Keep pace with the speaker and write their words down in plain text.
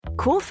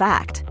Cool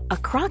fact, a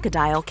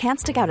crocodile can't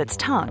stick out its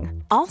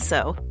tongue.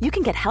 Also, you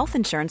can get health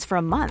insurance for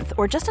a month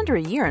or just under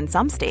a year in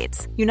some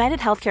states. United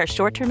Healthcare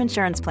short-term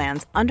insurance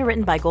plans,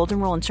 underwritten by Golden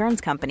Rule Insurance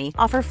Company,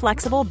 offer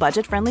flexible,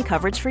 budget-friendly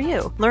coverage for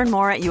you. Learn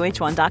more at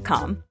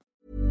uh1.com.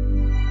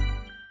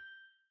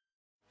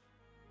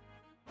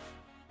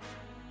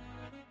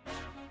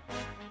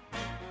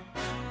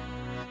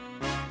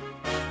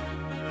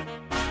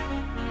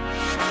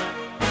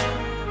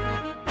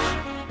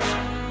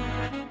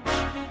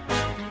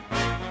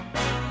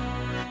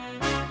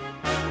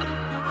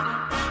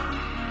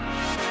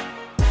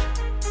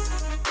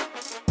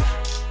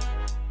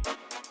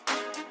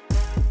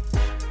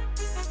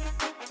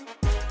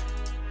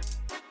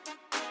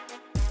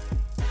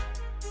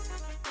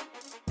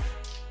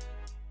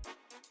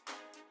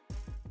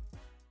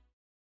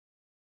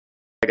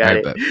 I got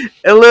it.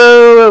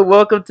 Hello,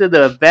 welcome to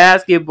the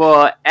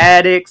Basketball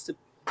Addicts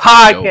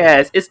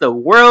podcast. It's the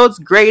world's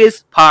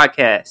greatest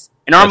podcast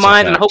in our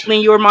minds, and hopefully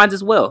in your minds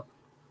as well.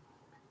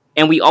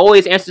 And we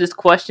always answer this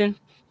question,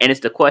 and it's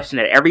the question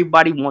that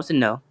everybody wants to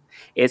know: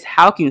 is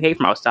how can you hate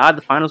from outside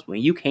the finals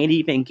when you can't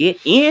even get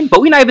in?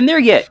 But we're not even there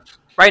yet.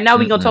 Right now,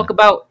 we're gonna talk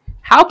about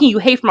how can you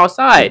hate from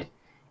outside,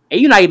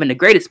 and you're not even the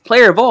greatest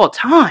player of all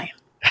time.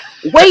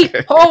 Wait,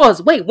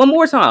 pause. Wait, one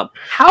more time.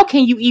 How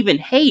can you even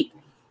hate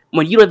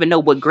when you don't even know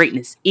what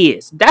greatness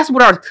is? That's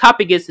what our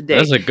topic is today.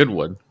 That's a good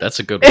one.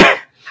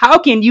 How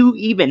can you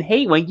even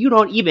hate when you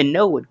don't even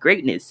know what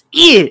greatness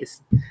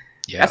is?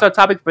 Yeah. That's our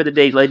topic for the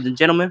day, ladies and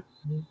gentlemen.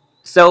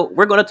 So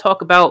we're going to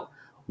talk about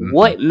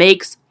what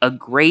makes a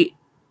great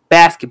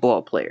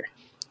basketball player.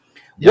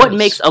 Yes. What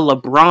makes a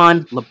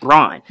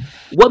LeBron?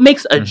 What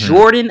makes a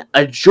Jordan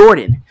a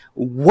Jordan?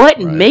 What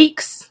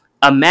makes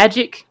a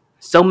Magic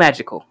so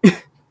magical?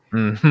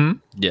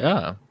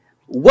 Yeah.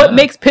 What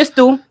makes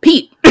Pistol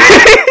Pete?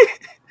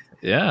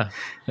 Yeah.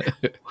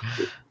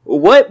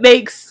 What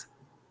makes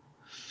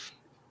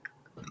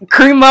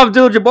Kareem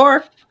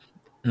Abdul-Jabbar?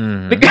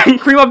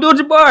 Kareem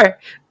Abdul-Jabbar.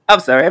 I'm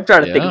sorry, I'm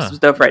trying to think of some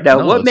stuff right now.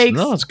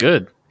 It's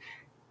good.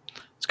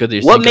 It's good that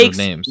you're what makes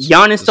names.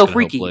 Giannis so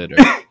freaky?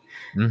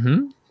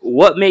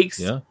 What makes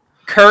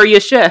Curry a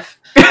chef?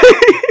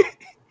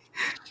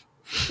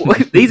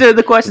 These are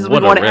the questions we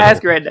want to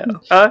ask right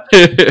now. Huh?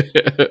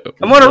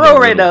 I'm on a roll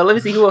right now. Let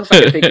me see who else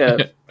I can think of.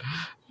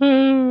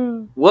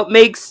 What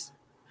makes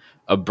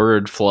a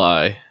bird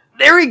fly?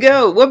 There we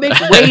go. What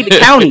makes Wade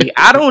County?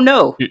 I don't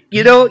know.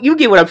 You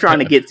get what I'm trying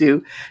to get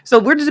to. So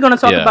we're just going to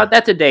talk about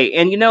that today.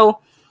 And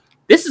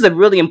this is a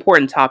really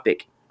important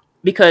topic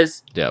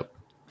because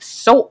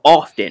so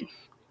often,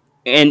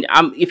 and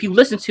if you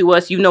listen to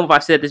us, if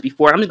I've said this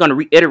before. I'm just going to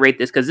reiterate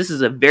this because this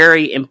is a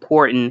very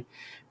important,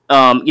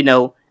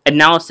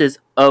 analysis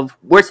of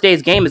where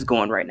today's game is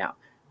going right now.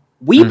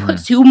 We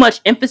put too much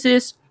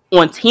emphasis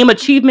on team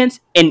achievements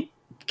and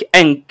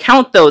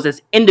count those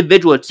as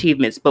individual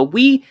achievements, but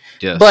in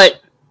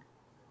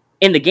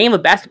the game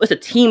of basketball, it's a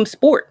team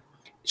sport.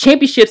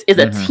 Championships is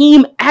a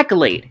team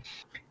accolade.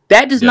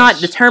 That does not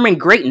determine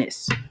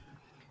greatness,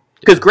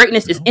 because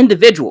greatness is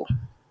individual.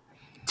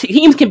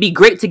 Teams can be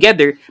great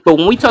together, but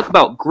when we talk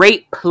about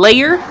great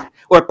player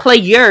or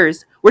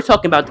players, we're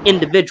talking about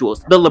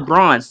individuals. The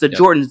LeBrons, the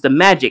Jordans, the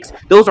Magics.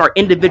 Those are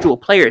individual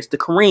players. The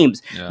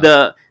Kareems,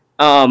 the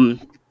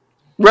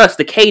Russ,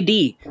 the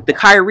KD, the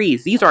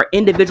Kyries. These are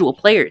individual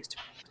players.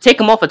 Take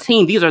them off a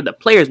team. These are the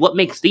players. What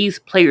makes these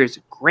players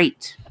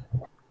great?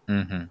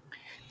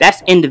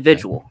 That's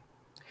individual.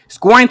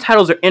 Scoring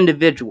titles are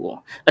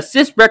individual.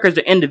 Assist records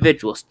are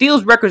individual.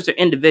 Steals records are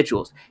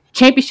individuals.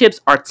 Championships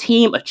are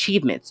team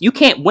achievements. You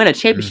can't win a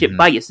championship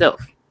by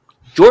yourself.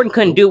 Jordan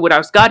couldn't do it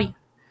without Scottie.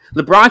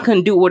 LeBron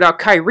couldn't do it without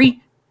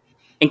Kyrie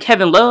and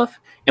Kevin Love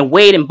and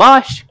Wade and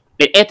Bosh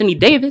and Anthony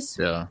Davis.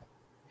 Yeah.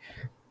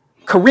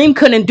 Kareem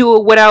couldn't do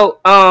it without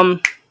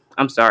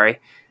I'm sorry.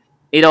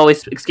 It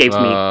always escapes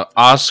me.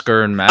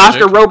 Oscar and Magic.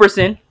 Oscar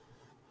Robertson.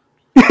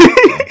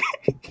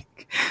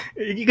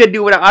 You couldn't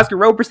do it without Oscar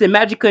Robertson.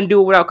 Magic couldn't do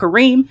it without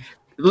Kareem.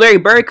 Larry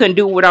Bird couldn't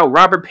do it without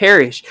Robert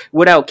Parrish,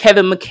 without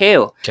Kevin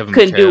McHale.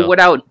 Couldn't do it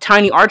without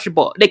Tiny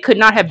Archibald. They could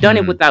not have done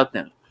it without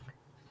them.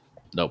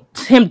 Nope.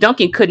 Tim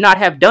Duncan could not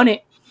have done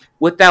it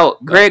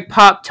without Greg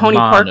Pop, Tony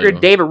Parker,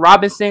 David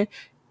Robinson,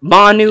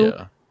 Manu.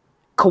 Yeah.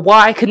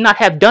 Kawhi could not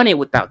have done it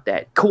without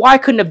that.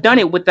 Kawhi couldn't have done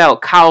it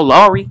without Kyle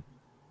Lowry.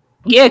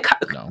 Yeah,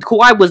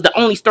 Kawhi was the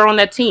only star on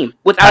that team,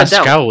 without a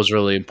doubt. Pascal was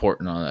really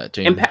important on that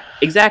team.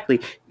 Exactly.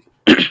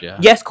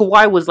 Yes,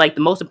 Kawhi was like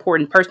the most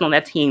important person on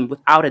that team,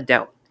 without a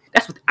doubt.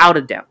 That's without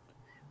a doubt,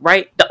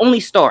 right? The only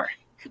star.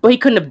 But he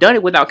couldn't have done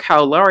it without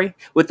Kyle Lowry,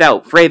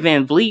 without Fred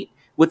VanVleet,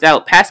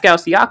 without Pascal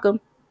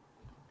Siakam.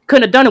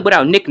 Couldn't have done it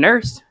without Nick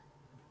Nurse.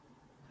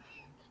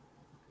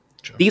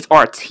 True. These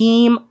are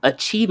team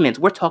achievements.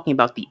 We're talking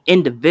about the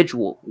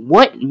individual.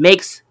 What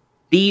makes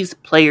these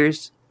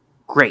players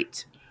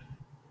great?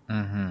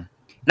 And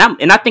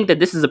I think that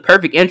this is a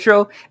perfect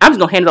intro. I'm just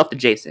going to hand it off to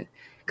Jason,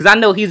 because I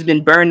know he's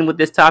been burning with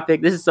this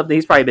topic. This is something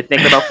he's probably been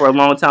thinking about for a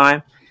long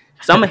time.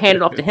 So I'm going to hand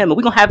it off to him, and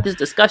we're going to have this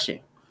discussion.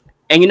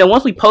 And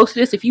once we post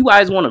this, if you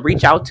guys want to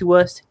reach out to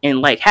us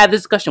and like have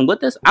this discussion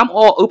with us, I'm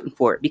all open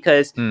for it,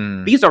 because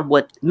these are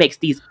what makes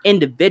these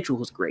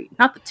individuals great,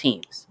 not the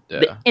teams.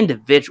 The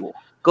individual.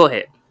 Go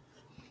ahead.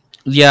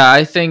 Yeah,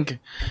 I think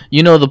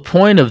the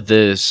point of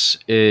this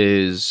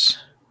is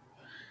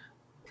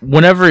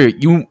whenever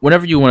you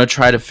want to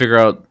try to figure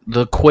out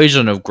the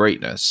equation of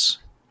greatness,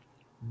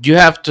 you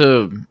have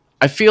to.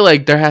 I feel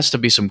like there has to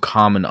be some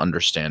common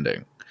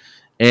understanding,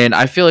 and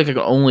I feel like it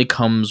only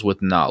comes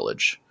with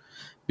knowledge,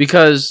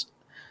 because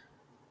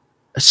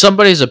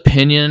somebody's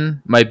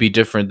opinion might be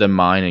different than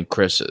mine and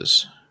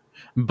Chris's,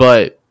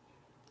 but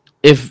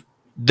if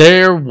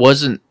there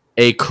wasn't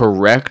a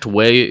correct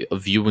way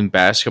of viewing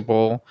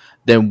basketball,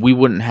 then we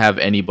wouldn't have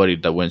anybody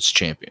that wins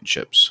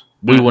championships.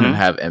 We wouldn't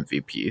have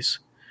MVPs.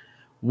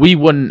 We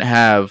wouldn't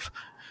have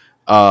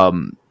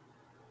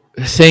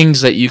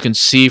things that you can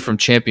see from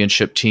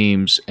championship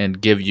teams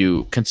and give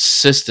you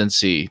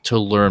consistency to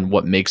learn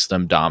what makes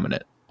them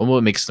dominant and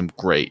what makes them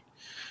great.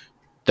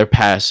 Their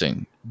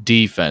passing,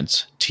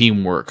 defense,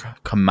 teamwork,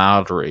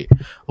 camaraderie.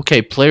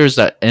 Okay, players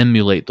that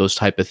emulate those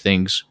type of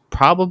things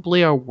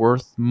probably are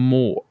worth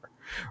more,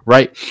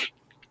 right?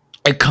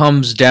 It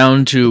comes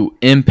down to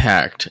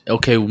impact.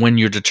 Okay, when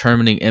you're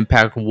determining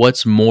impact,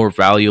 what's more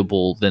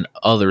valuable than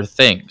other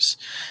things?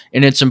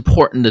 And it's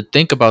important to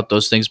think about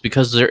those things,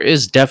 because there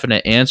is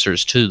definite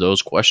answers to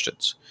those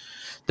questions.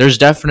 There's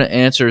definite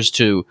answers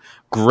to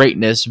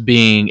greatness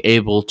being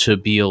able to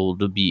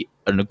be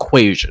an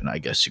equation, I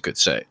guess you could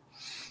say.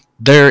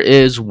 There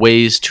is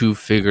ways to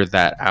figure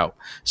that out.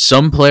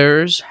 Some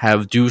players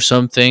do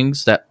some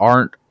things that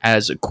aren't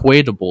as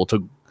equatable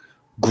to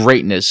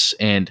greatness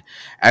and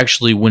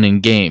actually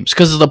winning games,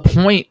 because the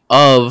point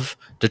of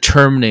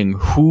determining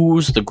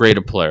who's the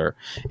greater player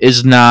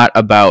is not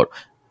about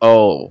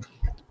we're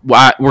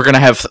gonna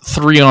have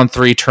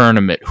 3-on-3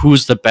 tournament,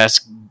 who's the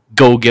best,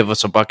 go give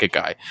us a bucket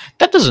guy.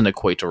 That doesn't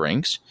equate to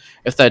rings.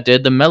 If that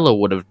did, then Melo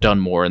would have done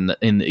more in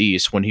the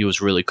East when he was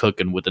really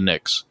cooking with the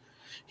Knicks.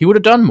 He would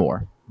have done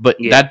more, but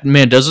that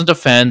man doesn't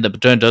defend,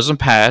 that man doesn't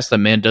pass, that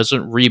man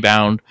doesn't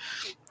rebound.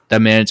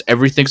 That man's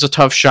everything's a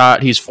tough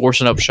shot. He's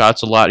forcing up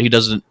shots a lot. He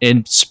doesn't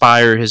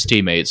inspire his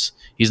teammates.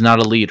 He's not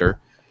a leader.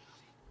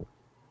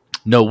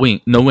 No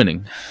winning.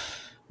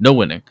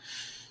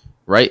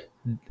 Right?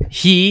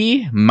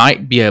 He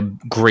might be a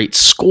great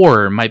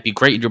scorer, might be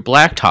great in your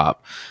blacktop,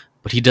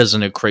 but he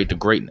doesn't equate to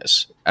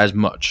greatness as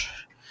much.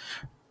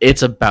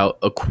 It's about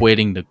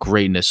equating to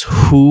greatness.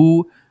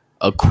 Who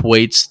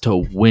equates to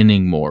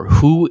winning more?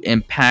 Who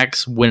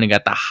impacts winning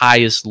at the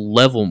highest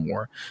level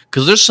more?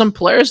 Because there's some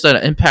players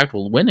that impact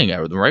winning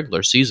out of the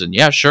regular season.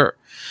 Yeah, sure.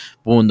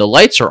 But when the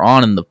lights are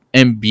on in the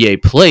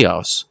NBA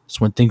playoffs, it's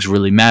when things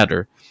really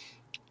matter.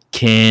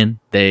 Can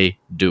they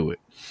do it?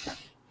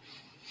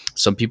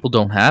 Some people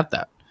don't have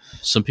that.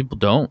 Some people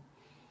don't.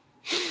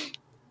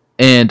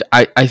 And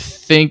I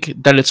think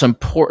that it's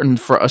important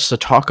for us to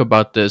talk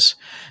about this,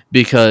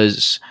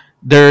 because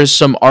there's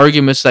some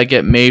arguments that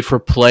get made for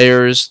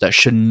players that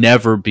should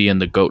never be in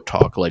the GOAT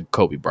talk, like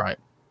Kobe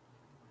Bryant.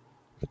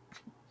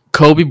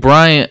 Kobe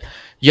Bryant,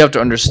 you have to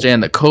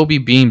understand that Kobe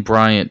Bean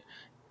Bryant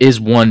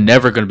is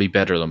never going to be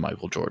better than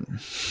Michael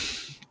Jordan.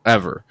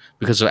 Ever.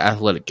 Because of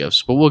athletic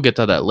gifts. But we'll get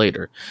to that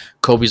later.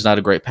 Kobe's not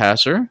a great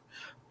passer.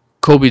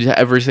 Kobe,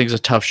 everything's a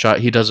tough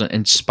shot. He doesn't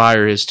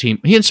inspire his team.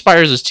 He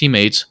inspires his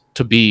teammates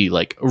to be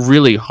like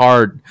really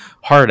hard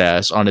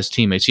ass on his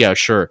teammates. Yeah,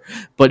 sure.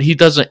 But he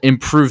doesn't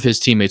improve his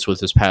teammates with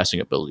his passing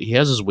ability. He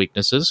has his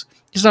weaknesses.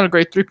 He's not a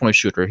great 3-point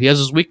shooter. He has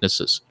his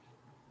weaknesses.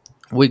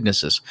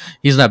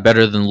 He's not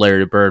better than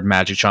Larry Bird,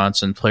 Magic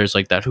Johnson, players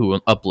like that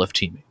who uplift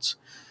teammates.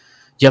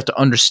 You have to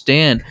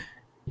understand,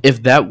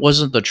 if that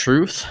wasn't the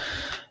truth,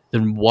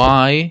 then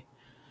why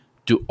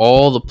do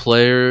all the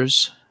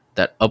players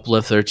that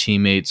uplift their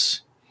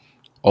teammates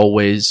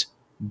always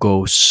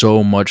go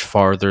so much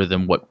farther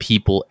than what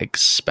people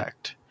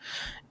expect?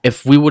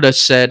 If we would have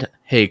said,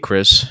 hey,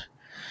 Chris,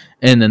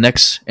 in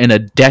a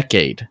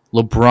decade,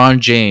 LeBron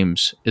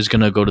James is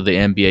going to go to the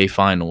NBA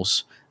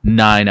Finals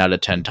 9 out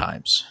of 10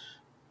 times,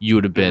 you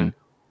would have been,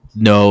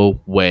 no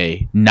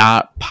way,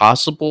 not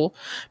possible,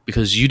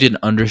 because you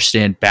didn't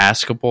understand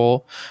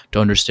basketball to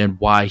understand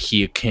why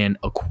he can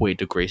equate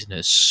to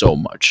greatness so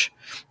much.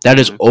 That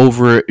is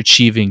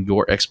overachieving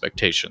your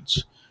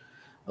expectations.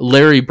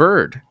 Larry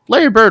Bird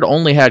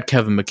only had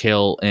Kevin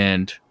McHale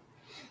and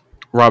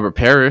Robert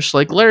Parrish.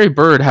 Like, Larry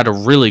Bird had a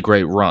really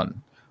great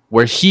run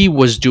where he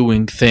was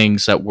doing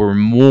things that were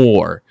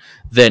more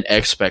than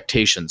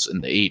expectations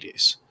in the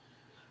 80s.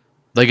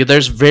 Like,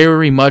 there's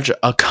very much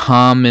a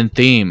common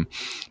theme,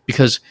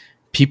 because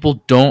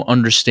people don't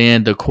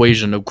understand the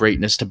equation of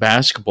greatness to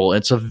basketball.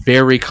 It's a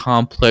very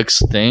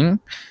complex thing,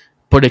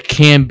 but it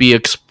can be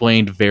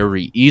explained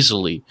very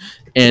easily.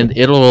 And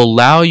it'll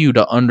allow you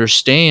to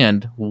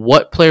understand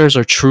what players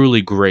are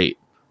truly great,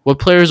 what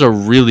players are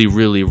really,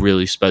 really,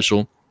 really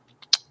special,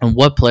 and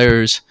what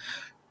players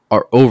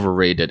are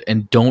overrated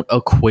and don't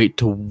equate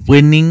to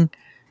winning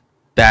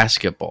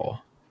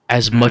basketball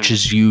as much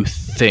as you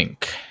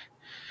think.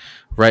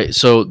 right?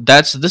 So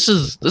this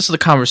is the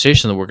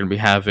conversation that we're going to be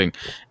having,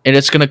 and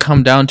it's going to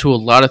come down to a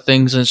lot of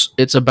things. And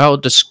it's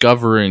about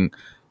discovering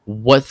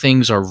what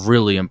things are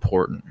really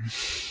important,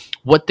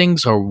 what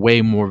things are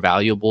way more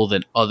valuable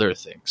than other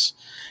things.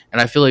 And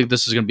I feel like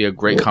this is going to be a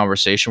great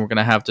conversation we're going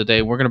to have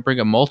today. We're going to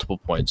bring up multiple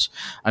points.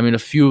 I mean, a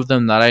few of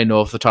them that I know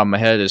off the top of my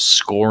head is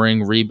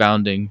scoring,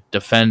 rebounding,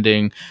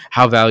 defending.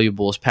 How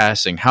valuable is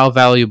passing? How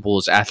valuable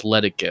is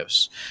athletic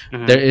gifts?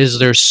 Mm-hmm.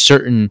 There's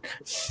certain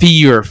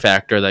fear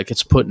factor that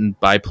gets put in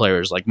by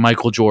players like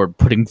Michael Jordan,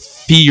 putting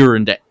fear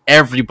into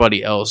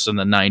everybody else in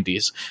the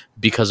 90s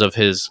because of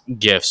his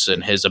gifts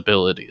and his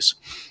abilities.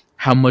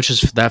 How much is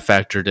that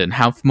factored in?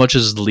 How much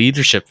is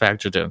leadership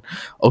factored in?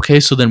 Okay,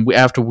 so then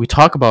after we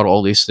talk about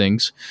all these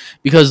things,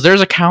 because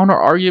there's a counter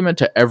argument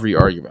to every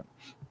argument.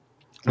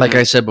 Like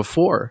I said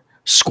before,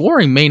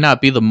 scoring may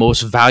not be the most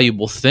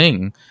valuable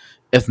thing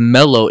if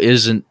Melo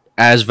isn't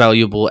as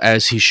valuable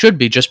as he should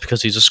be just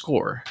because he's a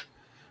scorer,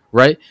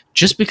 right?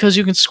 Just because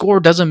you can score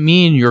doesn't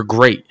mean you're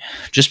great.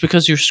 Just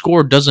because you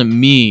score doesn't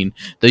mean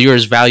that you're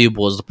as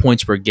valuable as the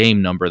points per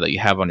game number that you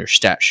have on your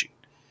stat sheet,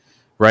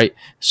 right?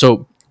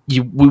 So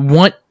we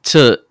want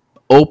to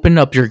open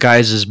up your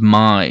guys'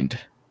 mind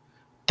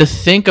to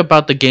think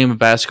about the game of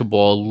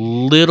basketball a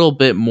little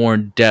bit more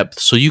in depth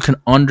so you can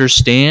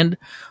understand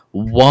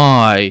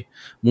why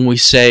when we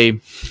say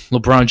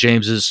LeBron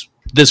James is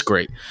this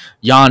great,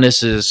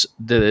 Giannis is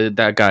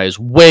that guy is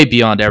way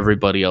beyond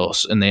everybody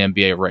else in the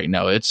NBA right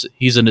now.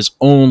 He's in his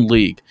own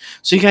league.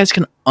 So you guys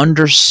can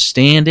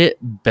understand it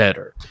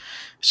better.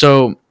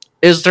 So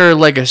is there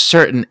like a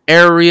certain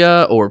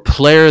area or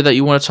player that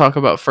you want to talk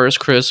about first,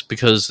 Chris?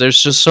 Because there's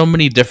so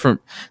many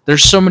different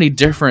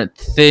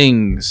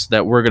things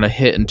that we're gonna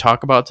hit and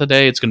talk about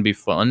today. It's gonna be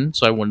fun.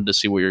 So I wanted to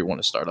see where you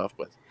want to start off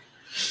with.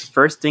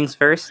 First things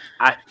first,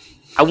 I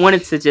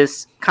wanted to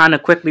just kind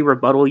of quickly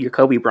rebuttal your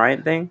Kobe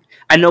Bryant thing.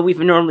 I know we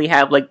normally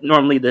have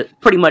the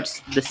pretty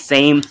much the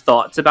same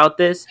thoughts about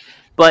this,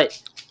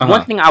 but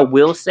one thing I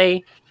will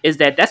say is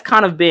that that's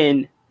kind of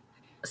been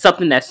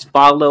something that's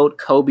followed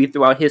Kobe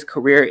throughout his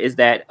career, is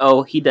that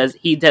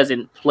he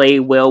doesn't play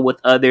well with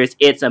others.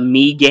 It's a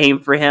me game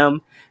for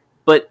him.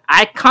 But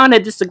I kind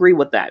of disagree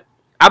with that.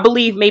 I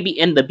believe maybe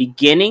in the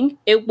beginning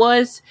it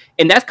was,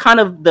 and that's kind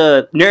of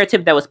the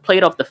narrative that was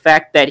played off the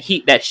fact that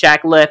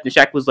Shaq left and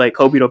Shaq was like,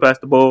 Kobe, don't pass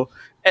the ball.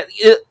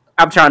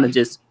 I'm trying to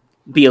just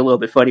be a little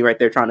bit funny right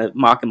there, trying to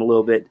mock him a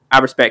little bit. I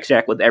respect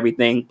Shaq with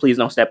everything. Please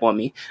don't step on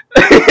me.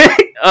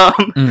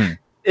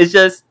 It's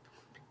just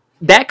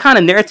that kind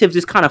of narrative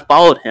just kind of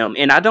followed him,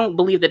 and I don't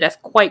believe that that's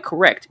quite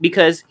correct,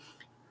 because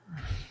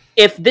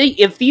if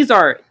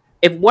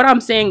what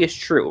I'm saying is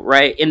true,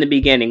 right, in the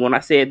beginning when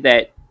I said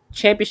that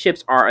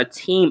championships are a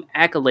team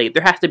accolade,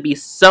 there has to be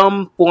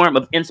some form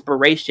of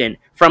inspiration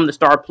from the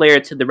star player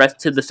to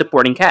the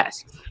supporting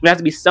cast. There has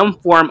to be some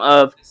form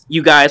of,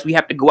 you guys, we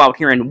have to go out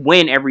here and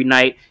win every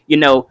night,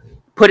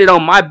 put it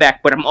on my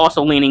back, but I'm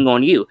also leaning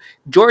on you.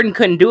 Jordan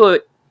couldn't do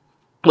it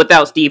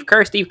without Steve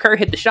Kerr. Steve Kerr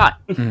hit the shot.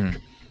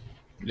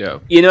 Yeah.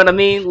 You know what I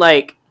mean?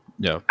 Like,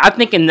 yeah. I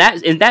think in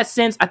that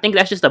sense, I think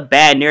that's just a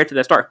bad narrative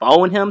that start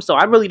following him. So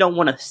I really don't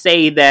want to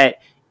say that,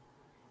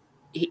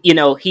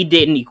 he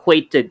didn't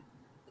equate to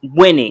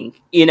winning,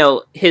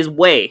 his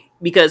way,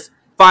 because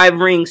 5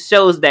 rings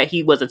shows that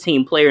he was a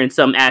team player in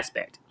some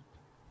aspect.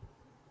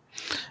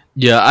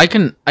 Yeah, I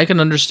can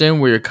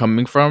understand where you're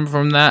coming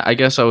from that. I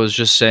guess I was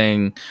just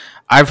saying,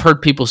 I've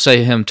heard people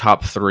say him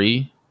top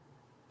 3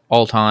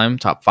 all time,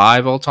 top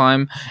 5 all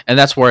time, and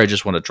that's where I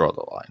just want to draw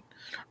the line.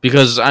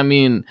 Because, I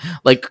mean,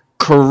 like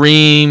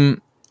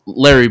Kareem,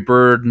 Larry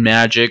Bird,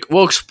 Magic,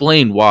 we'll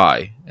explain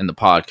why in the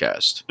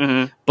podcast.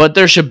 Mm-hmm. But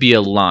there should be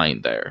a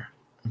line there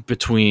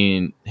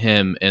between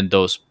him and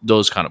those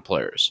kind of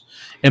players,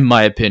 in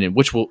my opinion,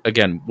 which we'll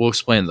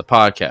explain in the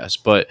podcast.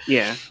 But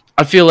yeah,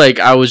 I feel like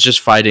I was just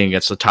fighting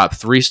against the top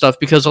 3 stuff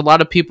because a lot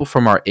of people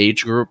from our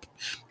age group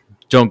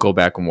don't go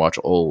back and watch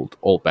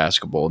old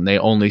basketball, and they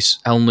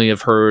only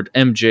have heard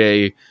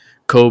MJ,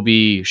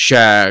 Kobe,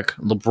 Shaq,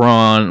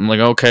 LeBron. I'm like,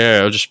 okay,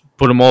 I'll just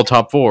put them all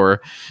top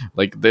 4.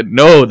 Like,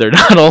 no, they're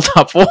not all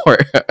top 4.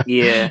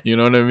 Yeah. You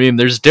know what I mean?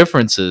 There's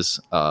differences.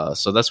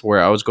 So that's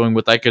where I was going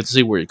with. I could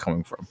see where you're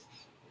coming from.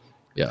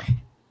 Yeah.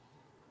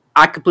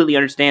 I completely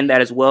understand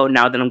that as well,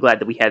 now that I'm glad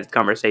that we had this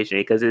conversation,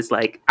 because it's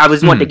like, I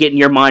was wanting to get in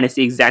your mind and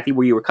see exactly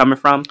where you were coming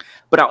from.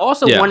 But I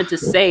also wanted to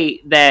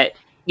say that,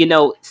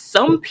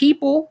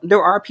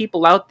 there are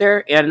people out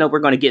there, and I know we're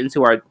going to get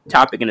into our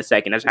topic in a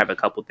second. I just have a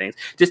couple things.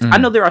 I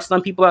know there are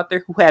some people out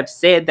there who have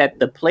said that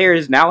the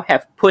players now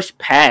have pushed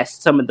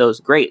past some of those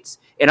greats.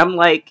 And I'm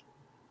like,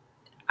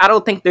 I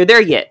don't think they're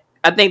there yet.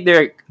 I think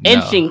they're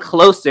inching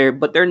closer,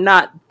 but they're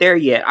not there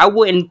yet. I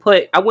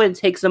wouldn't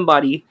take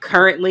somebody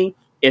currently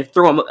and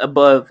throw them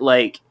above,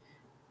 like,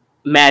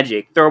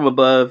 Magic, throw them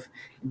above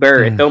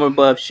Bird, throw them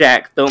above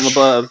Shaq, throw them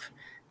above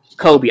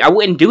Kobe. I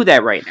wouldn't do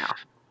that right now.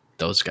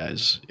 Those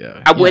guys,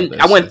 yeah. I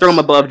wouldn't throw him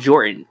above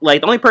Jordan.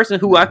 Like, the only person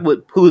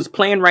who's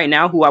playing right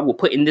now who I will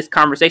put in this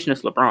conversation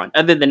is LeBron.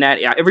 Other than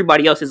that,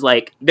 everybody else is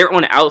like, they're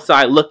on the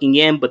outside looking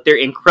in, but they're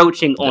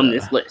encroaching on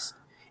this list.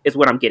 is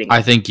what I'm getting.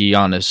 I think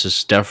Giannis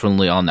is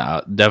definitely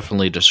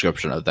definitely a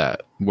description of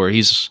that, where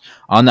he's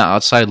on the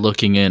outside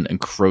looking in,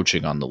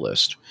 encroaching on the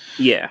list.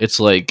 Yeah. It's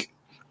like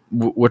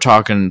we're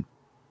talking.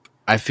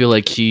 I feel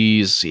like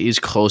he's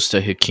close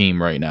to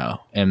Hakeem right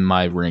now in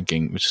my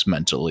ranking, just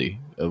mentally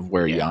of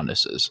where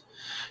Giannis is.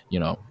 You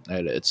know,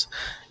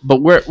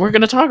 but we're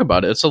gonna talk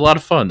about it. It's a lot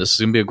of fun. This is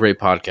gonna be a great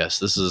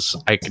podcast.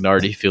 I can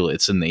already feel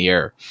it's in the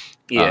air.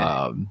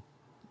 Yeah.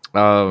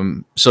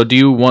 So do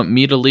you want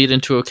me to lead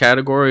into a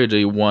category, or do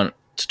you want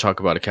to talk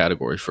about a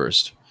category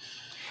first?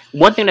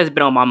 One thing that's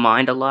been on my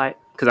mind a lot,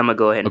 because I'm gonna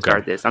go ahead and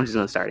start this. I'm just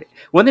gonna start it.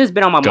 One thing that's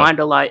been on my mind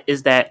a lot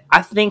is that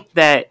I think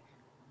that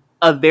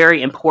a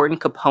very important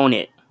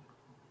component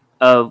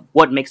of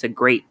what makes a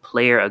great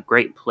player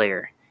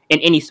in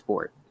any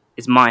sport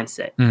is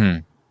mindset. Mm-hmm.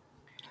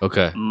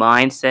 Okay.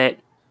 Mindset.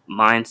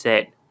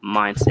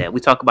 We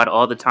talk about it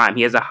all the time.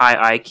 He has a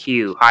high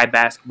IQ, high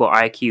basketball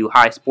IQ,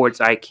 high sports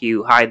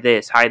IQ, high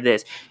this.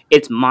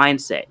 It's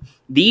mindset.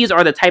 These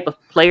are the type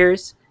of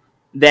players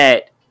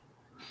that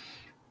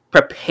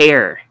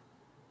prepare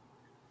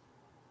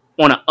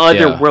on an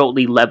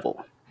otherworldly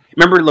level.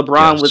 Remember,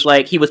 LeBron was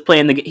like, he was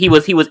playing he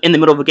was in the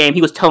middle of a game.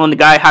 He was telling the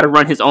guy how to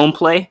run his own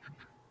play.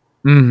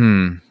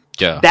 Mm-hmm.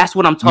 Yeah. That's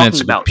what I'm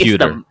talking about.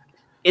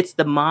 It's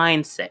the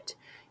mindset.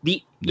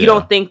 You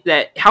don't think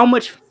that how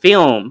much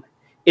film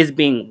is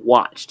being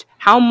watched,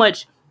 how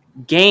much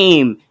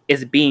game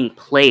is being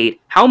played,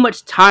 how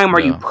much time are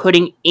you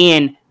putting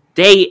in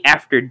day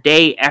after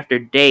day after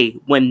day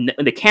when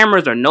the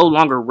cameras are no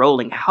longer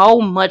rolling? How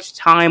much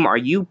time are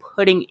you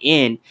putting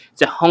in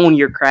to hone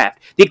your craft?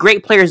 The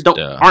great players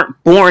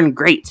aren't born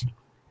great.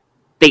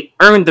 They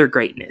earn their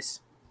greatness.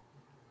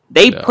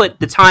 They put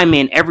the time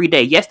in every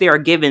day. Yes, they are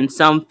given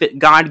some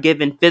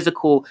God-given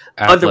physical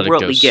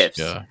otherworldly gifts.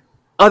 Yeah.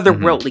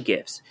 Otherworldly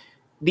gifts.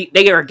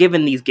 They are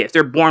given these gifts.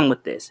 They're born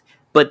with this.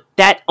 But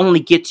that only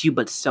gets you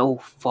but so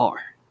far.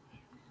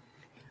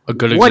 A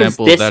good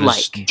example of that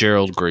is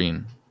Gerald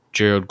Green.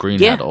 Gerald Green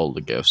had all the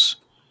gifts.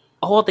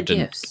 All the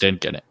gifts. Didn't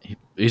get it.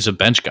 He's a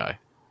bench guy.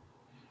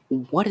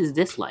 What is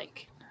this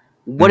like?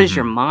 What is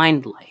your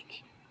mind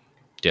like?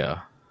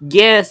 Yeah.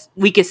 Yes,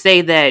 we could say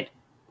that,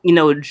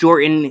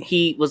 Jordan,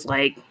 he was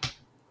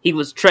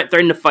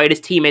threatening to fight his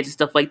teammates and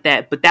stuff like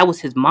that, but that was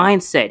his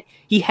mindset.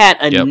 He had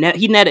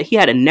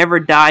a never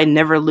die,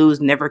 never lose,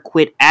 never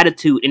quit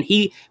attitude, and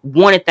he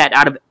wanted that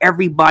out of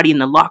everybody in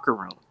the locker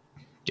room.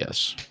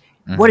 Yes.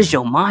 Mm-hmm. What is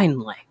your mind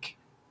like?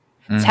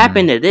 Mm-hmm. Tap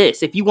into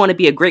this. If you want to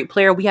be a great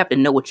player, we have to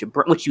know what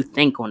you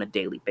think on a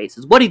daily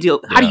basis. What do you do?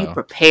 How do you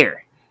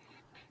prepare?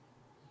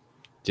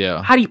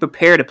 Yeah. How do you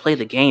prepare to play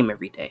the game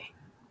every day?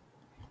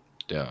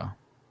 Yeah.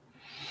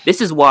 This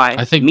is why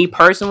I think me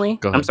personally.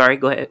 I'm sorry.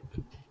 Go ahead.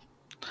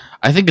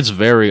 I think it's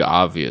very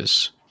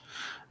obvious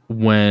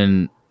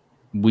when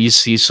we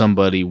see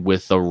somebody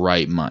with the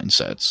right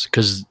mindsets,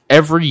 because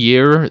every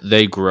year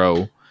they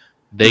grow,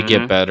 they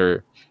get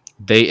better,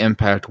 they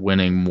impact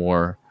winning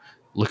more.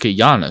 Look at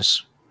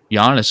Giannis.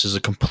 Giannis is a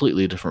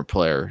completely different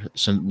player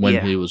since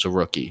when he was a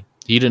rookie.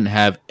 He didn't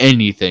have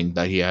anything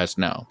that he has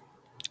now.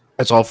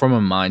 That's all from a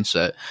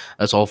mindset.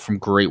 That's all from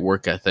great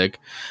work ethic.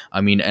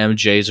 I mean,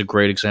 MJ is a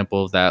great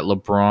example of that.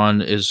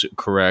 LeBron is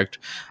correct.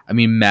 I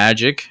mean,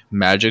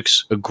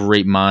 Magic's a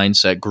great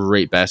mindset,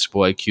 great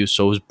basketball IQ.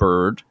 So is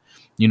Bird.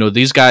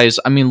 These guys,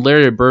 I mean,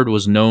 Larry Bird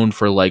was known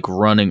for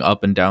running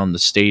up and down the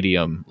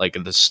stadium,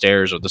 the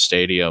stairs of the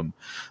stadium,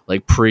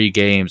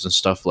 pre-games and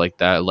stuff like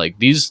that.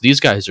 These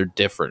guys are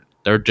different.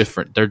 They're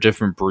different. They're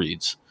different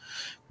breeds.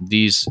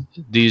 These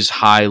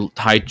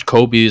high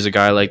Kobe is a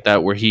guy like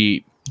that where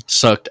he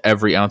sucked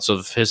every ounce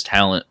of his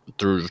talent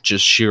through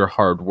just sheer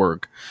hard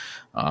work.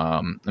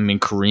 I mean,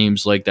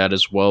 Kareem's like that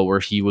as well, where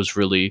he was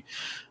really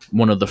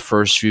one of the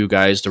first few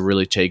guys to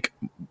really take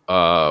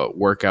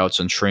workouts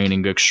and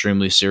training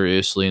extremely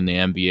seriously in the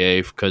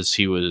NBA, because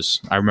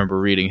I remember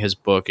reading his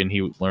book, and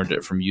he learned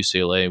it from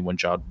UCLA when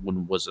John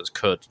Wooden was his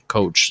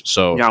coach.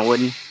 So John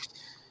Wooden.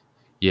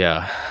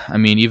 Yeah, I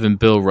mean, even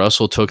Bill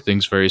Russell took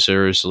things very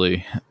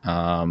seriously.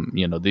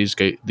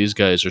 These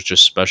guys are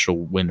just special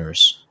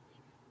winners.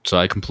 So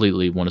I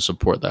completely want to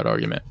support that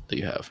argument that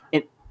you have.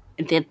 And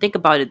then think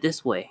about it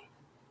this way.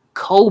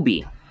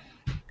 Kobe,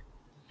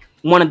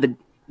 one of the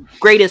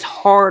greatest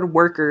hard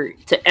worker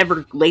to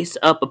ever lace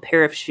up a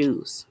pair of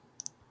shoes.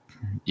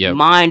 Yep.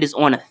 Mind is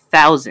on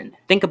 1,000.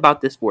 Think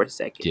about this for a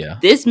second. Yeah.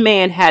 This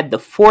man had the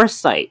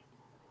foresight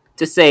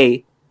to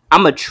say,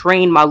 I'm going to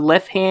train my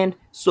left hand,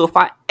 so if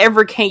I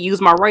ever can't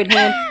use my right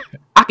hand,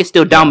 I can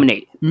still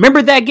dominate.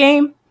 Remember that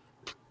game?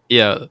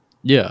 Yeah.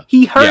 Yeah.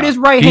 He hurt his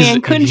right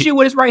hand, couldn't shoot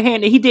with his right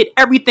hand, and he did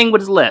everything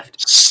with his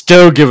left.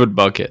 Still giving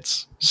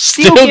buckets.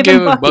 Still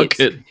giving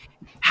buckets.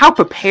 How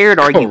prepared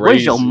are you? What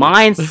is your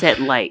mindset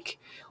like?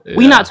 Yeah.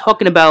 We're not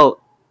talking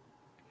about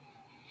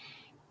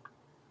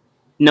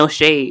no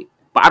shade,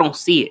 but I don't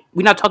see it.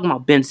 We're not talking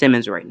about Ben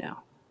Simmons right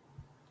now.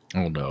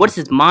 Oh, no. What's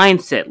his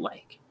mindset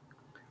like?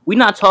 We're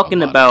not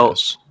talking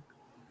about...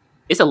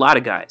 It's a lot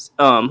of guys.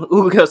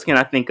 Who else can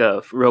I think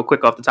of real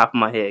quick off the top of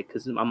my head?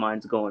 Because my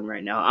mind's going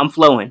right now. I'm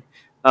flowing.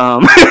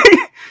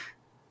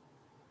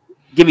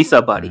 Give me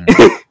somebody.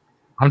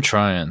 I'm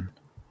trying.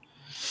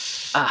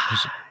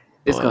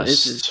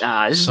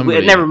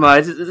 Never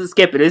mind. Just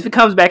skip it. If it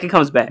comes back, it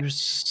comes back.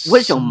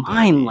 What's your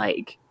mind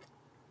like?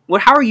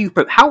 How are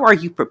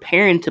you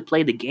preparing to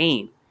play the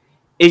game?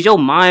 Is your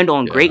mind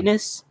on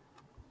greatness?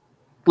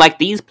 Like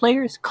these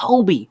players,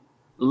 Kobe,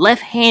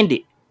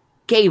 left-handed,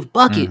 gave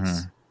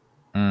buckets.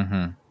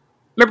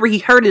 Remember, he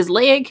hurt his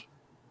leg.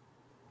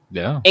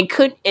 Yeah,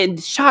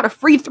 and shot a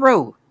free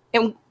throw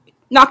and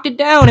knocked it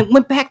down and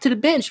went back to the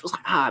bench. It was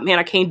like, man,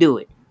 I can't do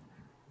it.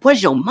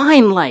 What's your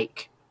mind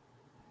like?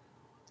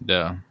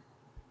 Yeah.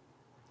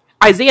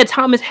 Isaiah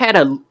Thomas had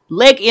a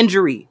leg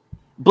injury,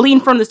 bleeding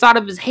from the side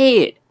of his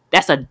head.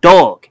 That's a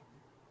dog.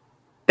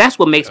 That's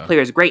what makes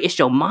players great. It's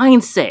your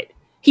mindset.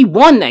 He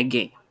won that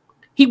game.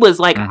 He was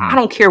like, I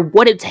don't care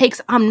what it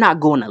takes. I'm not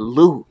going to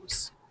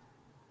lose.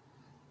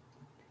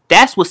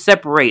 That's what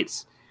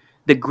separates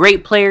the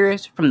great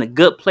players from the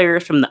good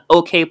players, from the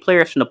okay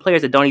players, from the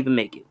players that don't even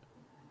make it.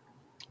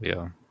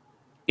 Yeah.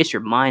 It's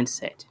your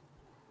mindset.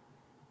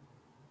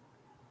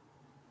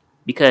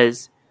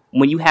 Because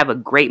when you have a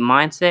great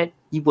mindset,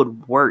 you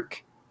would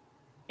work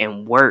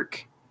and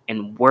work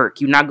and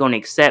work. You're not going to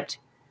accept,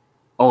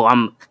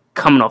 I'm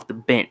coming off the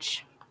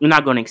bench. You're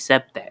not going to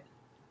accept that.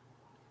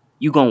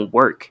 You're going to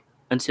work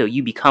until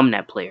you become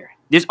that player.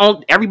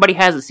 Everybody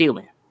has a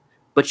ceiling,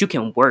 but you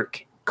can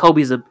work.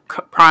 Kobe's a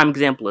prime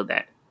example of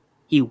that.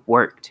 He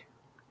worked.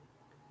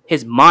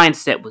 His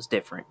mindset was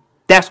different.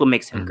 That's what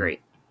makes him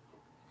great.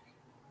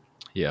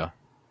 Yeah.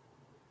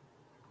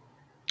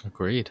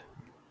 Agreed.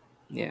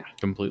 Yeah.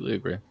 Completely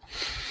agree.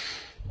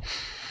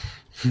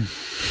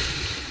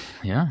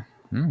 Yeah.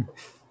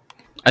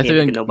 I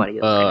think nobody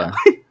else right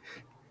now.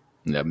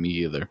 Yeah, me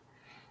either.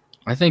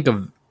 I think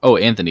of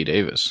Anthony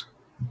Davis.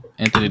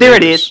 There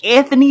it is.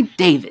 Anthony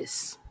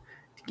Davis.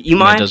 You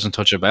mind? He doesn't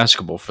touch a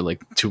basketball for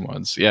like 2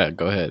 months. Yeah,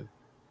 go ahead.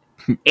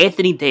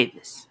 Anthony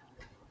Davis.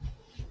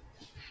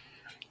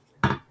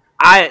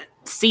 I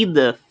see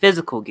the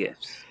physical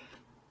gifts,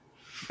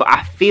 but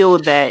I feel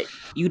that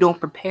you don't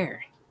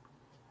prepare.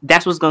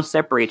 That's what's going to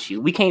separate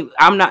you. A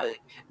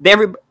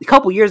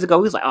couple years ago,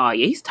 we was like, oh,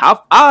 yeah, he's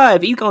top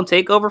 5. He's going to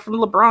take over from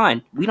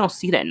LeBron. We don't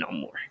see that no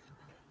more.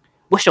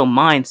 What's your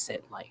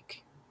mindset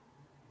like?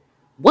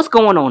 What's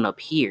going on up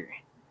here?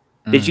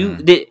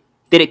 Did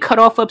it cut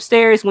off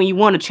upstairs when you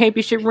won a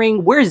championship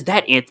ring? Where's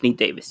that Anthony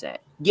Davis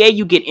at? Yeah,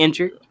 you get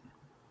injured.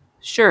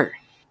 Sure.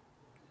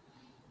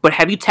 But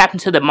have you tapped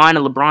into the mind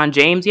of LeBron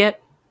James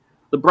yet?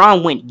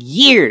 LeBron went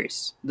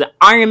years. The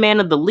Iron Man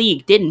of the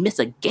league didn't miss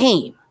a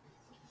game.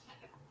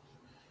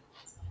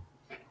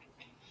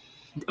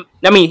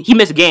 I mean, he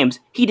missed games.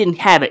 He didn't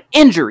have an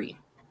injury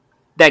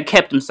that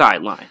kept him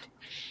sidelined.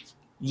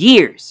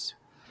 Years.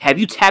 Have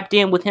you tapped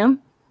in with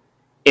him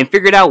and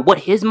figured out what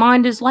his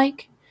mind is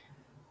like?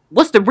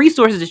 What's the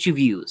resources that you've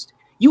used?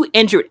 You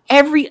injured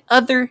every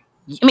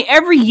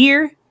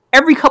year,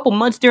 every couple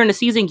months during the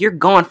season, you're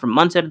gone for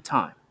months at a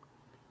time.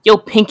 Yo,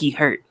 pinky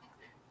hurt.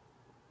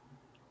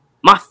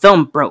 My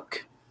thumb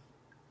broke.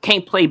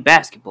 Can't play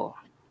basketball.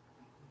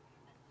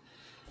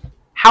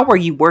 How are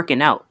you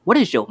working out? What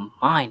is your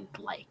mind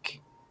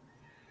like?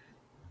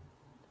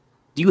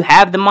 Do you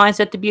have the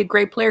mindset to be a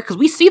great player? Because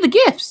we see the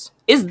gifts.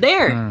 It's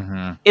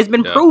there. It's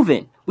been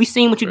proven. We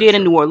seen what you did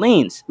in New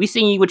Orleans. We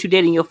seen what you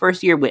did in your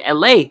first year with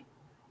LA.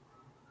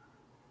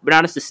 But now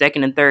it's the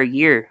second and third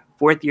year,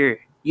 fourth year.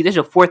 This is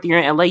your fourth year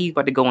in LA you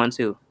about to go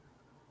into.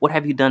 What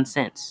have you done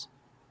since?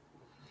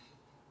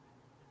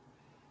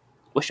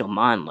 What's your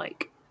mind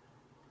like?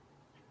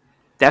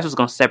 That's what's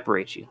going to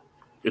separate you.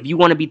 If you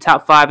want to be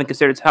top 5 and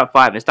consider top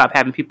 5 and stop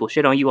having people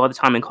shit on you all the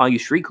time and call you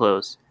street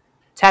clothes,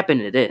 tap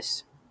into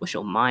this. What's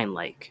your mind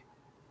like?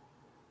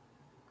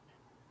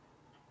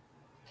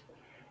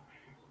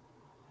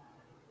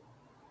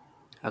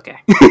 Okay.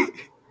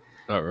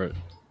 All right.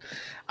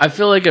 I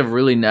feel like a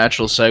really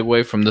natural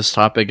segue from this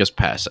topic is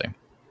passing.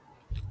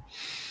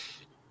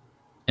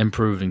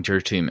 Improving to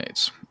your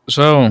teammates.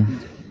 So,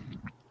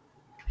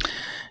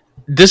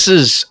 this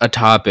is a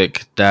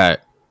topic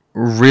that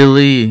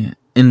really,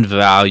 in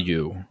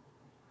value,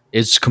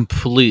 is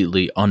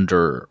completely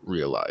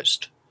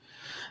under-realized.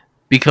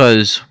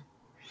 Because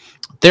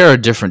there are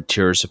different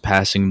tiers of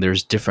passing.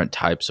 There's different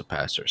types of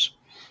passers.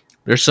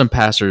 There's some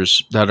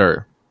passers that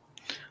are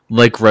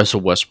like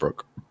Russell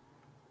Westbrook,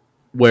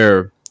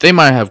 where they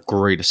might have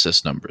great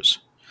assist numbers,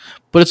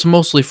 but it's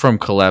mostly from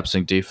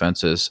collapsing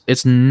defenses.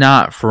 It's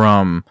not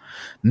from,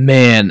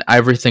 man,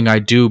 everything I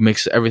do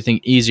makes everything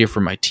easier for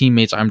my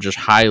teammates. I'm just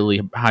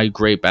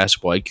great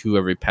basketball IQ.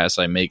 Every pass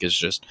I make is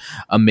just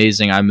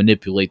amazing. I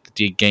manipulate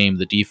the game,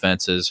 the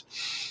defenses.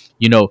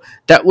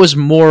 That was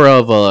more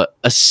of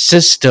a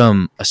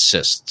system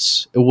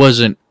assists. It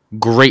wasn't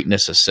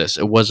greatness assists.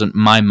 It wasn't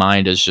my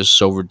mind is just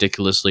so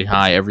ridiculously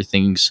high.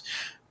 Everything's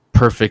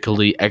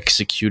perfectly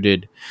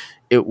executed.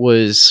 It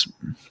was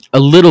a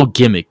little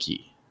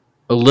gimmicky.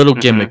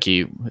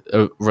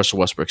 Russell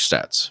Westbrook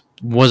stats.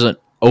 Wasn't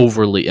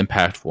overly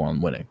impactful on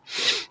winning.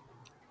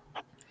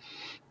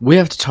 We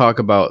have to talk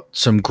about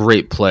some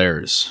great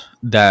players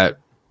that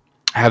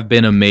have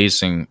been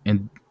amazing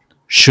and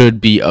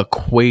should be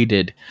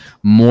equated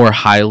more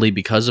highly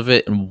because of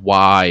it, and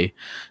why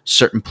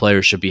certain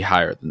players should be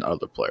higher than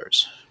other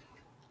players.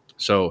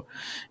 So,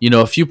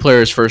 a few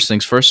players, first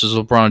things first, is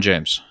LeBron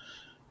James.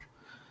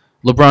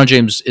 LeBron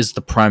James is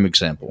the prime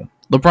example.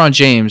 LeBron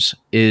James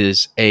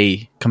is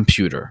a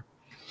computer.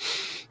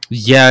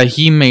 Yeah,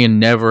 he may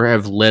never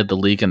have led the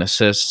league in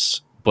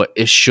assists, but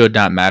it should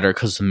not matter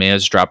because the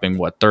man's dropping,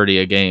 30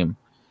 a game,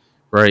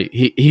 right?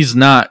 He's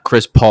not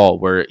Chris Paul,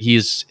 where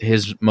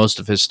most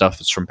of his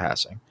stuff is from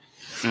passing.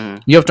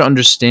 Mm-hmm. You have to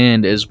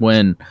understand is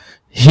when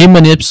he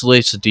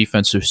manipulates the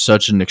defense to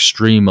such an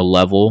extreme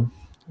level,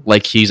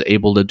 like he's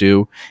able to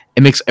do,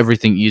 it makes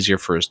everything easier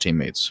for his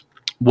teammates.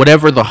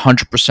 Whatever the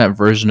 100%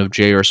 version of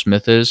J.R.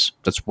 Smith is,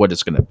 that's what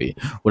it's going to be.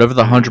 Whatever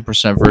the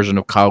 100% version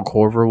of Kyle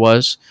Korver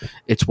was,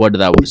 it's what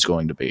that was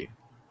going to be.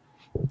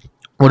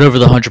 Whatever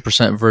the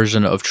 100%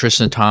 version of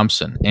Tristan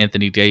Thompson,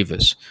 Anthony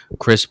Davis,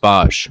 Chris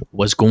Bosh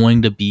was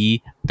going to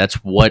be, that's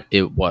what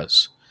it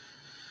was.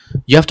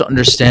 You have to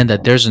understand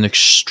that there's an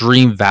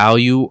extreme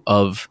value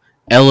of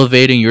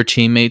elevating your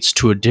teammates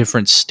to a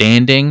different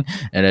standing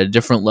and a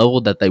different level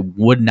that they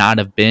would not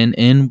have been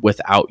in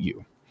without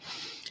you.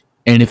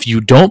 And if you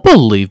don't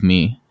believe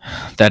me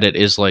that it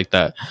is like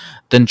that,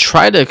 then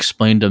try to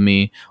explain to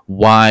me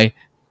why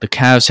the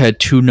Cavs had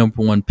 2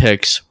 number 1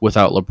 picks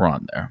without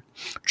LeBron there.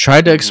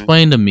 Try to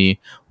explain to me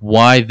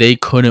why they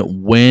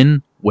couldn't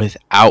win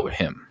without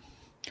him.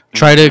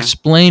 Try to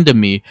explain to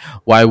me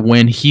why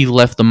when he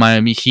left the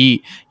Miami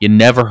Heat, you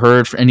never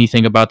heard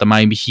anything about the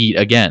Miami Heat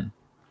again.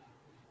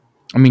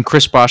 I mean,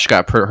 Chris Bosh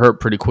got hurt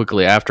pretty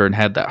quickly after and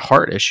had that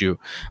heart issue,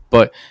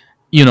 but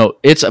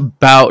it's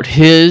about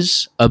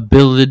his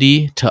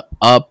ability to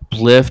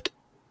uplift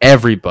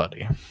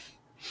everybody.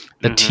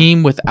 The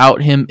team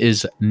without him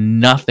is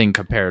nothing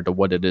compared to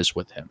what it is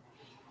with him.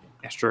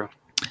 That's true.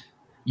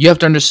 You have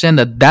to understand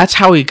that that's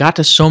how he got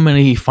to so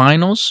many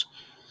finals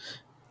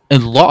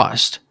and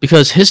lost,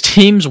 because his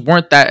teams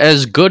weren't that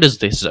as good as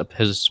his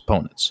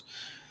opponents.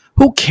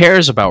 Who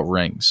cares about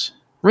rings?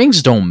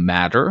 Rings don't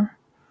matter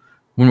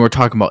when we're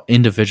talking about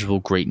individual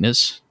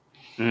greatness.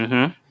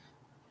 Mm-hmm.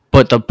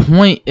 But the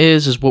point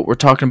is what we're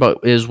talking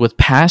about is with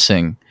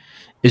passing,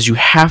 is you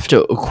have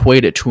to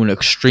equate it to an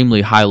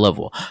extremely high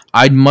level.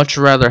 I'd much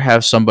rather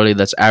have somebody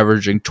that's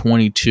averaging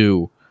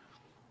 22,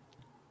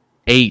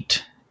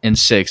 8, and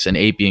 6, and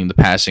 8 being the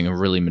passing and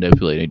really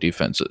manipulating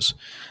defenses,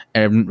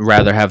 and I'd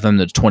rather have them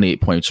than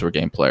 28 points per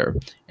game player.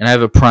 And I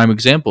have a prime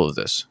example of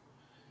this.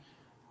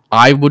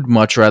 I would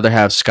much rather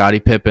have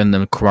Scottie Pippen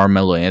than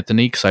Carmelo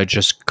Anthony, because I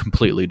just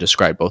completely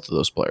described both of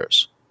those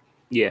players.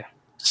 Yeah.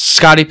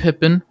 Scottie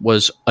Pippen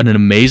was an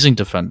amazing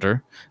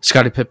defender.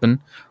 Scottie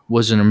Pippen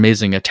was an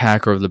amazing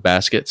attacker of the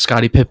basket.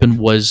 Scottie Pippen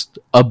was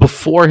a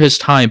before his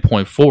time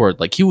point forward.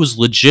 Like, he was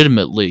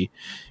legitimately,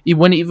 even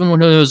when he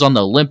was on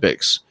the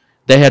Olympics,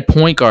 they had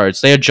point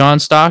guards. They had John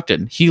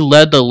Stockton. He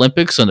led the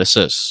Olympics in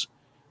assists.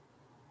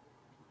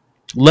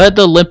 When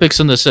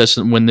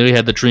they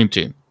had the Dream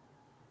Team.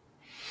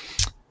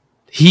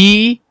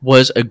 He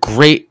was a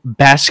great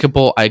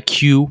basketball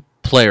IQ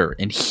player,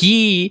 and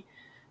he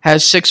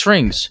has 6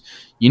 rings.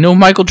 You know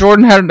Michael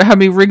Jordan had how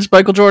many rings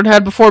Michael Jordan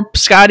had before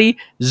Scottie?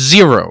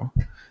 0.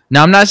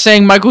 Now, I'm not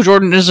saying Michael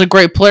Jordan is a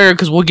great player,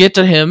 because we'll get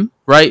to him,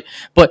 right?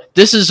 But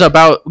this is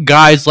about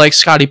guys like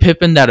Scottie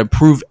Pippen that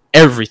improve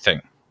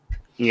everything.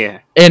 Yeah.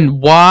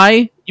 And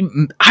why?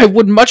 I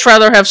would much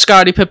rather have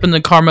Scottie Pippen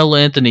than Carmelo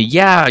Anthony.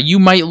 Yeah, you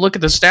might look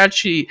at the stat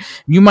sheet.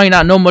 You might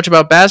not know much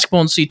about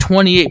basketball and see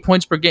 28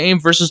 points per game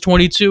versus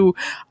 22.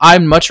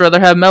 I'd much rather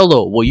have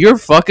Melo. Well, you're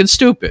fucking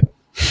stupid.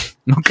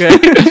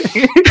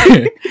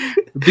 Okay?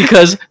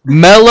 Because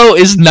Melo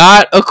is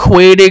not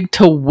equating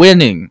to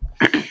winning.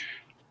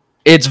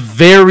 It's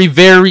very,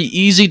 very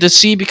easy to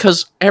see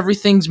because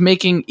everything's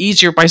making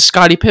easier by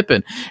Scottie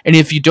Pippen. And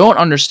if you don't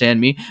understand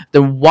me,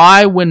 then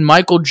why, when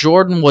Michael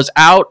Jordan was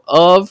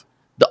off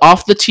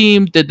the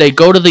team, did they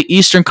go to the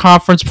Eastern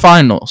Conference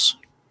Finals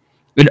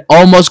and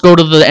almost go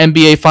to the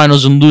NBA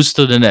Finals and lose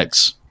to the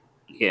Knicks?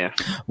 Yeah.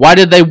 Why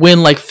did they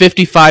win like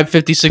 55,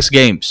 56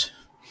 games?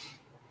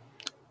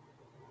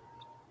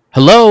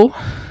 Hello?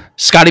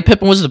 Scottie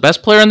Pippen was the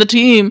best player on the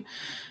team.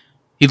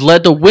 He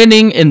led the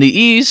winning in the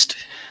East.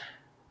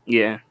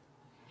 Yeah.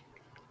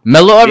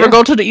 Melo ever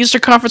go to the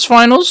Eastern Conference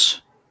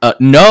Finals?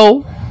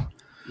 No.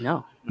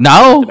 No.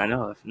 No. I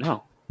know of.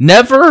 No.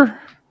 Never.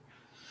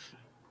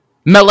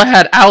 Melo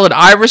had Allen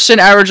Iverson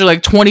averaging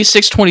like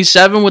 26,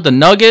 27 with the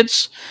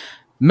Nuggets.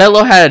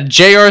 Melo had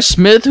J.R.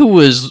 Smith, who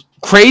was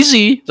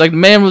crazy. Like, the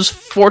man was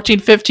 14,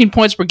 15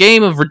 points per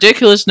game of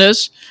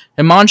ridiculousness.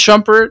 Iman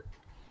Shumpert.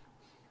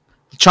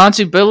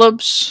 Chauncey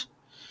Billups.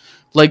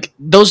 Like,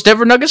 those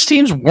Denver Nuggets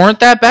teams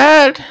weren't that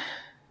bad.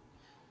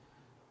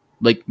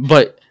 Like,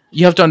 but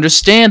you have to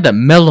understand that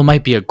Melo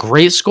might be a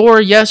great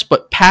scorer, yes,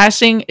 but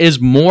passing is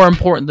more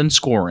important than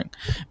scoring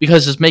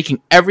because it's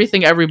making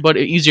everybody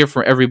easier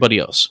for everybody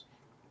else.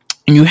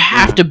 And you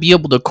have to be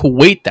able to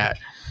equate that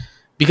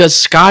because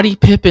Scottie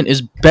Pippen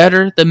is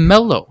better than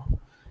Melo.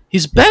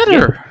 He's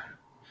better.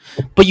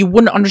 But you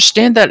wouldn't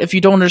understand that if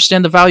you don't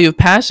understand the value of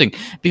passing,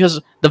 because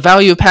the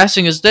value of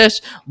passing is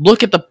this.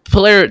 Look at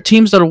the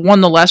teams that have won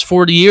the last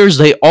 40 years.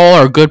 They all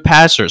are good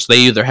passers. They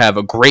either have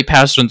a great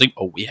passer and think,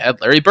 oh, we had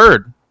Larry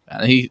Bird,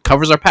 and he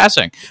covers our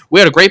passing.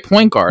 We had a great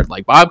point guard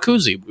like Bob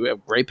Cousy. We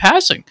have great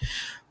passing.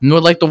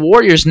 Like the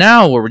Warriors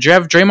now, where would you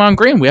have Draymond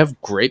Green? We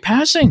have great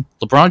passing.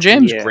 LeBron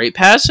James, great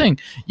passing.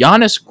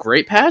 Giannis,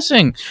 great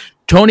passing.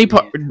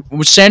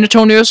 San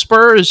Antonio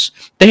Spurs,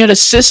 they had a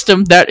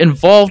system that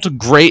involved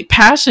great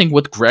passing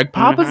with Greg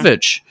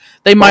Popovich.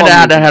 They might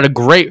have had a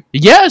great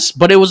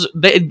but it was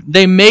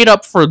they made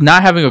up for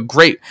not having a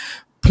great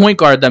point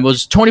guard. That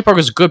was Tony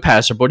Parker's a good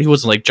passer, but he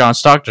wasn't like John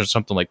Stockton or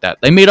something like that.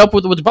 They made up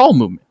with ball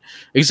movement.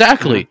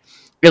 Exactly.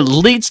 It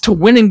leads to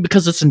winning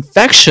because it's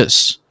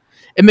infectious.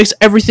 It makes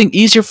everything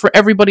easier for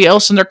everybody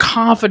else, and their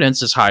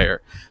confidence is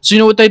higher. So you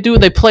know what they do?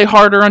 They play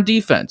harder on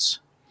defense.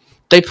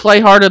 They play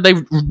harder. They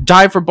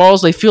dive for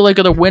balls. They feel like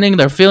they're winning.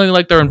 They're feeling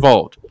like they're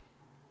involved.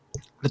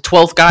 The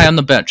 12th guy on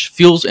the bench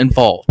feels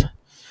involved.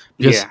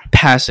 Because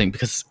passing,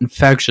 because it's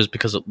infectious,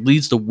 because it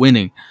leads to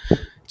winning.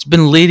 It's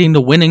been leading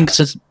to winning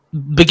since the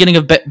beginning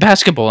of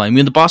basketball. I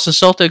mean, the Boston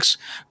Celtics,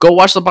 go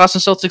watch the Boston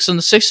Celtics in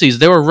the 60s.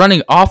 They were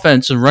running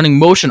offense and running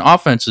motion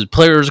offenses.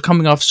 Players are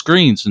coming off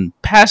screens and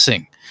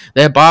passing.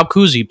 They had Bob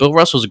Cousy. Bill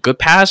Russell's a good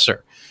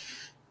passer.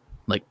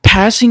 Like,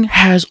 passing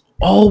has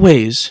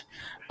always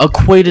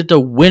equated to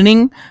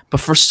winning, but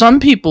for some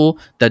people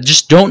that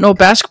just don't know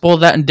basketball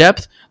that in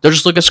depth, they'll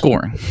just look at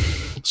scoring.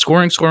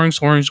 Scoring.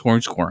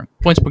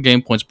 Points per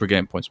game.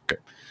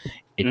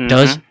 It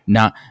does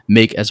not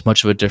make as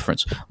much of a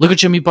difference. Look at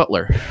Jimmy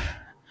Butler.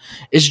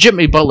 Is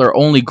Jimmy Butler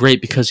only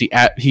great because he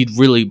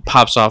really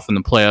pops off in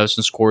the playoffs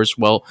and scores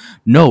well?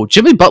 No,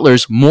 Jimmy Butler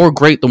is more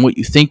great than what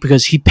you think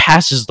because he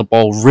passes the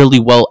ball really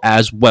well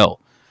as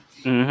well.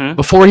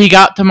 Before he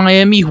got to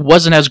Miami, he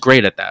wasn't as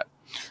great at that.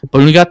 But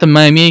when he got to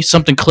Miami,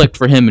 something clicked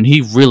for him, and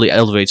he really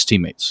elevates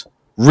teammates.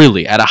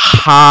 Really, at a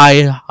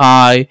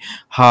high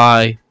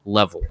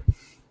level.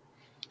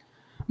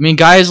 I mean,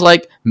 guys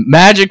like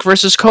Magic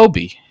versus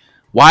Kobe.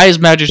 Why is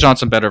Magic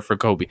Johnson better for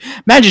Kobe?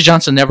 Magic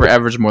Johnson never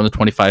averaged more than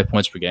 25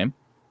 points per game.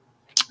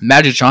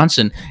 Magic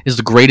Johnson is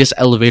the greatest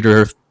elevator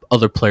of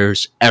other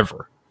players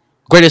ever.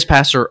 Greatest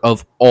passer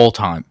of all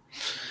time.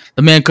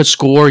 The man could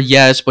score,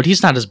 yes, but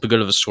he's not as good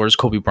of a scorer as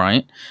Kobe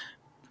Bryant.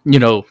 You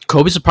know,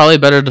 Kobe's probably a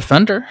better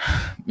defender.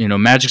 You know,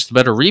 Magic's the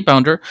better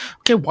rebounder.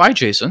 Okay, why,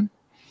 Jason?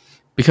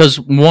 Because,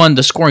 one,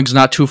 the scoring's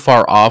not too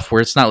far off,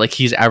 where it's not like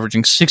he's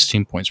averaging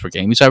 16 points per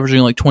game. He's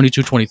averaging like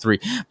 22, 23.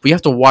 But you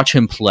have to watch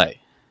him play.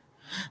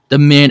 The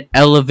man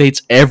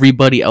elevates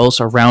everybody else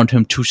around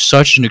him to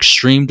such an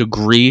extreme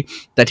degree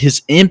that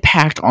his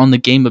impact on the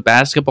game of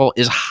basketball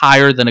is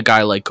higher than a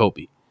guy like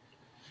Kobe.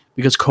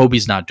 Because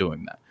Kobe's not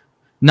doing that.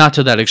 Not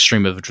to that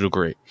extreme of a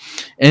degree.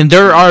 And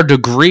there are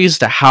degrees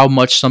to how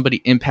much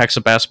somebody impacts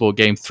a basketball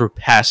game through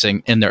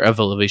passing and their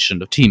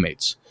elevation of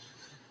teammates.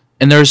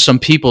 And there's some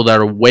people that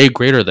are way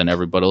greater than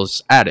everybody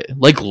else at it,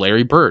 like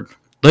Larry Bird.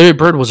 Larry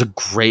Bird was a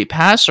great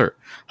passer.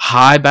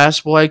 High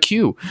basketball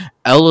IQ.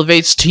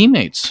 Elevates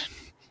teammates.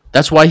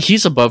 That's why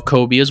he's above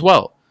Kobe as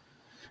well.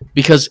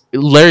 Because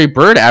Larry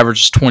Bird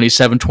averages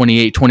 27,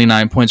 28,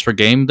 29 points per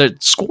game. The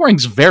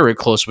scoring's very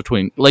close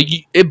between...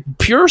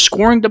 pure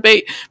scoring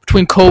debate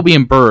between Kobe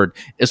and Bird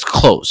is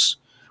close.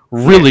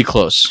 Really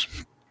close.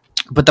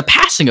 But the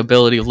passing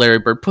ability of Larry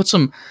Bird puts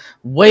him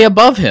way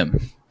above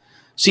him.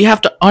 So you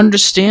have to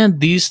understand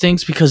these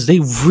things because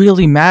they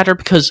really matter.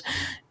 Because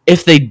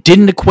if they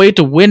didn't equate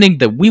to winning,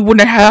 then we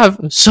wouldn't have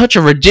such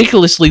a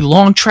ridiculously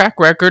long track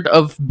record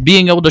of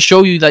being able to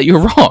show you that you're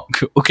wrong.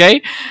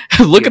 Okay?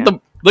 Look at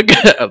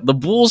the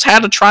Bulls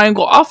had a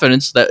triangle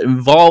offense that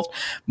involved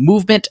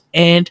movement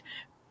and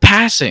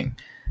passing.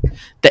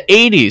 The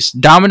 80s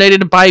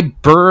dominated by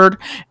Bird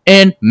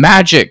and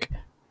Magic.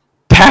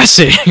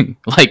 Passing.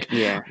 Like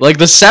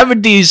the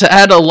 70s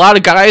had a lot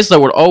of guys that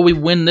would we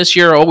win this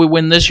year,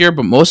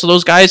 but most of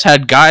those guys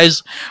had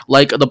guys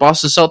like the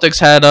Boston Celtics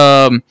had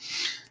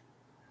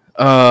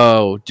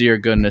oh dear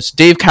goodness.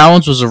 Dave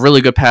Cowens was a really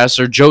good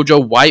passer.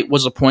 JoJo White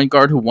was a point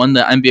guard who won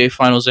the NBA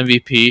Finals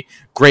MVP.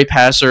 Great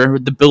passer.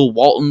 The Bill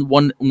Walton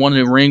won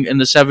a ring in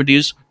the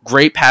 70s.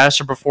 Great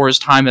passer before his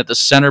time at the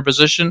center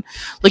position.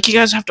 Like, you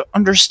guys have to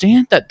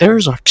understand that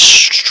there's an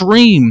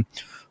extreme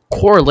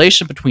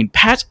correlation between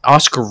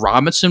Oscar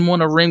Robinson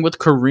won a ring with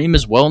Kareem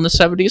as well in the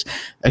 70s.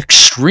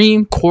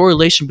 Extreme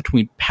correlation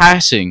between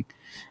passing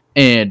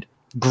and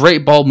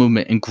great ball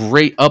movement and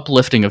great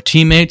uplifting of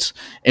teammates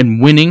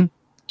and winning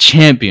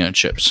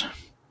championships.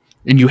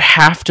 And you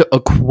have to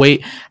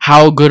equate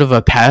how good of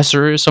a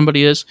passer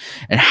somebody is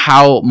and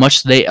how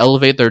much they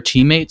elevate their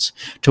teammates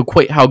to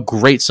equate how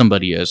great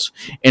somebody is.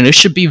 And it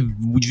should be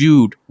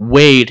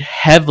weighed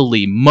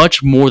heavily,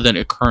 much more than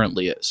it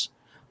currently is.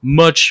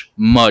 Much,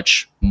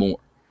 much more.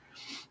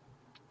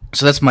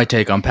 So that's my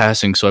take on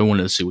passing, so I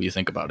wanted to see what you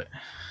think about it.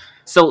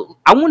 So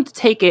I wanted to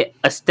take it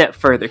a step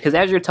further, because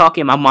as you're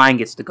talking, my mind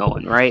gets to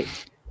going, right?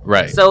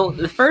 Right. So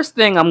the first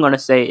thing I'm going to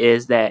say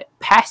is that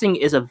passing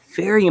is a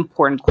very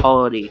important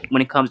quality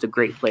when it comes to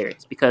great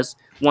players because,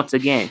 once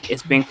again,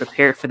 it's being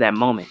prepared for that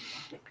moment.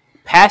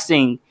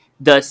 Passing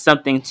does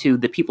something to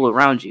the people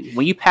around you.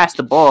 When you pass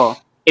the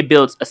ball, it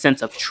builds a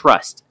sense of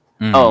trust.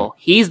 Mm-hmm. Oh,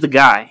 he's the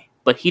guy,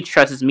 but he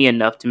trusts me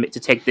enough to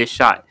take this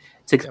shot,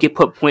 to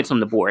put points on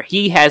the board.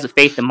 He has a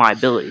faith in my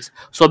abilities.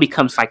 So it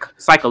becomes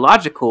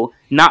psychological,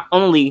 not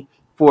only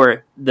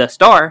for the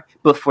star,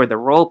 but for the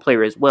role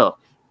player as well.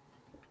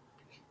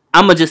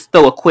 I'm going to just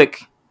throw a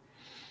quick,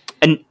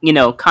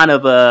 kind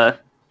of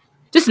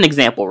just an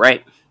example,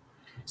 right?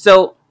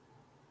 So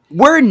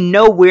we're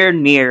nowhere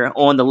near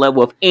on the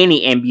level of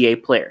any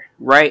NBA player,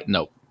 right?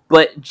 No.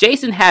 But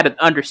Jason had an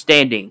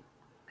understanding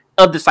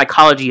of the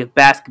psychology of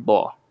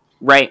basketball,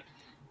 right?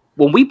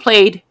 When we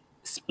played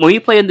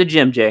in the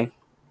gym, Jay,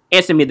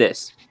 answer me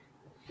this.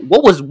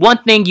 What was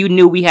one thing you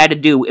knew we had to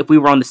do if we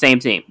were on the same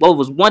team? What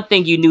was one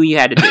thing you knew you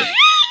had to do?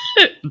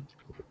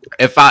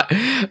 If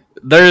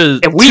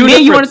we knew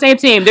you were on the same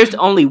team, there's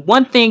only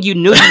one thing you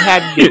knew you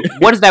had to do.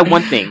 What is that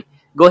one thing?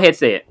 Go ahead,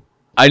 say it.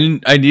 I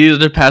needed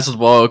to pass the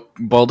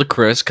ball to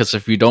Chris, because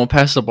if you don't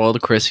pass the ball to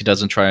Chris, he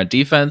doesn't try on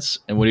defense,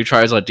 and when he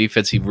tries on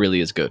defense, he really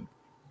is good.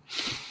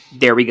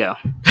 There we go.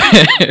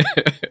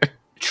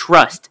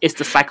 Trust. It's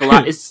the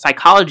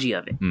psychology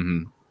of it.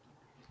 Mm-hmm.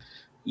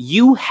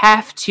 You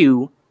have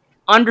to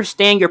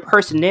understand your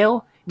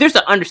personnel. There's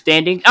an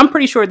understanding. I'm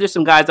pretty sure there's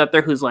some guys out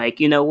there who's like,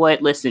 you know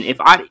what? Listen,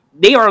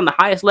 they are on the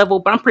highest level,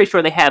 but I'm pretty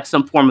sure they have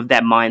some form of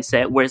that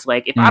mindset where it's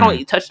like, if I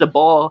don't touch the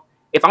ball,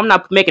 if I'm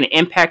not making an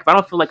impact, if I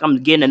don't feel like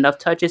I'm getting enough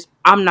touches,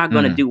 I'm not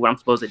going to do what I'm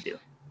supposed to do.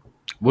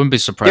 Wouldn't be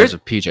surprised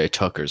if PJ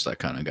Tucker's that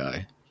kind of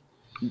guy.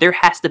 There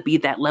has to be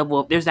that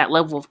level. There's that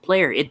level of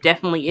player. It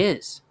definitely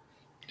is.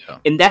 Yeah.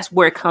 And that's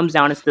where it comes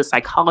down to the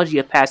psychology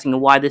of passing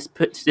and why this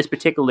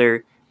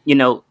particular,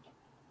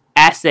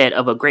 asset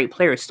of a great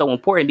player is so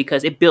important,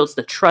 because it builds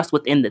the trust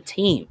within the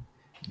team.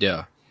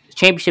 Yeah.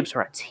 Championships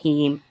are a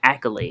team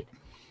accolade.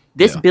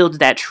 This builds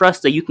that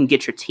trust so you can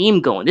get your team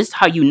going. This is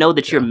how you know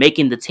that you're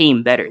making the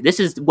team better. This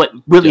is what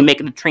really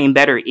making the team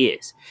better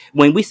is.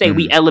 When we say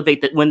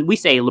when we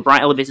say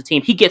LeBron elevates the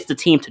team, he gets the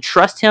team to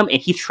trust him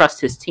and he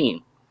trusts his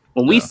team.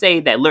 When we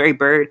say that Larry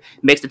Bird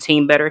makes the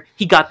team better,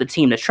 he got the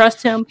team to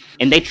trust him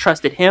and they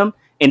trusted him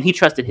and he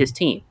trusted his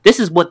team. This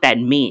is what that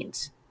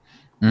means.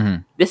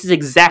 Mm-hmm. This is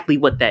exactly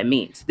what that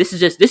means. This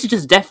is just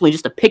definitely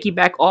just a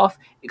piggyback off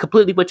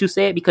completely what you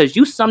said, because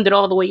you summed it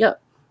all the way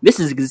up. This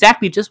is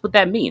exactly just what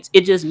that means.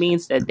 It just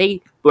means that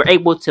they were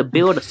able to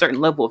build a certain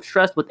level of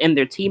trust within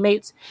their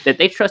teammates, that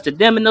they trusted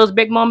them in those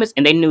big moments,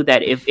 and they knew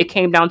that if it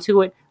came down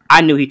to it,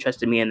 I knew he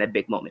trusted me in that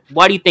big moment.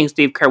 Why do you think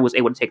Steve Kerr was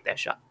able to take that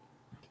shot?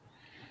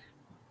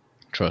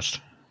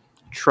 Trust.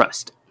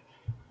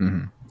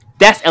 Mm-hmm.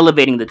 That's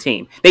elevating the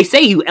team. They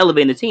say you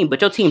elevating the team, but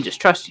your team just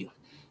trusts you.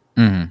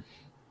 Mm-hmm.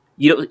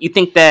 You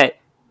think that?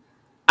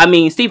 I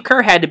mean, Steve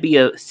Kerr had to be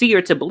a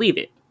seer to believe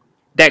it,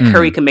 that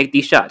Curry can make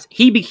these shots.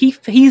 He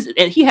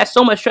has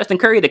so much trust in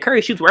Curry that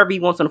Curry shoots wherever he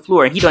wants on the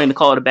floor, and he don't even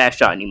call it a bad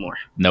shot anymore.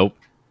 Nope.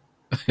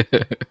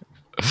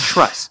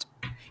 Trust.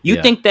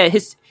 You think that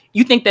if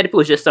it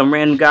was just some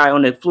random guy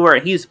on the floor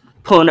and he's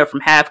pulling up from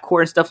half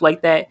court and stuff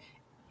like that,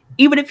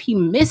 even if he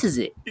misses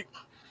it,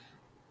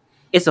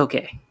 it's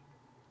okay.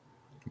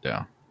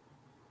 Yeah.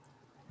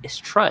 It's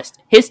trust.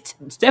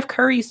 Steph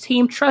Curry's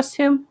team trusts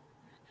him,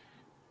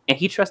 and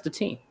he trusts the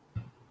team.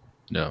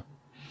 Yeah.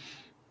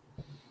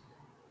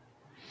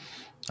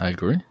 I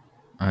agree.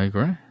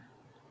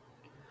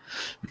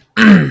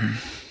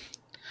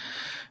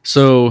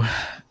 So,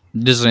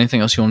 is there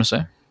anything else you want to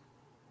say?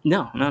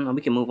 No.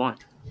 We can move on.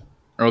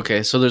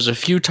 Okay, so there's a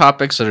few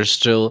topics that are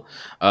still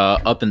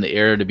up in the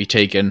air to be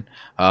taken.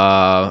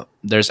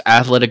 There's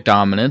athletic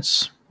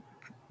dominance.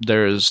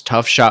 There's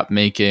tough shot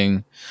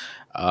making,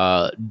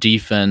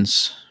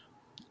 defense.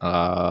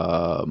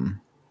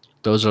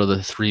 Those are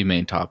the three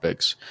main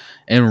topics.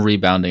 And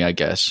rebounding, I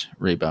guess.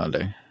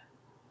 Rebounding.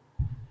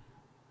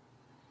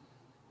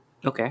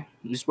 Okay.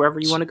 Just wherever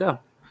you want to go.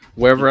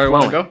 Wherever I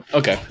want to go?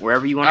 Okay.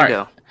 Wherever you want to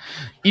go.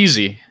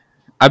 Easy.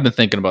 I've been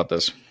thinking about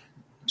this.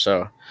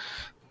 So,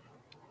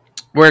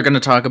 we're going to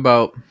talk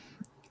about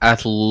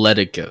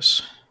athletic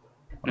gifts.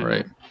 All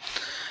right.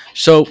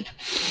 So,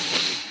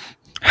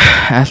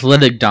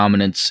 athletic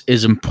dominance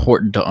is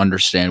important to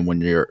understand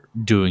when you're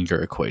doing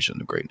your equation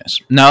of greatness.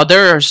 Now,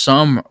 there are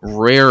some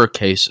rare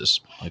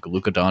cases, like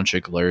Luka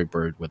Doncic, Larry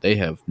Bird, where they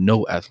have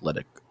no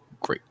athletic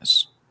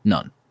greatness.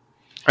 None.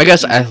 I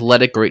guess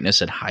athletic greatness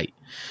and height.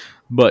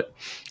 But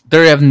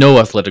they have no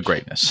athletic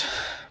greatness.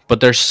 But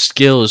their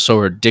skill is so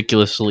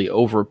ridiculously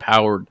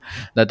overpowered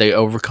that they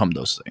overcome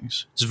those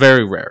things. It's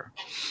very rare.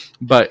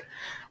 But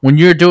when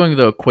you're doing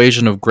the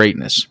equation of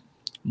greatness,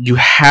 you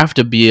have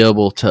to be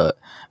able to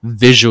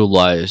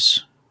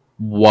visualize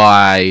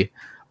why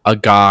a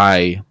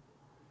guy,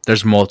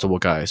 there's multiple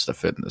guys that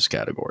fit in this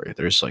category.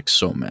 There's like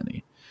so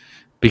many.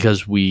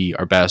 Because we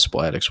are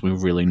basketball addicts, we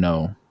really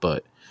know.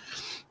 But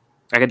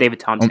like a David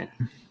Thompson.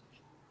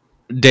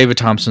 David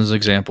Thompson's an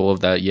example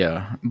of that,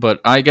 yeah.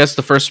 But I guess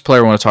the first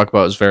player I want to talk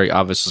about is very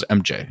obvious, is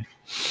MJ.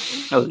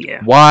 Oh,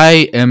 yeah.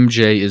 Why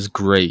MJ is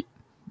great.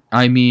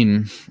 I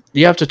mean,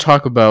 you have to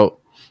talk about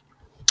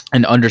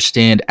and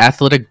understand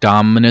athletic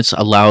dominance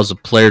allows a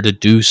player to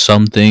do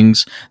some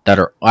things that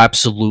are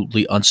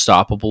absolutely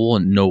unstoppable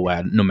and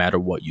no matter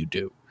what you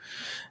do.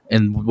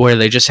 And where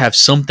they just have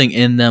something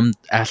in them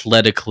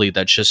athletically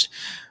that just,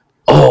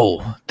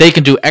 oh, they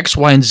can do X,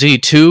 Y, and Z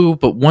too,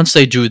 but once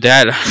they do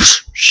that,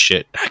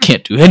 shit, I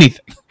can't do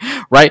anything,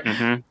 right?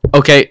 Mm-hmm.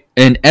 Okay,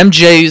 and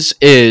MJ's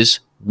is,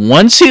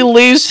 once he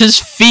leaves his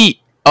feet,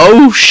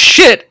 oh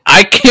shit,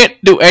 I can't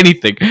do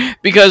anything.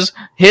 Because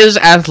his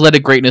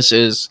athletic greatness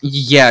is,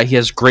 yeah, he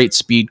has great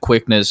speed,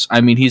 quickness. I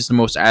mean, he's the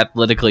most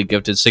athletically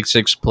gifted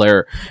 6'6"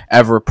 player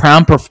ever.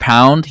 Pound per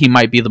pound, he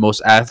might be the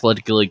most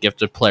athletically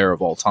gifted player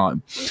of all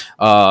time.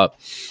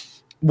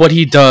 What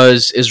he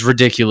does is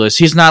ridiculous.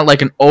 He's not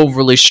like an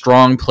overly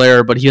strong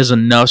player, but he has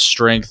enough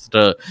strength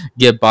to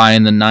get by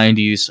in the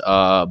 90s.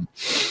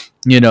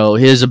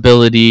 His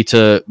ability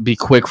to be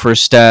quick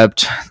first step,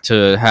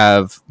 to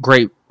have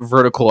great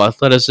vertical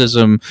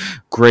athleticism,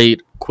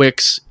 great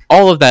quicks,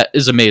 all of that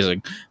is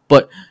amazing.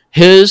 But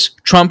his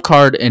trump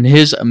card and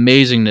his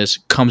amazingness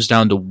comes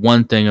down to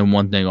one thing and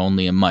one thing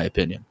only, in my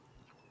opinion.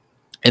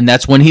 And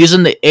that's when he's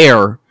in the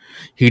air,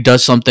 he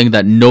does something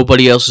that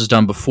nobody else has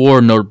done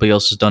before, nobody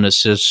else has done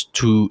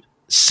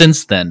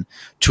since then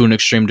to an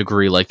extreme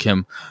degree like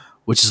him,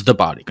 which is the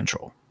body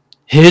control.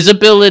 His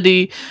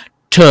ability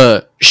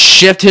to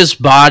shift his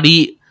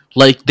body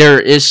like there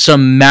is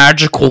some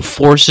magical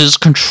forces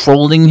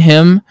controlling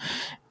him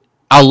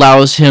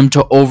allows him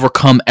to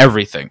overcome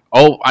everything.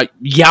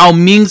 Yao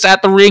Ming's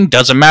at the ring,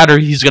 doesn't matter.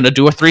 He's going to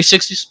do a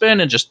 360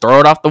 spin and just throw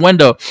it off the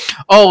window.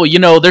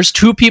 There's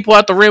two people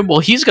at the rim.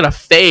 Well, he's going to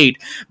fade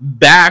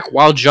back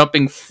while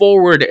jumping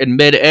forward in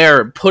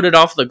midair and put it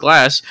off the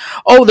glass.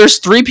 There's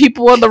three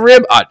people on the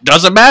rim.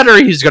 Doesn't matter.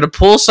 He's going to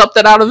pull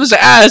something out of his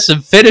ass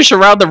and finish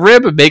around the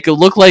rim and make it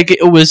look like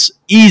it was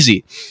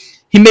easy.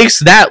 He makes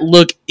that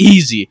look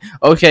easy,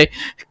 okay?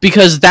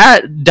 Because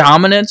that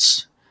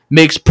dominance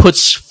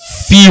puts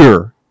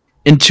fear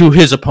into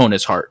his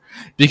opponent's heart.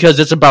 Because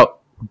it's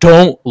about,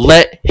 don't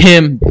let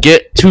him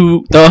get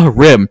to the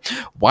rim.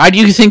 Why do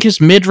you think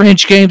his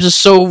mid-range games is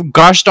so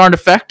gosh darn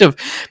effective?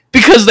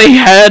 Because they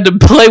had to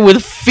play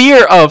with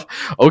fear of,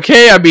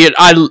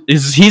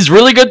 he's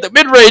really good at the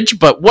mid-range,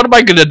 but what am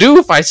I going to do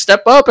if I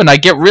step up and I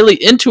get really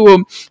into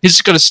him? He's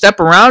just going to step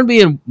around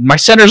me and my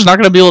center's not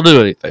going to be able to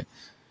do anything.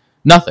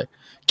 Nothing.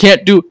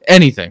 Can't do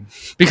anything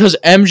because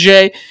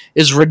MJ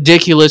is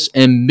ridiculous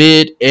in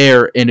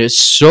mid-air and is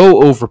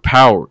so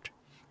overpowered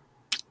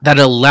that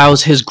it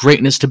allows his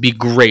greatness to be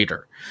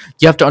greater.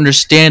 You have to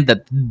understand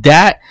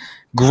that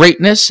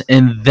greatness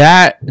and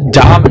that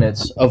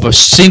dominance of a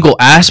single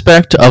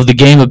aspect of the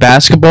game of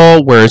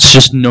basketball, where it's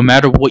just no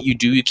matter what you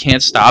do, you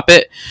can't stop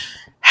it,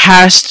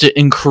 has to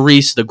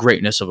increase the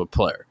greatness of a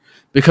player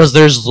because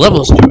there's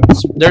levels to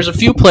it. There's a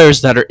few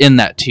players that are in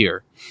that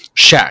tier.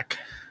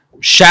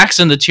 Shaq's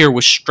in the tier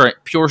with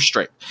pure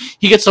strength.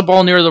 He gets the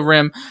ball near the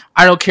rim.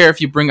 I don't care if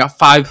you bring out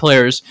 5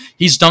 players.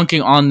 He's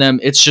dunking on them.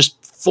 It's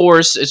just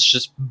force. It's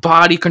just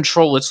body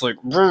control. It's like,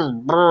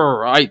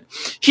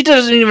 he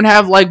doesn't even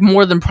have like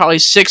more than probably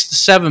 6 to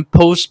 7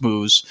 post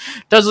moves.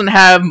 Doesn't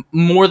have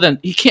more than,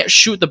 he can't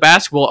shoot the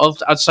basketball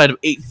outside of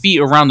 8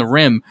 feet around the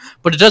rim,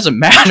 but it doesn't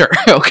matter,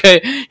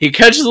 okay? He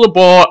catches the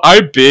ball.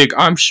 I'm big.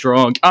 I'm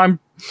strong.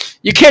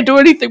 You can't do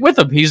anything with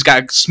him. He's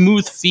got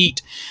smooth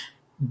feet,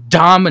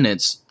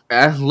 dominance,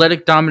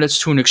 athletic dominance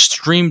to an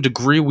extreme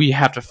degree. We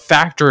have to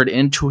factor it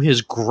into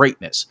his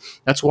greatness.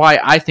 That's why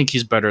I think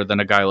he's better than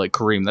a guy like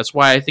Kareem. That's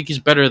why I think he's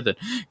better than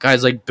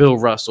guys like Bill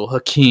Russell,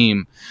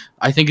 Hakeem.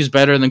 I think he's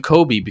better than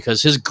Kobe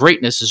because his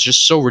greatness is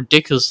just so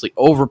ridiculously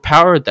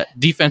overpowered that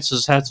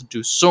defenses have to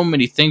do so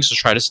many things to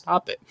try to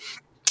stop it.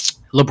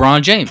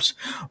 LeBron James.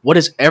 What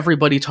does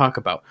everybody talk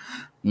about?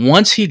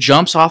 Once he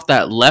jumps off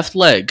that left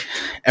leg,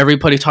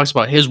 everybody talks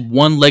about his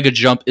one-legged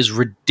jump is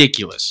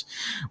ridiculous.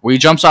 Where he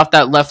jumps off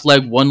that left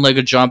leg,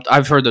 one-legged jump.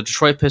 I've heard the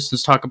Detroit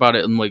Pistons talk about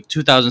it in like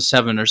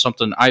 2007 or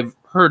something. I've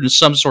heard in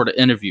some sort of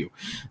interview.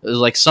 It was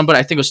like somebody,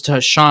 I think it was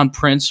Tayshaun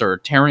Prince or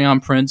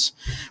Taurean Prince,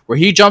 where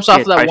he jumps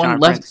off that one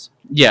left... Prince.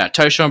 Yeah,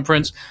 Tayshaun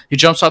Prince. He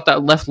jumps off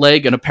that left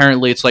leg, and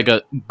apparently it's like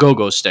a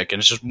go-go stick, and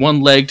it's just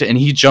one-legged, and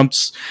he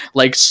jumps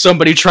like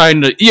somebody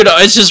trying to,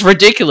 it's just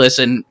ridiculous.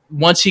 And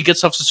once he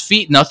gets off his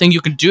feet, nothing you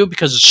can do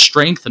because of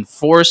strength and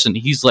force, and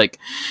he's like,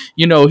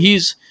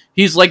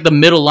 he's like the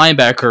middle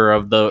linebacker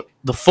of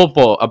the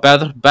football,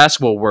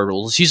 basketball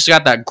world. He's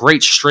got that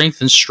great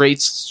strength and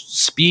straight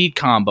speed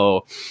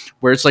combo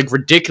where it's like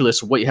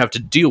ridiculous what you have to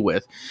deal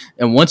with.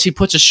 And once he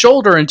puts his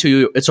shoulder into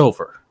you, it's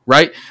over,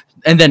 right?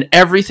 And then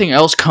everything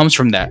else comes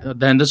from that.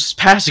 Then this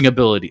passing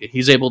ability.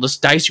 He's able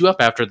to dice you up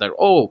after that.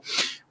 Oh,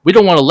 we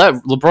don't want to let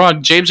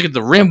LeBron James get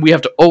the rim. We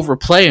have to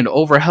overplay and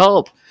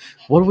overhelp.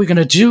 What are we going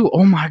to do?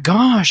 Oh my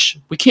gosh.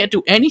 We can't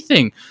do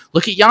anything.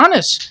 Look at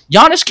Giannis.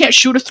 Giannis can't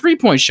shoot a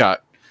three-point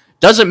shot.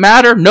 Doesn't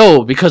matter?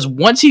 No, because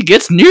once he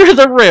gets near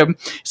the rim,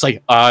 it's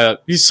like,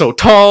 he's so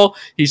tall,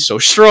 he's so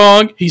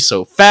strong, he's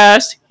so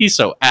fast, he's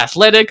so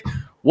athletic.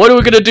 What are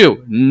we going to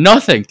do?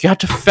 Nothing. You have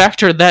to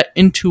factor that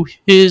into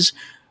his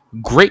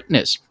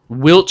greatness.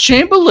 Wilt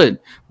Chamberlain,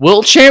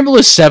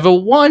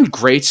 7'1",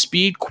 great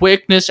speed,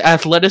 quickness,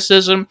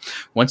 athleticism.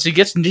 Once he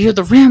gets near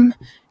the rim,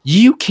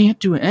 you can't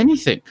do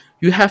anything.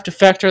 You have to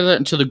factor that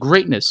into the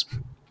greatness.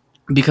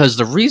 Because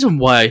the reason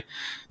why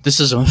this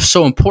is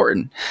so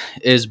important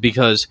is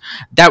because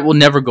that will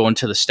never go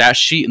into the stat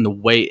sheet in the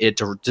way it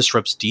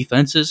disrupts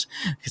defenses,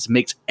 because it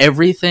makes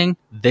everything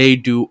they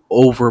do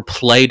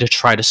overplay to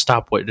try to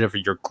stop whatever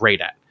you're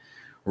great at.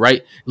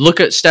 Right? Look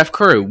at Steph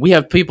Curry. We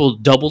have people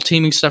double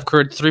teaming Steph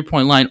Curry at the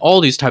 3-point line,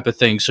 all these type of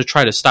things to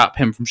try to stop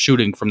him from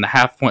shooting from the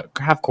half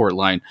court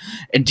line,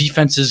 and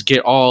defenses get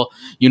all,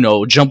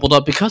 jumbled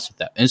up because of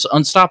that. And it's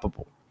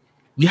unstoppable.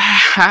 You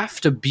have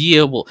to be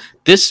able,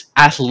 this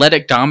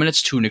athletic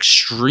dominance to an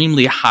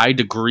extremely high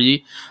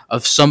degree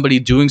of somebody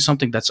doing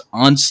something that's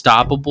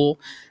unstoppable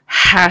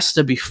has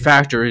to be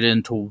factored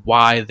into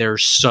why they're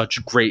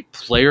such great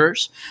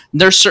players.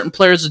 There's certain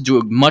players that do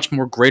it much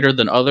more greater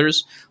than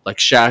others, like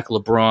Shaq,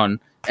 LeBron,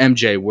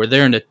 MJ, where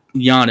they're in the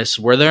Giannis,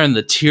 where they're in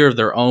the tier of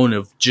their own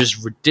of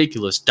just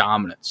ridiculous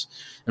dominance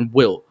and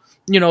will.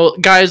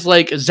 Guys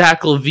like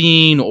Zach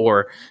LaVine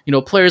or,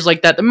 players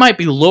like that might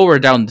be lower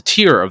down the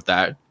tier of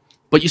that,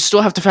 but you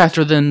still have to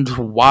factor into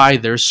why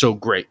they're so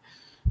great.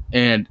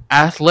 And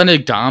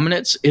athletic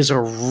dominance is a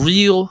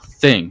real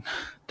thing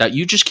that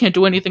you just can't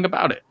do anything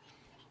about it.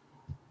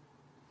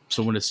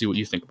 So I want to see what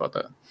you think about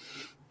that.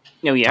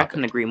 I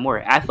couldn't agree more.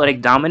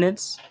 Athletic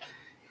dominance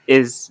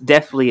is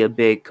definitely a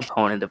big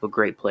component of a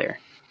great player.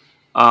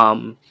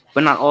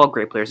 But not all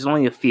great players. There's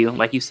only a few,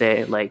 like you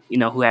said,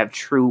 who have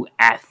true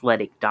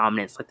athletic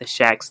dominance, like the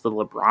Shaqs, the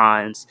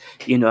LeBrons,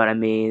 you know what I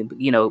mean?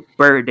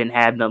 Bird didn't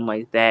have nothing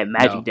like that.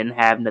 Magic didn't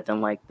have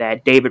nothing like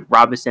that. David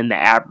Robinson, the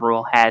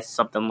Admiral, has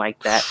something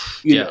like that.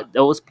 You know,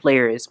 those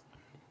players,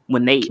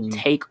 when they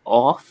take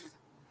off,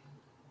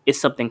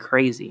 it's something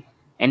crazy.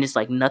 And it's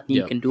like nothing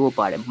you can do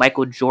about it.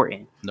 Michael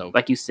Jordan,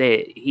 like you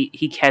said,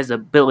 he has the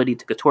ability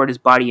to contort his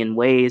body in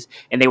ways.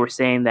 And they were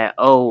saying that,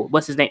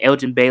 what's his name?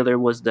 Elgin Baylor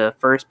was the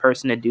first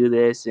person to do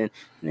this. And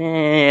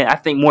I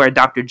think more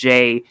Dr.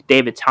 J,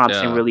 David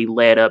Thompson really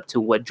led up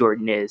to what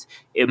Jordan is.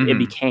 It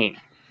became,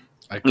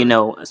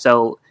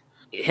 so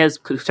his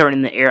contorting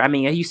in the air. I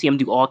mean, you see him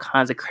do all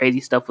kinds of crazy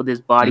stuff with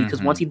his body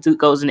because once he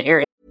goes in the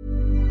air.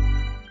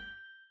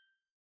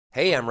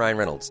 Hey, I'm Ryan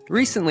Reynolds.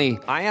 Recently,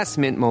 I asked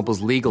Mint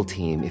Mobile's legal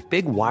team if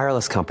big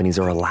wireless companies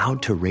are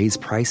allowed to raise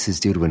prices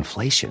due to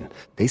inflation.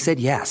 They said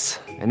yes.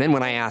 And then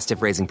when I asked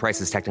if raising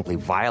prices technically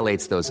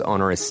violates those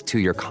onerous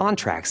 2-year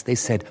contracts, they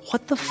said,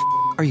 "What the f***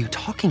 are you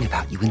talking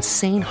about, you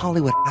insane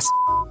Hollywood ass?"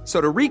 So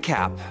to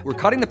recap, we're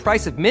cutting the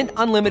price of Mint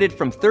Unlimited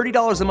from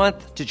 $30 a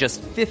month to just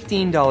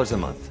 $15 a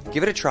month.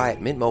 Give it a try at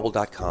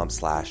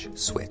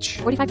mintmobile.com/switch.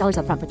 $45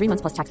 up front for 3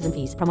 months plus taxes and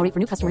fees. Promo rate for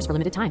new customers for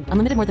limited time.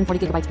 Unlimited more than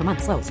 40 gigabytes per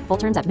month. Slows full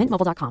terms at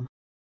mintmobile.com.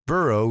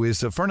 Burrow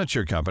is a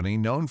furniture company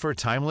known for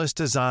timeless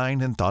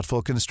design and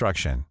thoughtful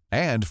construction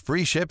and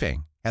free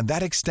shipping. And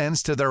that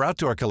extends to their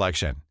outdoor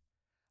collection.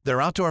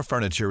 Their outdoor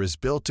furniture is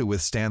built to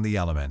withstand the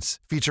elements,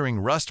 featuring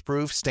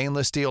rust-proof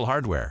stainless steel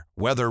hardware,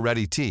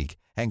 weather-ready teak,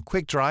 and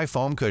quick-dry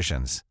foam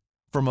cushions.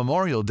 For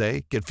Memorial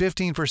Day, get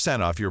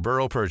 15% off your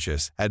Burrow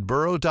purchase at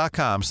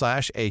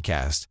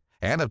burrow.com/ACAST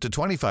and up to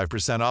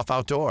 25% off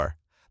outdoor.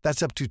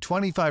 That's up to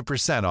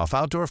 25% off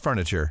outdoor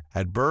furniture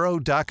at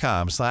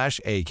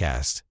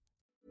burrow.com/ACAST.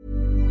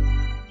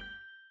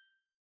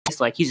 It's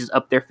like he's just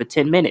up there for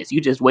 10 minutes. You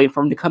just wait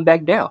for him to come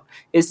back down.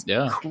 It's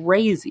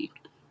crazy.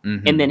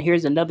 And then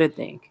here's another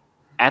thing.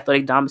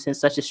 Athletic dominance is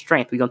such a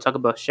strength. We're going to talk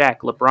about Shaq,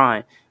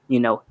 LeBron,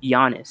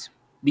 Giannis.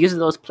 These are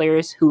those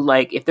players who,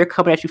 if they're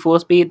coming at you full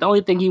speed, the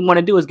only thing you want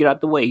to do is get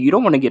out the way. You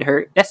don't want to get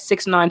hurt. That's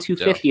 6'9",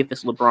 250 if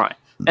it's LeBron.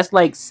 That's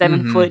like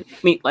 7 foot,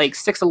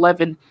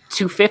 6'11",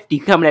 250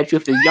 coming at you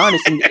if it's Giannis.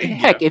 And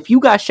heck, if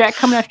you got Shaq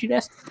coming at you,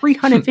 that's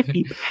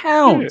 350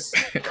 pounds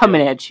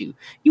coming at you.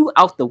 You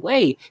out the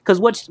way. Because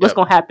what's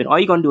going to happen? All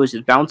you're going to do is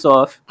just bounce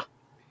off.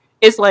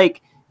 It's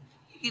like,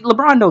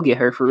 LeBron don't get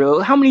hurt for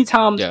real. How many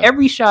times,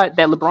 every shot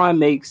that LeBron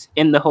makes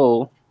in the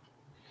hole,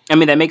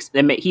 he makes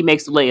the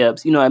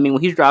layups. You know what I mean?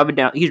 When he's driving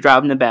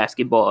the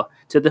basketball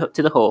to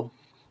the hole.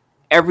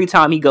 Every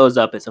time he goes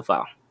up, it's a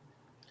foul.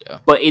 Yeah.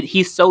 But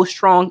he's so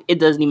strong, it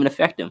doesn't even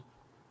affect him.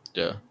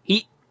 Yeah.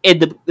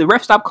 The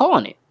refs stop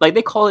calling it.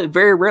 They call it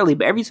very rarely,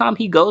 but every time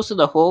he goes to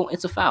the hole,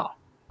 it's a foul.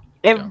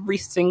 Every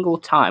single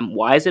time.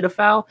 Why is it a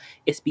foul?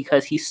 It's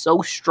because he's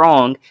so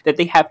strong that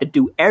they have to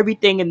do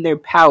everything in their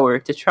power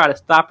to try to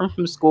stop him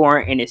from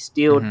scoring, and it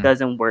still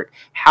doesn't work.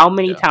 How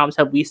many times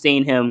have we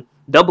seen him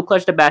double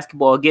clutch the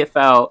basketball, get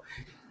fouled,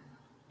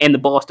 and the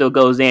ball still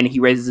goes in, and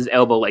he raises his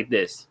elbow like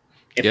this.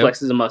 It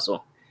flexes a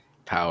muscle.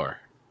 Power.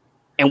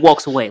 And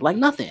walks away like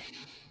nothing.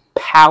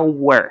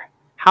 Power.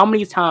 How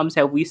many times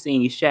have we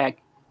seen Shaq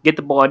get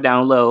the ball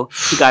down low?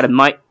 He got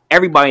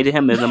everybody to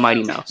him is a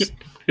Mighty Mouse.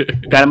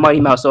 Got a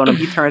Mighty Mouse on him.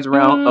 He turns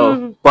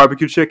around.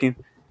 Barbecue chicken.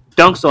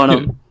 Dunks on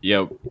him.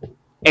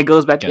 And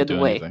goes back the other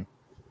way. Anything.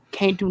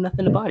 Can't do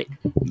nothing about it.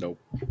 Nope.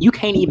 You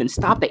can't even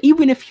stop it.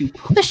 Even if you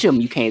push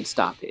him, you can't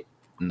stop it.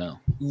 No.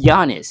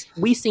 Giannis.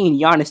 We seen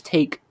Giannis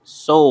take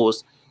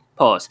souls.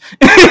 Pause.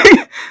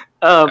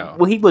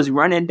 When he was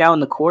running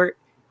down the court,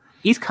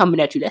 he's coming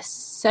at you. That's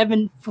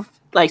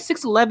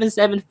 6'11",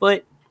 7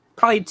 foot,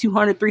 probably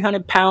 200,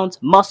 300 pounds,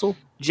 muscle,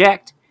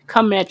 jacked,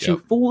 coming at you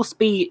full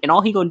speed, and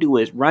all he gonna do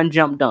is run,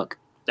 jump, dunk.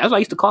 That's what I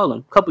used to call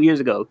him a couple years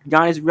ago.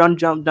 Giannis run,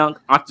 jump, dunk,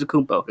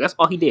 Antetokounmpo. That's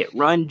all he did.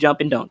 Run,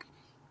 jump, and dunk.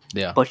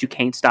 Yeah. But you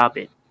can't stop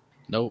it.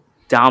 Nope.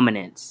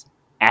 Dominance.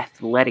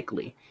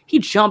 Athletically. He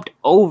jumped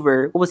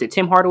over, what was it,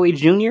 Tim Hardaway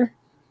Jr.?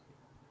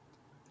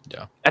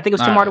 Yeah. I think it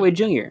was Tim Hardaway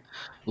Jr.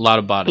 A lot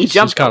of bodies.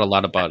 He's got a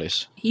lot of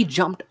bodies. He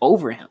jumped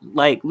over him.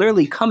 Like,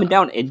 literally coming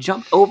down and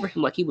jumped over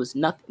him like he was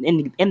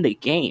nothing in the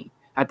game.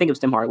 I think it was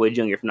Tim Hardaway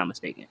Jr., if I'm not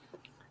mistaken.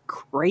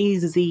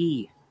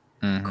 Crazy.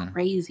 Mm-hmm.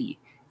 Crazy.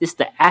 It's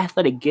the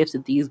athletic gifts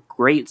that these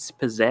greats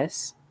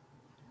possess.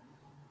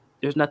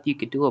 There's nothing you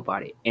can do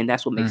about it. And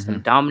that's what makes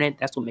them dominant.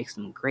 That's what makes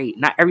them great.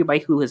 Not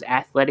everybody who is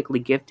athletically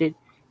gifted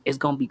is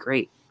going to be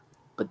great.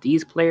 But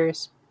these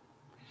players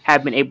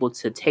have been able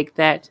to take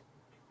that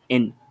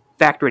and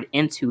factor it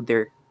into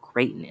their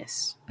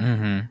greatness.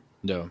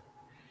 Mm-hmm.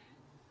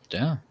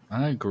 Yeah,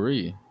 I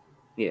agree.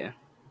 Yeah.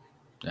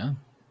 Do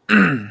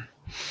you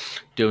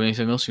have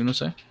anything else you want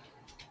to say?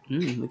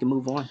 We can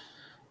move on.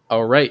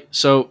 All right.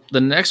 So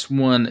the next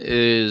one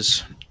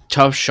is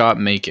tough shot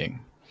making.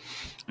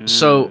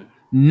 So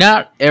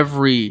not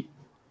everybody's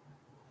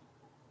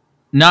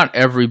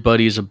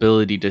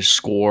ability to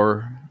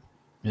score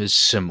is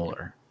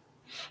similar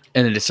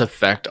and its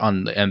effect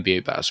on the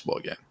NBA basketball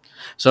game.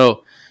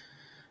 So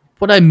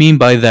what I mean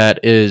by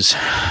that is,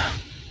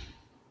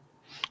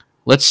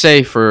 let's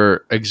say,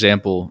 for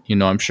example,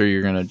 I'm sure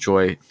you're going to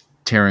enjoy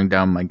tearing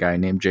down my guy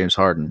named James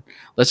Harden.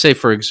 Let's say,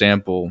 for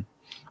example,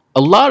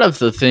 a lot of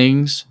the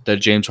things that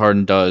James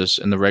Harden does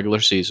in the regular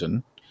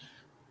season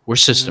were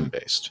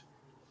system-based,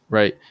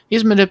 right?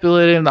 He's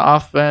manipulating the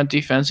offense,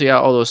 defense,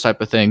 all those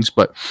type of things,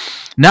 but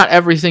not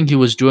everything he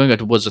was doing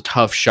was a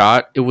tough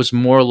shot. It was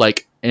more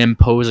like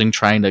imposing,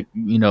 trying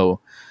to,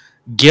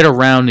 get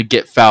around and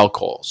get foul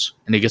calls.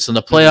 And he gets in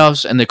the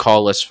playoffs and they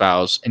call less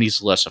fouls and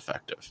he's less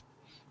effective.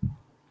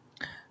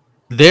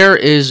 There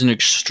is an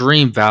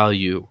extreme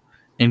value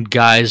in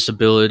guys'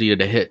 ability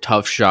to hit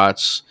tough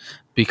shots,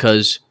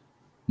 because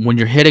when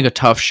you're hitting a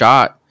tough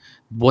shot,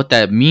 what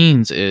that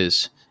means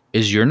is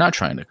you're not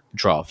trying to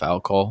draw a foul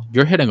call.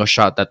 You're hitting a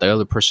shot that the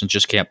other person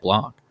just can't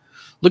block.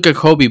 Look at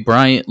Kobe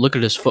Bryant. Look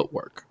at his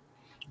footwork.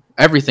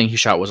 Everything he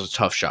shot was a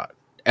tough shot.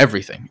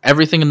 Everything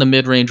in the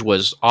mid-range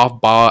was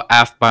off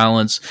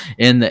balance,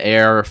 in the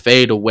air,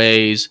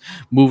 fadeaways,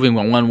 moving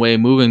one way,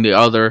 moving the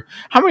other.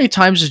 How many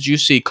times did you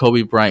see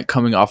Kobe Bryant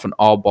coming off an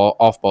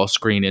off-ball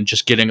screen and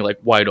just getting like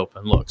wide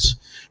open looks?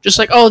 Just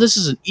like, oh, this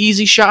is an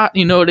easy shot.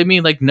 You know what I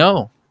mean? Like,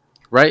 no.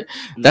 Right?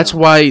 No. That's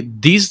why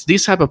these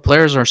type of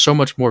players are so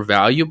much more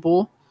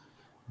valuable,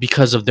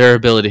 because of their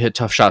ability to hit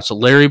tough shots. So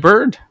Larry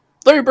Bird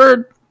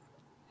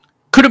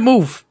couldn't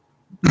move.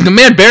 The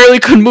man barely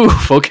could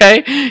move,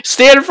 okay?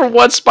 Standing from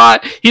one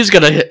spot, he's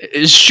going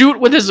to shoot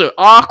with his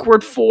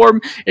awkward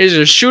form. He's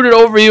going to shoot it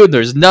over you, and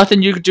there's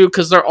nothing you can do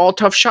because they're all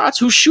tough shots.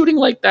 Who's shooting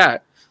like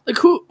that?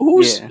 Like, what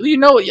are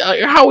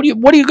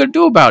you going to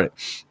do about it?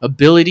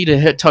 Ability to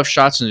hit tough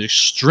shots is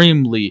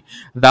extremely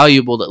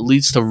valuable, that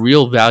leads to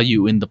real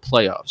value in the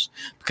playoffs,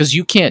 because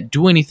you can't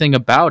do anything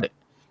about it.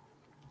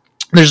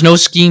 There's no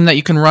scheme that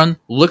you can run.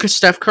 Look at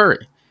Steph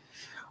Curry.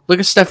 Look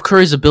at Steph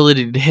Curry's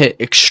ability to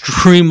hit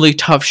extremely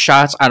tough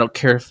shots. I don't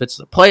care if it's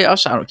the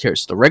playoffs. I don't care if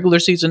it's the regular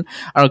season.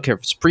 I don't care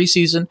if it's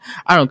preseason.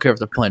 I don't care if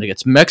they're playing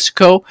against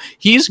Mexico.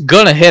 He's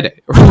going to hit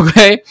it,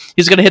 okay?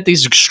 He's going to hit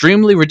these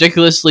extremely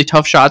ridiculously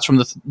tough shots from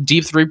the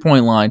deep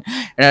three-point line.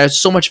 And it has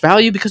so much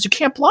value because you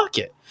can't block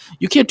it.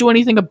 You can't do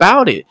anything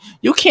about it.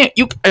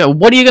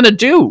 What are you going to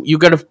do? You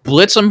got to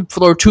blitz him,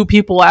 throw two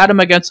people at him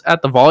at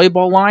the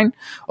volleyball line?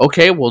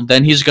 Okay, well,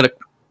 then he's going to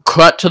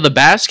cut to the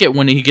basket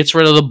when he gets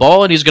rid of the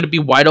ball, and he's going to be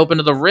wide open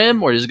to the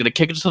rim, or he's going to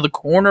kick it to the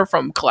corner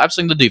from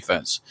collapsing the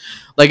defense.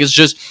 Like, it's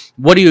just,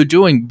 what are you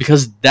doing?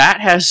 Because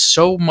that has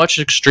so much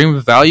extreme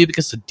value,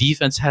 because the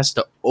defense has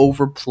to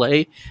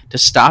overplay to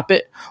stop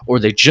it, or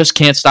they just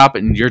can't stop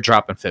it, and you're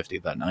dropping 50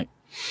 that night.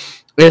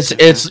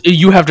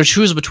 You have to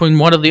choose between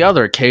one or the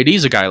other.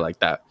 KD's a guy like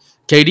that.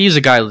 KD's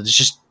a guy that's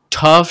just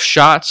tough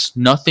shots,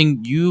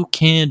 nothing you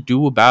can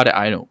do about it.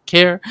 I don't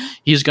care.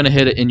 He's going to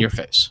hit it in your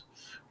face.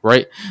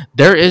 Right?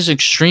 There is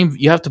extreme.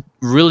 You have to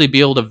really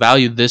be able to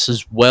value this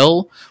as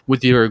well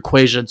with your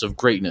equations of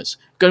greatness.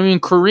 I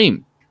mean,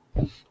 Kareem.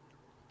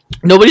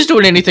 Nobody's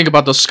doing anything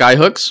about those sky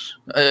hooks.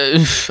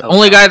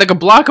 Only guy that could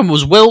block him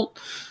was Wilt.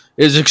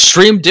 His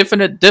extreme,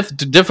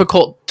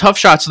 difficult, tough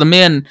shots. The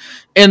man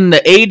in the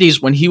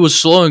 80s, when he was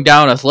slowing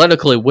down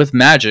athletically with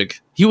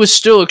Magic, he was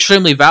still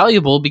extremely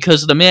valuable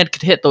because the man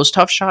could hit those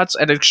tough shots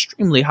at an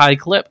extremely high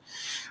clip.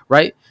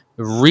 Right?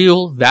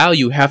 Real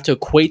value, have to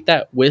equate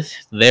that with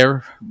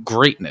their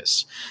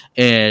greatness.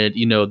 And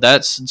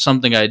that's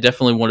something I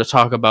definitely want to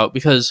talk about,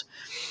 because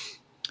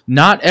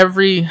not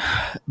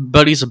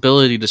everybody's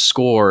ability to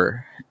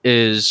score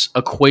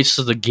equates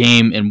to the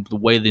game and the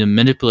way they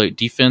manipulate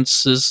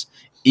defenses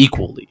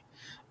equally.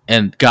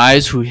 And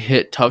guys who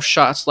hit tough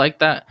shots like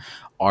that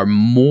are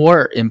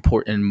more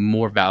important and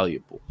more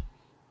valuable.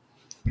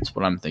 That's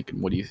what I'm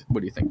thinking. What do you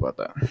think about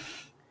that?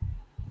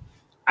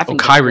 I think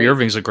Kyrie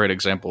Irving's a great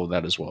example of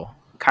that as well.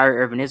 Kyrie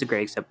Irving is a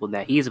great example of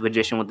that. He's a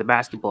magician with the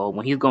basketball.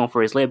 When he's going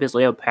for his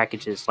layup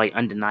package is like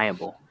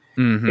undeniable.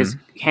 Mm-hmm. His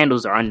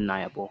handles are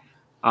undeniable.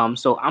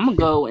 So I'm gonna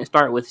go and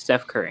start with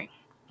Steph Curry,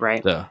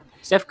 right? Yeah.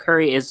 Steph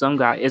Curry is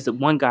the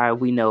one guy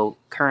we know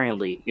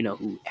currently,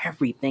 who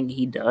everything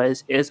he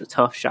does is a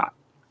tough shot.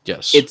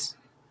 Yes.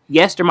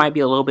 Yes, there might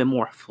be a little bit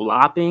more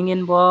flopping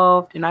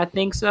involved, and I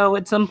think so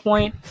at some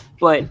point.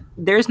 But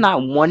there's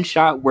not one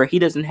shot where he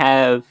doesn't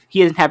have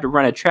to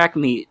run a track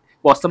meet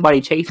while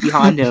somebody chase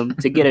behind him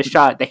to get a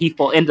shot that he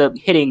ends up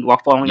hitting while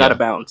falling out of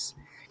bounds.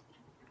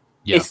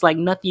 Yeah. It's like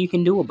nothing you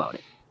can do about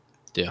it.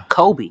 Yeah.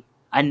 Kobe,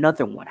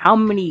 another one. How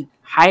many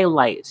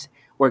highlights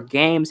or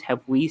games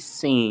have we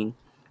seen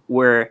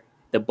where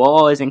the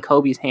ball is in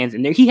Kobe's hands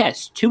and he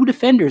has two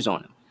defenders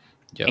on him,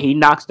 and he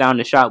knocks down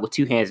the shot with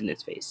two hands in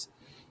his face?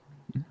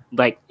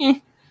 Like,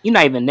 you're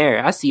not even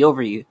there. I see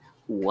over you.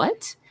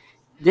 What?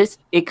 The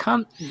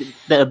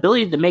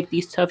ability to make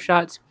these tough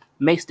shots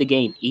makes the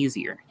game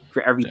easier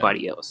for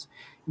everybody else,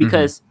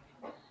 because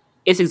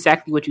it's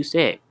exactly what you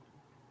said.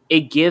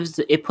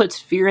 It puts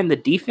fear in the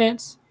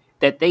defense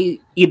that they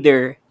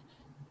either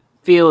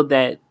feel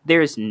that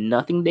there's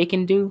nothing they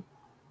can do,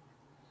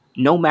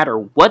 no matter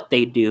what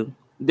they do,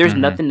 there's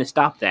nothing to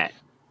stop that,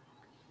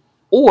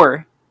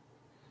 or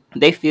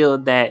they feel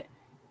that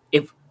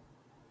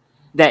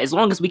as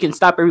long as we can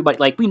stop everybody,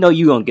 like, we know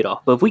you're going to get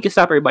off, but if we can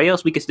stop everybody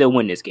else, we can still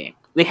win this game.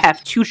 They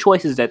have two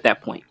choices at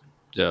that point.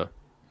 Yeah.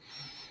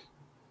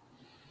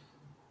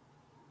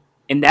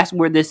 And that's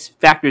where this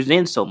factors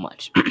in so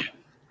much.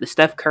 The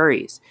Steph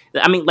Currys.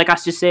 I mean, like I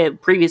just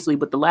said previously,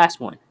 but the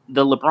last one,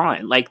 the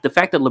LeBron. Like, the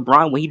fact that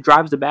LeBron, when he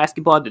drives the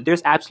basketball, that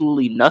there's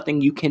absolutely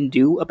nothing you can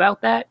do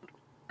about that.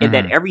 And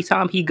that every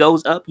time he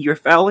goes up, you're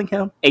fouling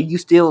him, and you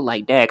still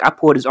like, dag, I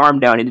pulled his arm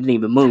down and it didn't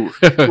even move.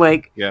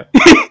 Like, yeah.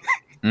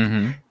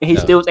 And he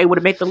still was able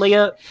to make the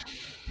layup.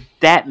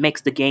 That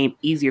makes the game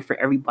easier for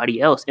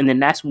everybody else. And then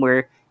that's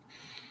where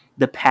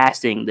the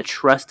passing, the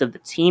trust of the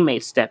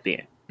teammates step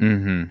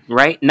in.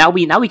 Right? Now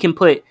we can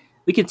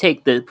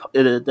take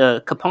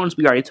the components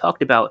we already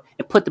talked about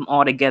and put them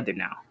all together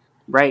now.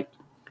 Right?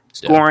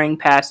 Scoring,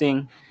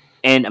 passing,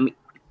 and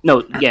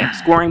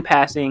scoring,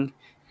 passing,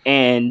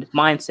 and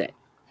mindset.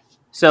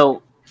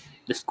 So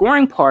the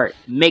scoring part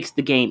makes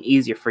the game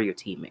easier for your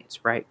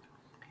teammates, right?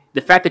 The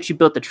fact that you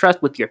built the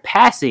trust with your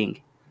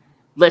passing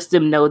lets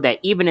them know that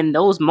even in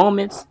those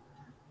moments,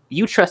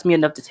 you trust me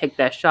enough to take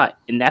that shot.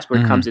 And that's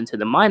where it comes into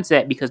the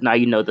mindset, because now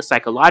you know the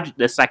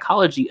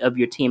psychology of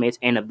your teammates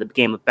and of the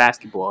game of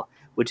basketball,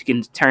 which can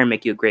in turn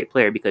make you a great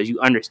player, because you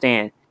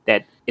understand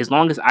that as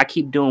long as I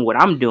keep doing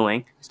what I'm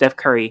doing, Steph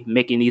Curry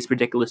making these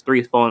ridiculous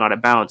threes, falling out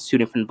of bounds,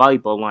 shooting from the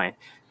volleyball line,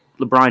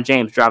 LeBron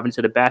James driving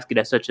to the basket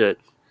at such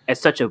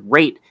a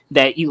rate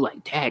that you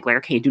like, tag, like, I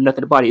can't do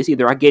nothing about it. It's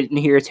either I get in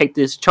here, take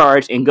this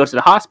charge, and go to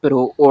the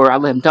hospital, or I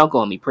let him dunk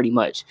on me, pretty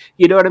much.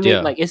 You know what I mean?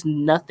 Yeah. Like, it's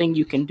nothing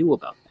you can do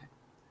about that.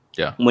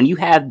 Yeah. When you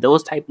have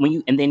those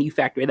and then you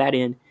factor that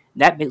in,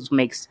 that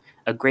makes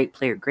a great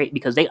player great,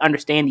 because they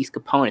understand these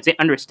components. They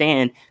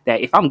understand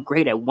that if I'm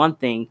great at one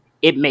thing,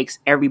 it makes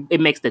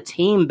the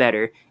team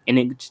better, and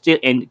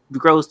it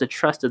grows the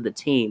trust of the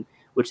team,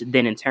 which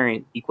then in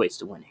turn equates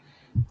to winning.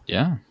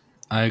 Yeah,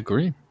 I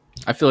agree.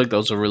 I feel like that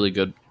was a really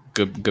good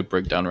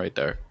breakdown right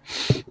there.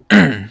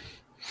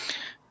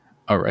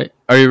 All right.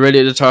 Are you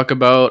ready to talk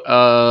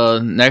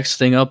about next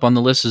thing up on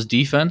the list is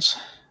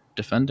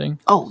defending?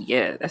 Oh,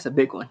 yeah. That's a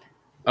big one.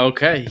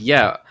 Okay,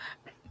 yeah.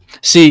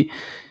 See,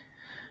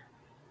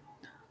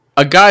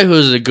 a guy who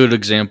is a good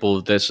example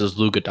of this is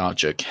Luka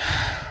Doncic.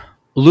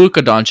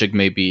 Luka Doncic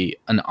may be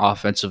an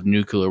offensive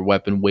nuclear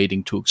weapon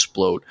waiting to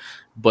explode,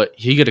 but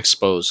he get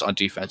exposed on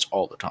defense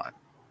all the time.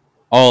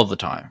 All the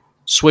time.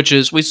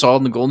 Switches, we saw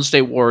in the Golden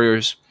State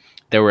Warriors,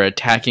 they were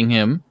attacking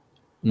him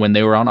when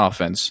they were on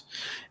offense,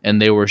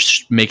 and they were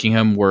making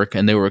him work,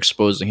 and they were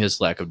exposing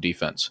his lack of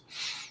defense.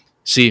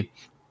 See,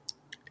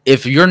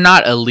 if you're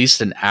not at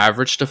least an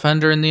average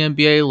defender in the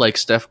NBA like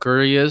Steph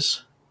Curry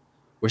is,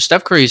 where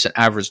Steph Curry is an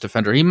average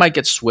defender, he might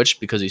get switched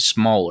because he's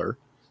smaller,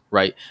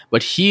 right?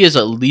 But he is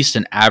at least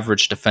an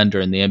average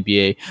defender in the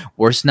NBA,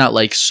 where it's not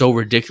like so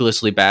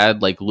ridiculously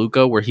bad like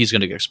Luka, where he's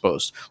going to get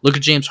exposed. Look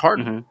at James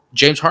Harden. Mm-hmm.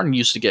 James Harden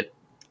used to get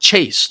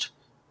chased.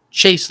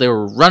 They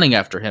were running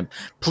after him.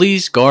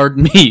 Please guard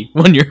me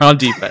when you're on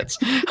defense.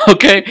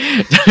 Okay?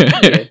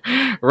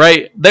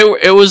 Right?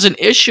 It was an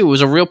issue. It was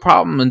a real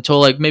problem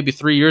until like maybe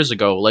 3 years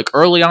ago. Like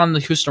early on in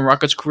the Houston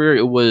Rockets career,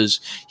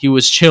 he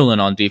was chilling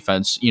on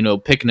defense,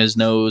 picking his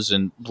nose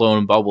and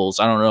blowing bubbles.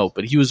 I don't know,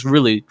 but he was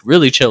really,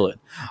 really chilling.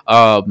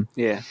 And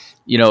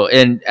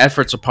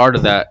effort's a part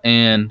of that.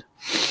 And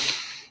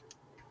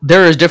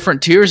there are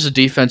different tiers of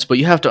defense, but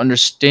you have to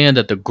understand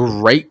that the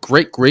great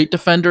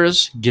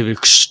defenders give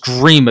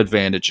extreme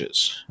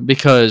advantages,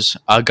 because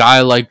a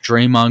guy like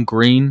Draymond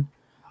Green,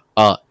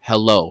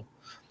 hello.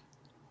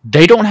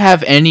 They don't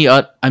have any,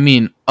 other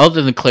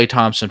than Klay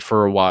Thompson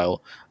for a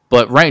while,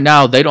 but right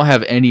now they don't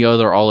have any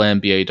other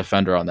All-NBA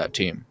defender on that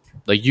team.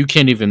 Like, you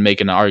can't even make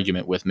an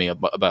argument with me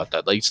about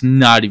that. Like, it's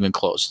not even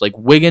close. Like,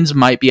 Wiggins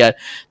might be at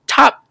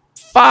top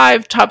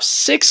 5, top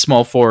 6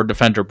 small forward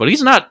defender, but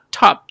he's not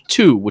top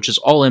 2, which is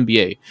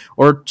All-NBA,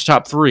 or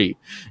top 3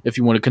 if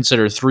you want to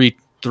consider three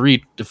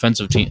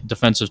defensive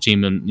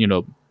team,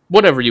 and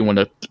whatever you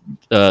want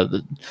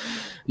to.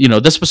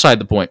 That's beside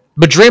the point.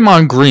 But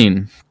Draymond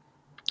Green's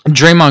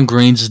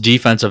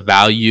defensive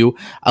value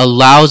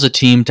allows a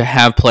team to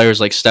have players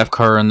like Steph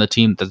Curry on the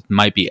team that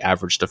might be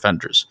average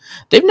defenders.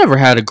 They've never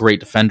had a great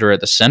defender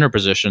at the center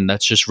position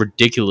that's just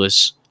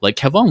ridiculous. Like,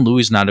 Kevon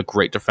Looney's not a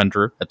great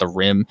defender at the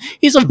rim.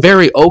 He's a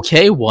very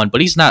okay one,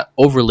 but he's not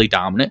overly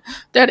dominant.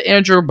 That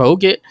Andrew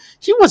Bogut,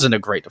 he wasn't a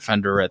great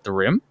defender at the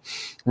rim,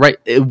 right?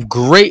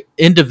 Great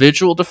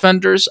individual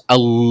defenders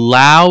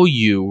allow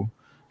you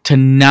to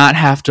not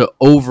have to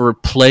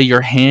overplay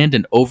your hand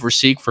and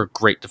overseek for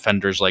great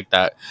defenders like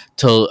that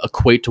to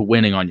equate to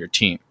winning on your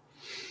team,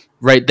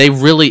 right? They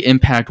really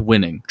impact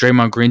winning.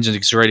 Draymond Green's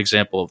a great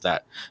example of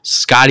that.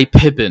 Scottie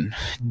Pippen,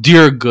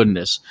 dear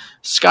goodness.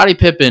 Scottie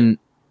Pippen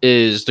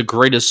is the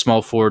greatest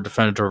small forward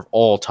defender of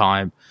all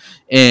time.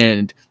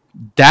 And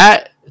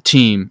that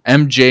team,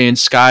 MJ and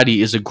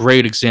Scottie, is a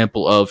great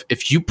example of,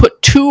 if you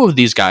put two of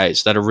these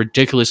guys that are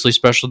ridiculously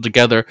special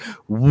together,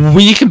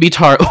 we can be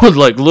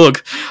like,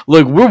 look,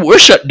 we're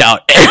shutting down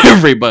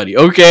everybody,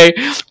 okay?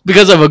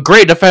 Because if a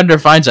great defender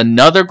finds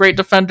another great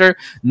defender,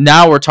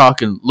 now we're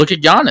talking. Look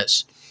at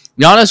Giannis.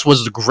 Giannis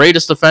was the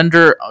greatest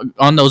defender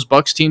on those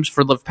Bucks teams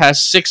for the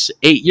past 6-8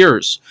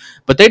 years,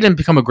 but they didn't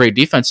become a great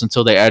defense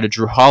until they added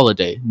Jrue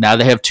Holiday. Now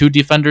they have two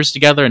defenders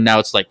together, and now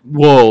it's like,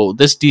 whoa,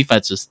 this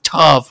defense is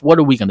tough. What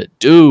are we gonna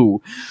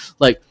do?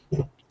 Like,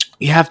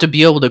 you have to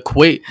be able to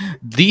equate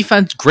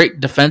defense.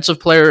 Great defensive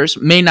players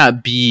may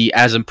not be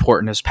as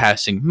important as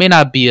passing, may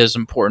not be as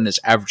important as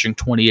averaging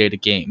 28 a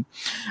game,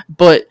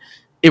 but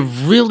it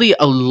really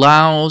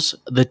allows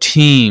the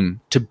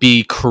team to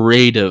be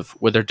creative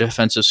with their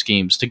defensive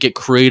schemes, to get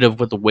creative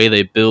with the way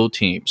they build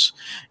teams.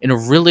 And it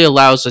really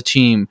allows the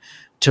team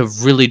to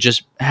really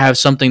just have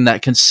something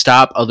that can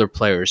stop other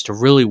players, to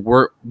really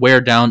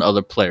wear down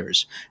other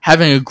players.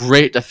 Having a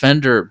great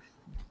defender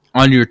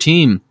on your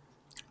team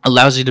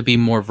allows you to be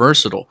more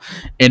versatile.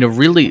 And it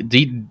really,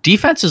 the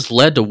defense has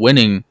led to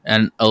winning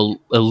and at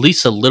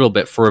least a little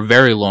bit for a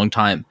very long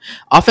time.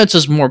 Offense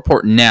is more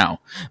important now,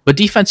 but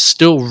defense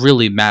still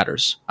really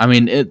matters. I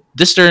mean,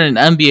 during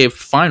NBA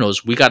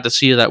Finals, we got to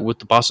see that with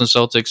the Boston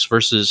Celtics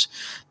versus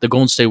the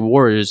Golden State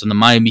Warriors and the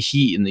Miami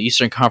Heat in the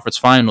Eastern Conference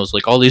Finals.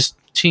 Like, all these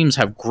teams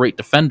have great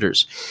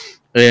defenders.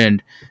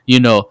 And,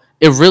 it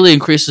really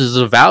increases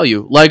the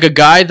value. Like, a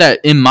guy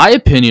that, in my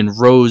opinion,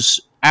 rose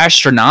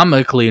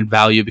astronomically in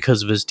value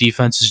because of his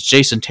defense is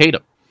Jason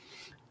Tatum.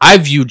 I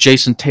view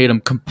Jason Tatum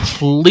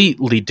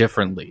completely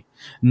differently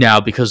now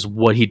because of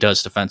what he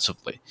does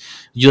defensively.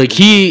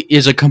 He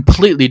is a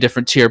completely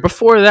different tier.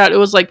 Before that, it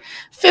was like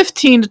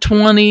 15 to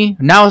 20.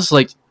 Now it's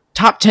like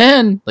top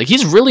 10. Like,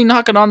 he's really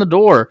knocking on the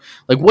door.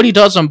 Like, what he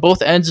does on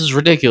both ends is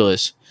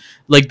ridiculous.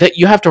 Like, that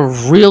you have to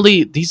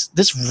really,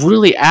 this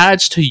really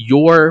adds to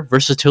your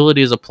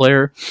versatility as a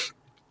player,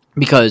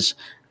 because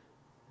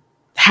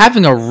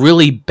having a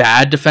really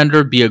bad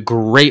defender be a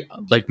great,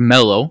 like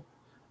Melo,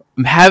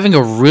 having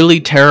a really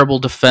terrible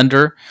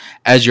defender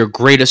as your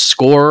greatest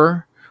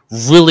scorer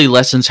really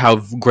lessens how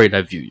great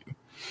I view you.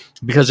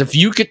 Because if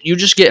you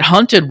just get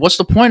hunted, what's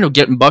the point of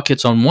getting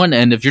buckets on one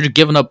end if you're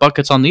giving up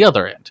buckets on the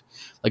other end?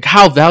 Like,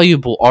 how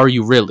valuable are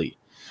you really?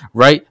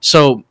 Right?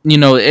 So,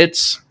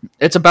 it's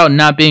about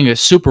not being a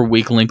super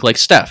weak link like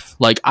Steph.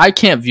 Like, I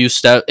can't view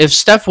Steph. If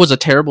Steph was a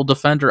terrible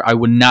defender, I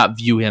would not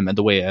view him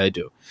the way I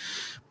do.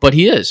 But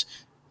he is.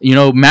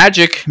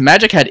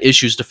 Magic had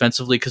issues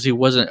defensively because he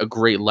wasn't a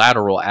great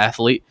lateral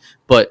athlete,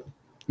 but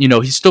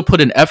he still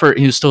put in effort.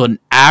 He was still an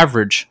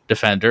average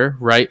defender,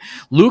 right?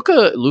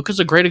 Luka's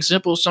a great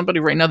example of somebody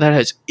right now that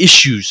has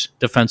issues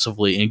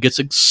defensively and gets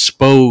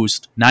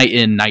exposed night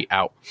in, night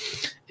out.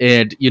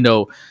 And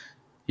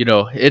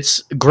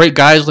it's great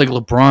guys like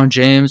LeBron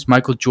James,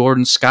 Michael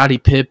Jordan, Scottie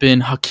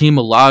Pippen, Hakeem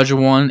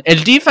Olajuwon,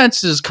 and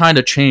defenses kind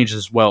of changed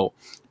as well,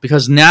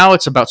 because now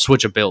it's about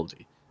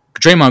switchability.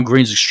 Draymond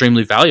Green's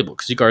extremely valuable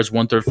because he guards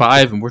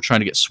 1-5, and we're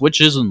trying to get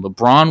switches, and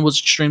LeBron was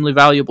extremely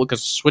valuable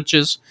because of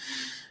switches.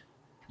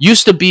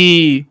 Used to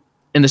be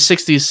in the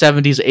 60s,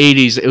 70s,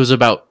 80s, it was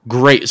about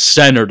great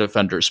center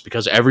defenders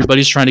because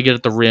everybody's trying to get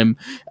at the rim.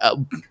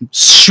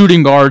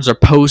 Shooting guards are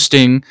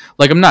posting.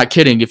 Like, I'm not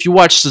kidding. If you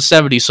watch the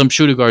 70s, some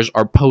shooting guards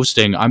are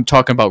posting. I'm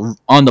talking about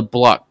on the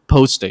block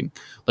posting.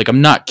 Like,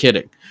 I'm not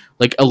kidding.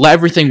 Like,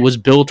 everything was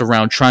built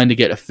around trying to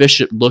get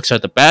efficient looks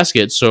at the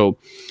basket, so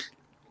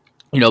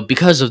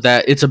because of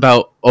that, it's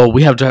about,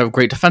 we have to have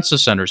great defensive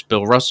centers.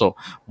 Bill Russell,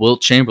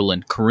 Wilt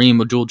Chamberlain, Kareem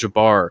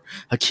Abdul-Jabbar,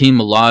 Hakeem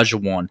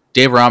Olajuwon,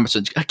 Dave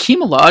Robinson.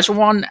 Hakeem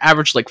Olajuwon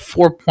averaged like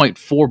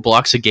 4.4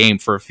 blocks a game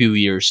for a few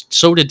years.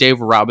 So did Dave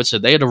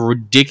Robinson. They had a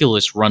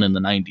ridiculous run in the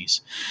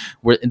 90s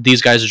where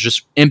these guys are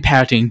just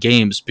impacting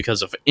games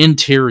because of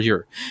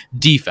interior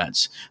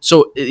defense.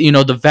 So,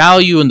 the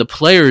value in the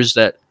players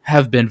that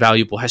have been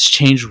valuable has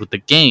changed with the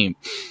game.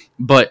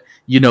 But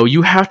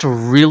you have to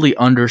really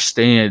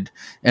understand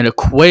and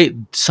equate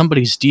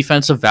somebody's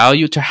defensive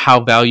value to how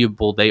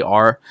valuable they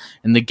are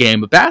in the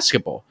game of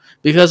basketball.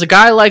 Because a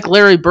guy like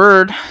Larry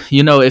Bird,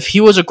 if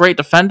he was a great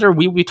defender,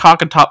 we'd be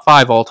talking top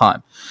 5 all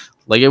time.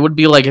 Like, it would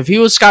be like, if he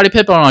was Scottie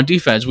Pippen on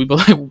defense, we'd be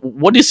like,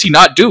 what does he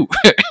not do?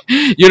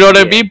 You know what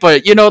I mean?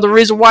 But, the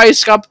reason why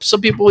he's got some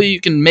people, you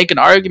can make an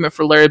argument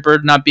for Larry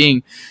Bird not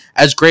being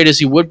as great as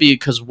he would be,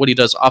 because what he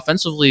does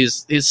offensively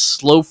is his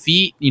slow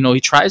feet.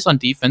 He tries on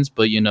defense,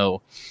 but,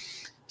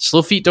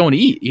 slow feet don't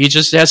eat. He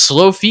just has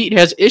slow feet,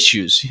 has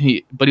issues.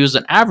 But he was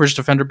an average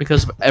defender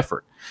because of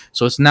effort.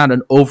 So it's not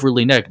an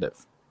overly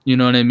negative. You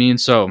know what I mean?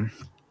 So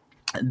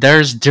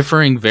there's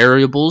differing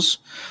variables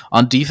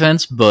on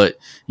defense, but,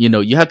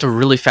 you have to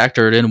really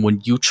factor it in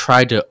when you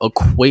try to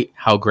equate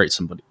how great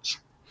somebody is.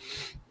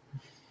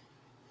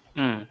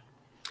 And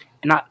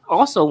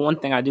also, one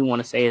thing I do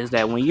want to say is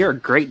that when you're a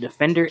great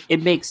defender,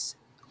 it makes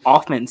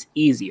offense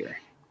easier.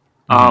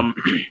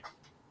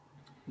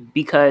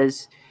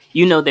 Because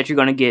you know that you're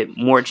going to get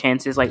more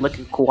chances. Like, look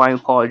at Kawhi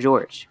and Paul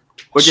George.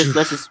 Or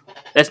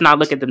let's not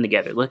look at them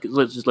together.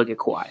 Let's just look at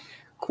Kawhi.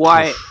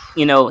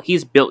 Kawhi,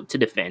 he's built to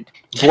defend.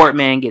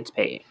 Boardman gets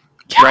paid,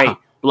 right?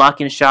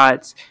 Blocking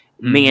shots,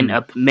 being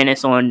a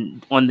menace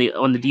on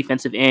the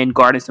defensive end,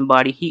 guarding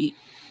somebody. He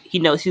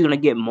knows he's going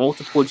to get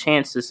multiple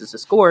chances to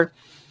score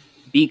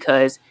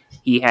because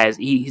he has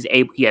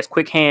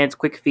quick hands,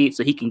 quick feet,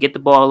 so he can get the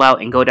ball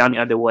out and go down the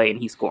other way, and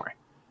he's scoring.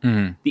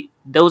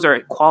 Those are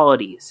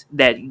qualities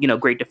that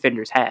great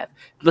defenders have.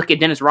 Look at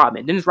Dennis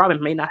Rodman. Dennis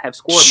Rodman may not have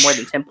scored more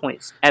than 10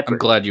 points ever. I'm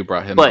glad you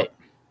brought him up. But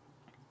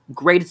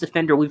greatest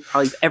defender we've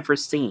probably ever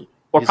seen,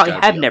 or probably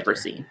have never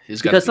seen,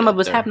 because some of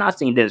us have not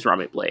seen Dennis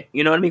Rodman play.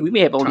 You know what I mean? We may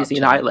have only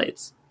seen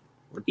highlights.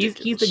 That's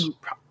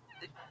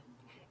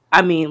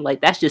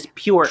just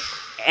pure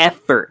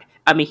effort.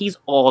 He's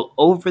all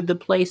over the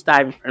place,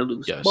 diving for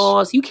loose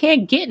balls. You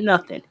can't get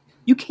nothing.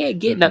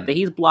 Nothing.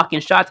 He's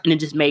blocking shots, and it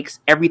just makes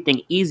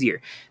everything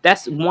easier.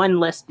 That's one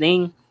less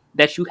thing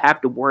that you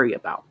have to worry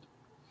about.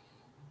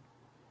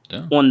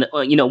 Yeah. On the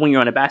when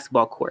you're on a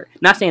basketball court.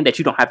 Not saying that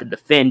you don't have to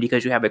defend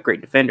because you have a great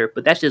defender,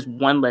 but that's just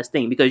one less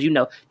thing. Because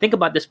think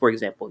about this, for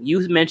example.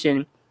 You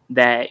mentioned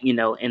that in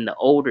the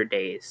older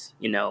days,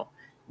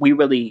 we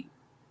really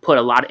put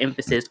a lot of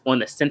emphasis on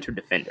the center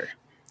defender.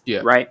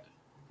 Yeah. Right?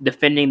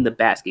 Defending the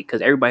basket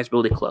because everybody's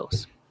really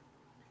close.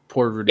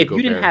 If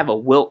you didn't have a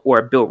Wilt or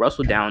a Bill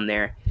Russell down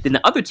there, then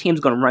the other team's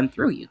going to run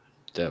through you.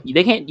 Yep. You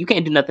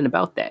can't do nothing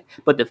about that.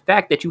 But the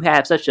fact that you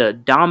have such a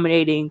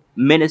dominating,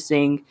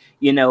 menacing,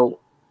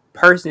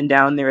 person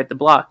down there at the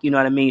block, you know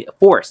what I mean?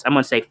 Force. I'm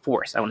going to say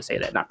force. I want to say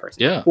that, not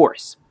person. Yeah.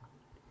 Force.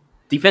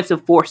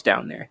 Defensive force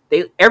down there.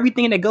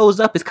 Everything that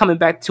goes up is coming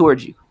back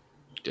towards you.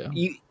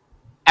 Yeah.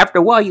 After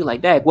a while, you're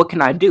like, Dad, what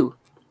can I do?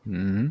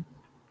 Mm-hmm.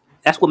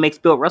 That's what makes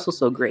Bill Russell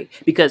so great,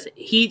 because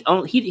he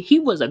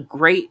was a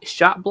great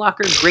shot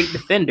blocker, great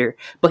defender,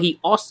 but he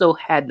also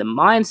had the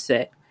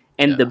mindset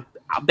and the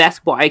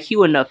basketball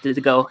IQ enough to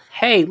go,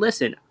 hey,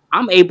 listen,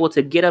 I'm able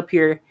to get up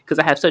here because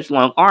I have such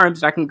long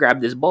arms. I can grab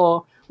this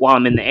ball while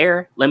I'm in the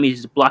air. Let me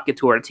just block it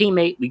to our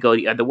teammate. We go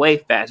the other way,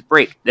 fast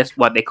break. That's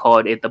why they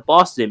called it the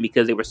Boston,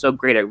 because they were so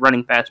great at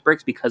running fast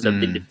breaks because of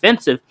the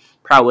defensive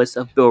prowess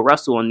of Bill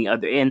Russell on the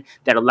other end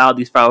that allowed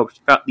these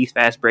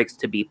fast breaks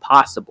to be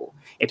possible.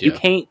 If you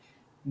can't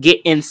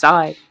get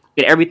inside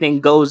and everything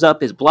goes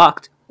up, is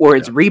blocked, or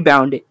it's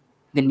rebounded,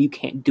 then you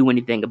can't do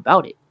anything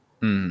about it.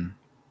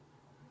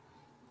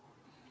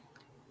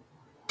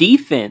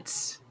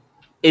 Defense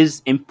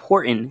is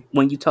important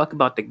when you talk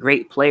about the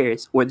great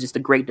players or just the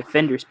great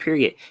defenders,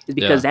 period, is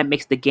because that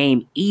makes the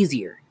game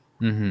easier.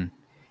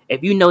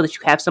 If you know that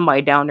you have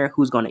somebody down there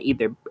who's going to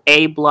either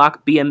A,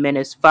 block, be a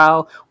menace,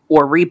 foul,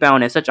 or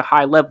rebound at such a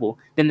high level,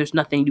 then there's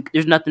nothing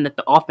that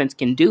the offense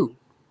can do.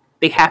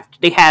 They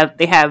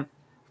have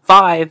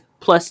 5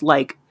 plus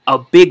like a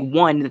big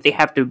one that they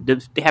have to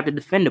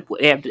defend.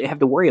 They have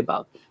to worry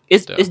about.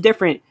 It's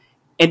different,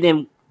 and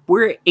then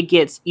where it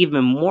gets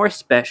even more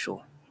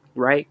special,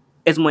 right,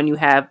 is when you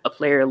have a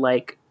player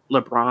like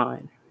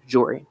LeBron,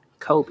 Jordan,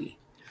 Kobe,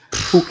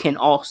 who can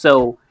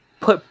also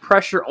put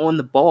pressure on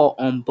the ball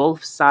on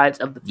both sides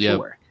of the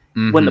floor.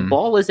 When the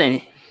ball is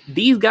in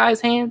these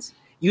guys' hands,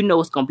 you know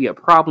it's going to be a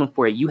problem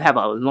for you. You have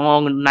a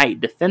long night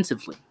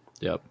defensively.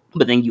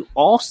 But then you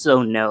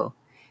also know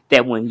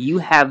that when you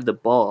have the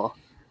ball,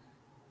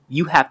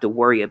 you have to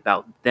worry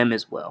about them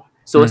as well.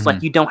 So it's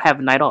like you don't have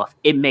a night off.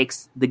 It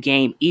makes the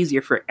game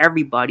easier for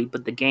everybody,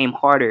 but the game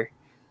harder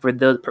for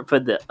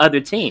the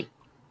other team.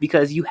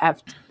 because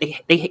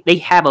they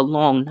have a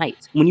long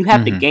night. When you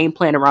have the game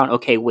plan around,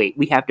 okay, wait,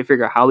 we have to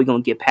figure out how we're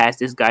going to get past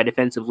this guy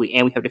defensively,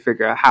 and we have to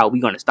figure out how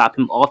we're going to stop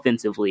him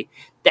offensively.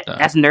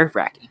 That's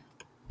nerve-wracking.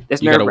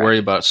 You got to worry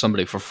about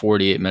somebody for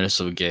 48 minutes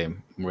of a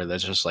game where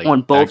that's just like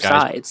on both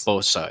sides.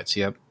 Both sides,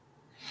 yep.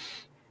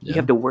 You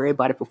have to worry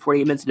about it for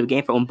 48 minutes of the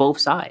game on both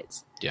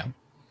sides. Yeah.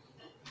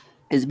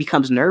 It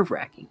becomes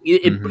nerve-wracking.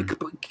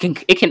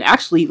 It can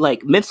actually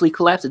like mentally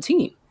collapse a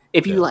team.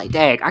 If you like,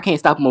 dag, I can't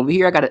stop him over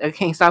here. I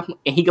can't stop him,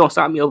 and he gonna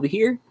stop me over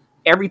here.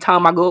 Every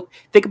time I go up,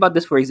 think about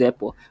this for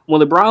example. When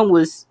LeBron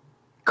was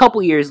a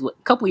couple years,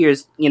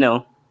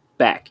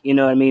 back, you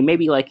know what I mean?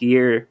 Maybe like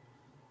year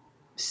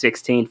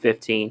 16,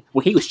 15,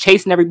 when he was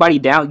chasing everybody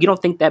down. You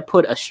don't think that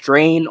put a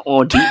strain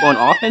on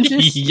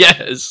offenses?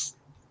 Yes.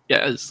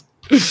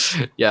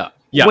 Yeah.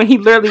 When he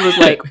literally was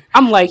like,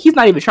 I'm like, he's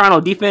not even trying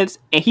on defense,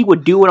 and he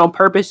would do it on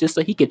purpose just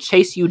so he could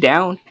chase you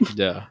down.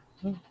 Yeah.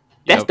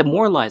 That's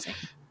demoralizing.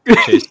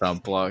 Chase down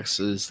blocks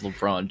is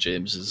LeBron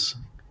James's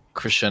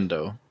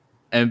crescendo.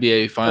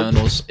 NBA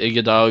Finals,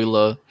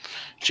 Iguodala,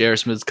 J.R.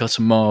 Smith cuts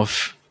him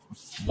off.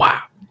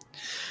 Wow.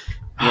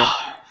 Yep.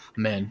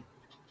 Man,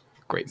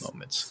 great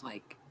moments. It's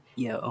like,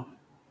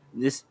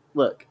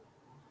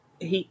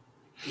 he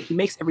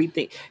makes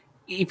everything.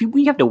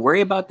 We have to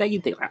worry about that, you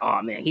think like,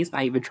 oh man, he's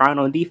not even trying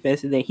on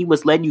defense, and then he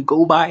was letting you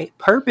go by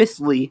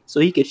purposely so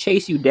he could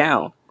chase you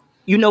down.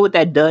 You know what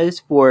that does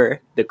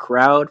for the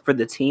crowd, for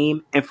the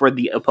team, and for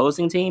the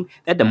opposing team?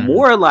 That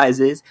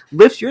demoralizes,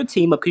 lifts your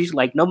team up, because you're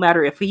like, no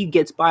matter if he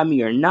gets by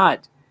me or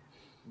not,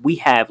 we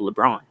have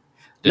LeBron.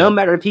 Yeah. No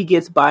matter if he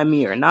gets by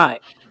me or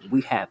not,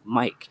 we have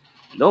Mike.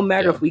 No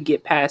matter if he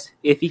gets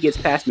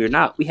past me or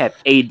not, we have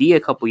AD a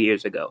couple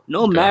years ago.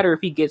 No matter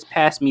if he gets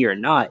past me or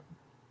not,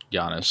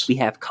 Giannis. We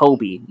have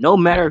Kobe. No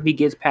matter if he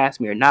gets past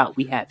me or not,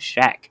 we have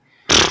Shaq,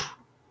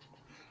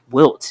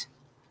 Wilt,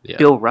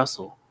 Bill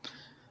Russell.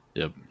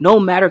 Yep. No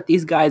matter if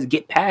these guys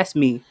get past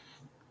me,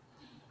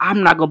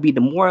 I'm not going to be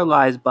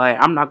demoralized by it.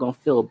 I'm not going to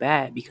feel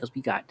bad because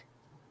we got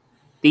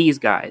these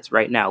guys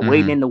right now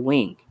waiting in the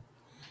wing.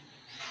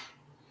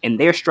 And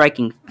they're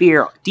striking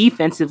fear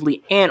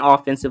defensively and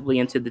offensively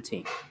into the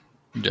team.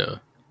 Yeah,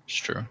 it's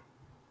true.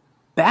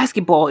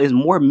 Basketball is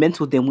more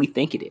mental than we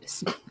think it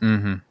is.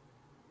 Mm-hmm.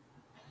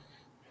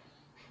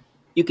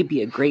 You could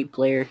be a great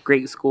player,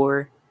 great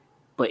scorer,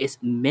 but it's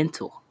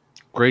mental.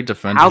 Great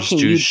defenders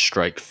do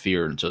strike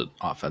fear into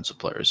offensive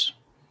players.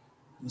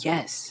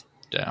 Yes.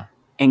 Yeah.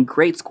 And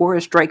great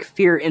scorers strike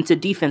fear into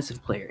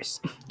defensive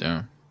players.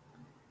 Yeah.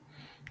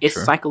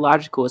 It's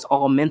psychological. It's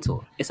all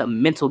mental. It's a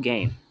mental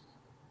game.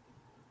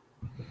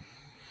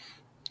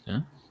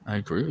 Yeah, I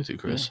agree with you,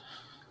 Chris.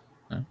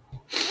 Yeah.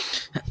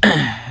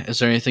 Is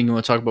there anything you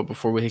want to talk about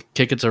before we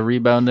kick it to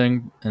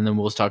rebounding, and then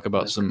we'll talk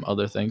about some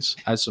other things?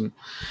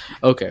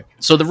 Okay,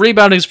 so the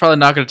rebounding is probably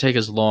not going to take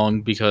as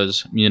long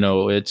because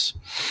it's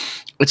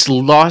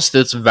lost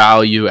its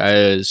value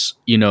as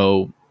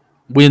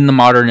when the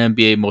modern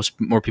NBA,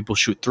 more people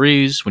shoot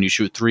threes. When you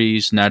shoot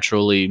threes,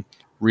 naturally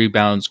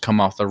rebounds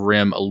come off the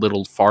rim a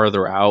little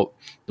farther out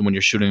than when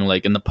you're shooting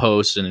like in the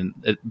post, and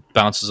it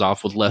bounces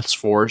off with less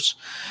force.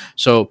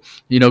 So,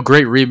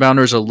 great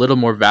rebounders are a little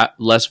more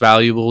less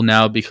valuable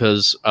now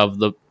because of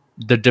the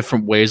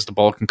different ways the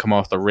ball can come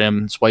off the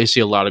rim. That's why you see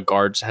a lot of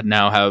guards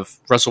now have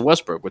Russell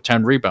Westbrook with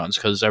 10 rebounds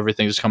because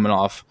everything's coming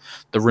off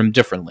the rim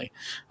differently.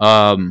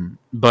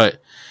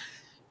 But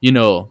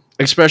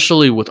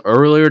especially with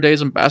earlier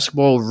days in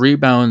basketball,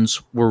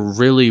 rebounds were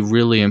really,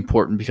 really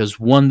important because,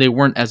 one, they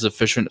weren't as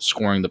efficient at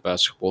scoring the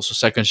basketball, so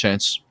second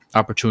chance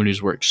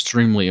opportunities were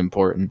extremely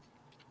important.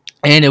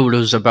 And it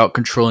was about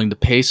controlling the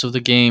pace of the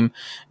game,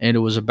 and it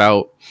was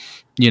about,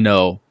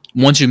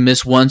 once you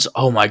miss once,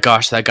 oh my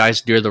gosh, that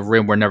guy's near the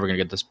rim, we're never going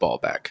to get this ball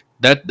back.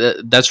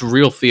 That's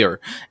real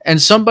fear.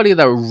 And somebody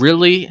that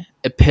really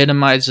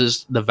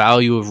epitomizes the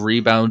value of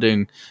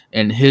rebounding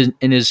in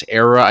his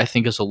era, I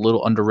think is a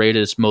little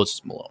underrated, is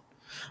Moses Malone.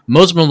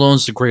 Moses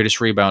Malone's the greatest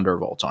rebounder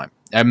of all time.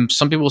 And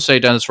some people say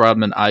Dennis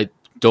Rodman. I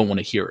don't want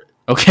to hear it.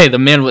 Okay, the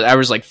man would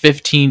average like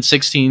 15,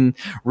 16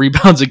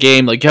 rebounds a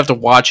game. Like, you have to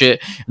watch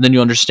it, and then you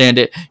understand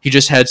it. He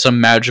just had some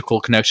magical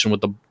connection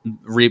with the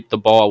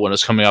ball when it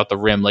was coming out the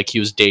rim, like he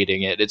was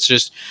dating it.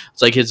 It's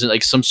like his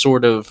some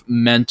sort of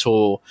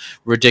mental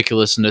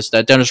ridiculousness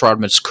that Dennis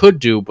Rodman could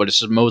do, but it's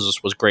just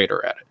Moses was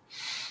greater at it.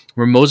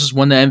 Where Moses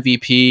won the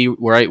MVP,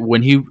 right,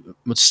 when he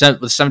the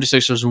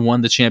 76ers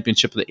won the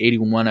championship, the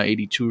 81 or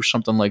 82 or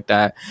something like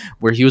that,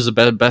 where he was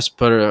the best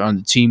player on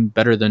the team,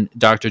 better than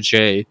Dr.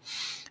 J.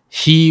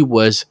 He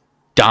was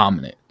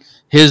dominant.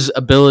 His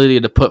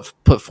ability to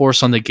put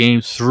force on the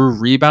game through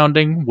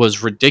rebounding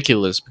was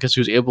ridiculous because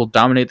he was able to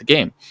dominate the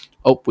game.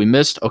 Oh, we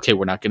missed. Okay,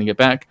 we're not going to get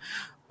back.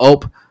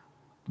 Oh,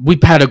 we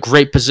had a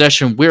great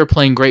possession. We were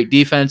playing great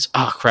defense.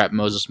 Oh, crap,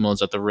 Moses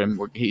Malone's at the rim.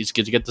 He's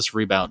going to get this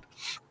rebound.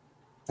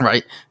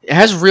 Right? It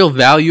has real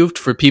value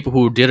for people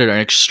who did it at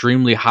an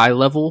extremely high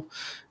level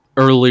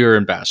earlier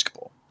in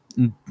basketball.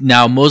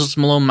 Now, Moses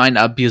Malone might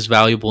not be as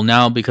valuable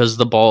now because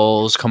the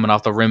ball is coming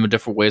off the rim in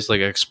different ways,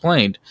 like I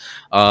explained.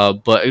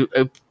 But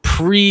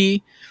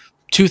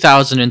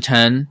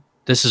pre-2010,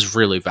 this is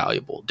really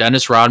valuable.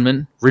 Dennis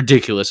Rodman,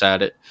 ridiculous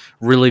at it,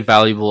 really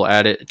valuable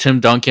at it. Tim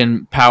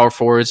Duncan, power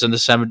forwards in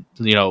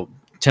the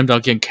Tim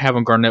Duncan,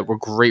 Kevin Garnett were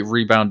great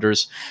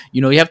rebounders.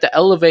 You have to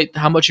elevate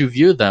how much you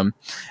view them.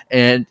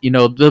 And,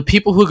 the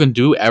people who can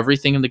do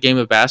everything in the game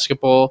of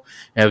basketball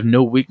and have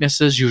no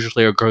weaknesses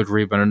usually are good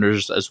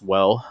rebounders as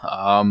well.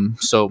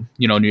 So,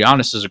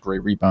 Giannis is a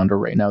great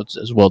rebounder right now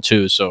as well,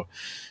 too. So,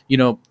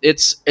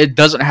 it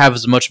doesn't have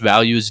as much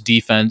value as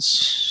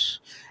defense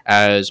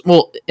as,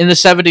 well, in the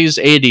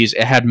 70s, 80s,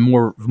 it had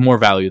more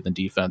value than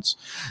defense.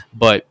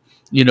 But,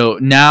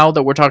 now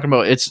that we're talking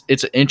about it's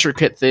an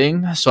intricate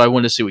thing, so I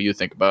want to see what you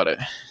think about it.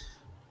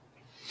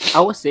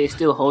 I would say it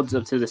still holds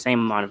up to the same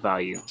amount of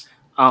value.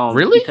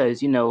 Really?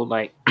 Because,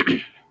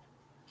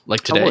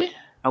 like today?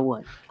 I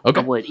would. Okay.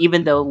 I would.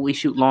 Even though we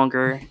shoot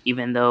longer,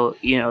 even though,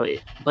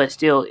 but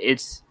still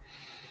it's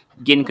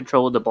getting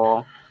control of the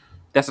ball.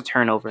 That's a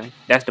turnover.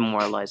 That's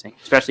demoralizing,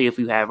 especially if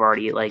you have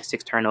already like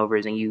 6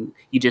 turnovers and you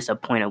just a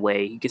point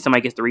away.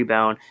 Somebody gets the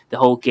rebound, the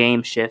whole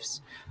game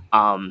shifts.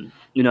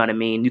 You know what I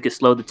mean? You can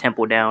slow the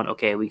tempo down.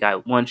 Okay, we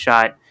got one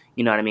shot.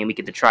 You know what I mean? We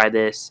get to try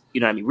this. You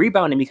know what I mean?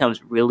 Rebounding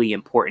becomes really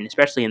important,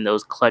 especially in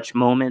those clutch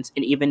moments,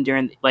 and even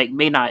during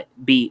may not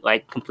be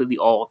like completely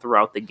all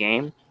throughout the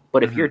game.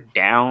 But if you're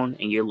down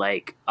and you're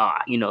like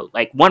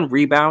one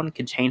rebound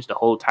can change the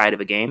whole tide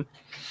of a game,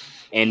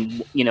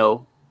 and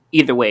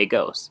either way it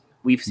goes.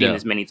 We've seen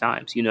this many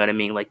times. You know what I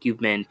mean? Like, you've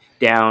been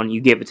down,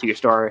 you give it to your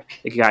star,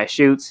 the guy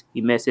shoots,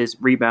 he misses,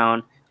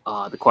 rebound.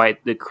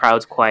 The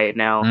crowd's quiet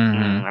now.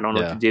 I don't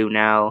know what to do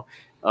now.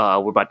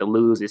 We're about to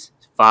lose. It's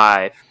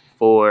 5,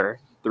 4,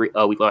 3.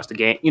 Oh, we lost the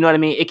game. You know what I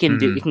mean? It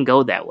can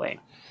go that way.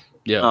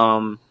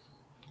 Yeah.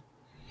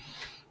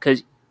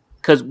 Because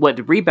what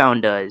the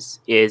rebound does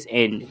is,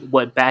 and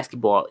what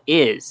basketball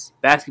is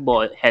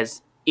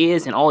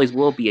and always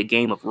will be a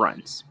game of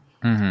runs.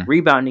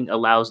 Rebounding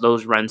allows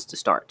those runs to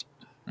start.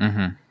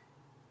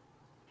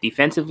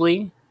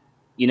 Defensively,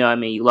 you know what I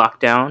mean? You lock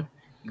down,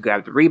 you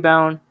grab the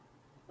rebound.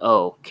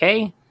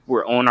 Okay,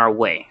 we're on our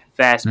way.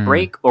 Fast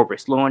break, or we're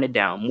slowing it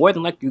down. More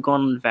than likely, you're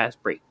going on the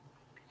fast break.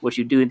 What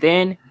you do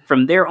then,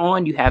 from there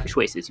on, you have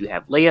choices. You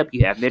have layup,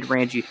 you have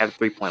mid-range, you have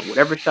 3-point.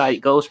 Whatever shot it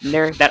goes from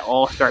there, that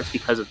all starts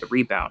because of the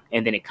rebound.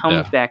 And then it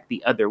comes back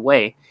the other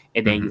way,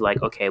 and then you're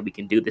like, okay, we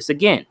can do this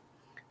again.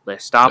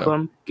 Let's stop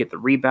them, get the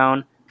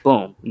rebound.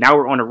 Boom. Now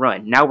we're on a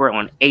run. Now we're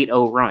on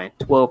 8-0 run,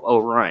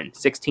 12-0 run,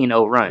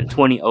 16-0 run,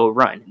 20-0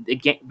 run.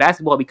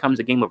 Basketball becomes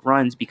a game of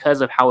runs because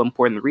of how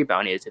important the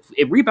rebound is.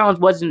 If rebounds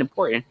wasn't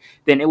important,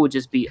 then it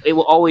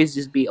will always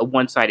just be a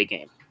one-sided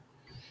game.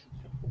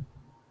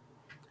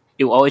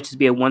 It will always just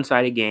be a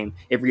one-sided game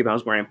if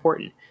rebounds weren't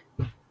important.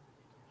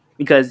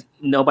 Because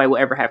nobody will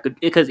ever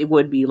because it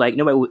would be like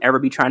nobody would ever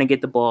be trying to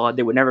get the ball.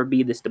 There would never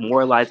be this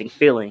demoralizing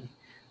feeling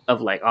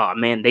of like, oh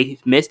man, they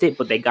missed it,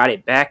 but they got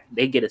it back.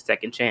 They get a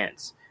second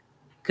chance.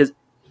 Because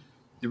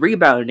the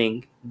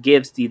rebounding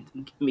gives you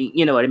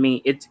know what I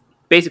mean? It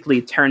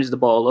basically turns the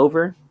ball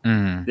over.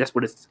 That's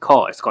what it's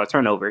called. It's called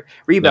turnover.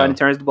 Rebounding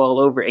turns the ball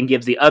over and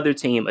gives the other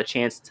team a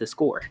chance to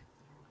score.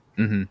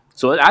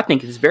 So I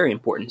think it's very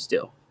important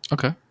still.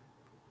 Okay.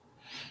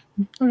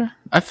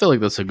 I feel like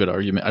that's a good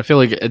argument. I feel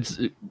like it's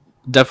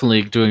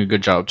definitely doing a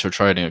good job to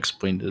try to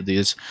explain to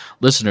these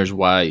listeners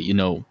why,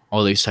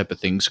 all these type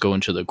of things go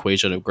into the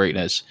equation of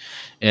greatness.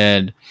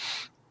 And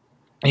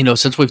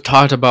since we've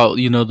talked about,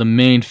 the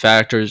main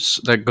factors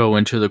that go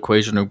into the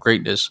equation of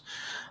greatness,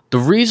 the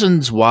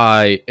reasons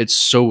why it's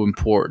so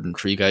important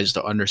for you guys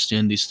to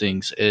understand these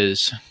things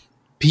is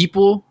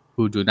people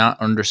who do not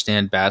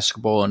understand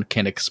basketball and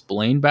can't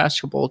explain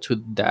basketball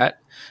to that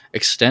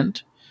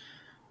extent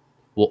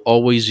will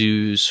always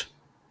use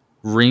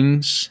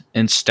rings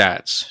and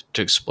stats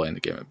to explain the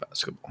game of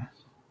basketball.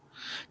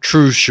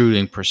 True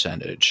shooting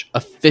percentage,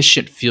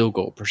 efficient field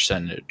goal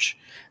percentage.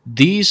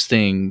 These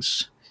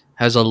things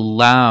has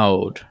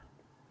allowed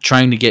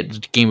trying to get the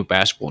game of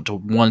basketball into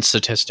one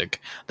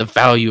statistic, the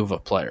value of a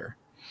player,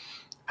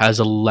 has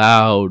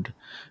allowed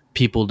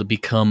people to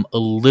become a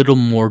little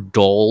more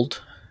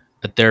dulled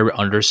at their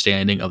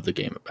understanding of the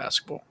game of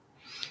basketball.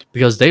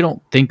 Because they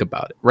don't think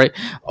about it, right?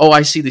 Oh,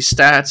 I see the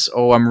stats.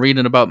 Oh, I'm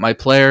reading about my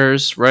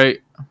players,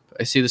 right?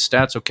 I see the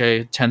stats.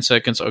 Okay, 10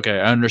 seconds. Okay,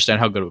 I understand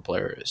how good of a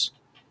player is.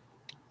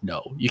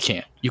 No, you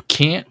can't. You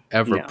can't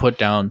ever put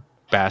down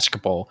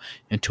basketball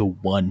into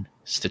one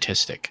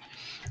statistic.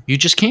 You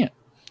just can't.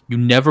 You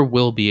never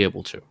will be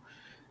able to.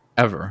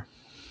 Ever.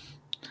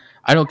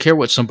 I don't care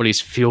what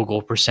somebody's field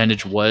goal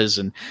percentage was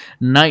in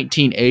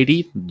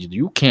 1980.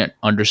 You can't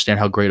understand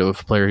how great of a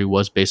player he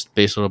was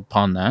based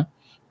upon that.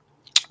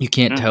 You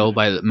can't tell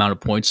by the amount of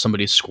points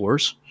somebody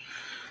scores.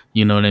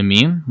 You know what I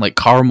mean? Like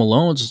Karl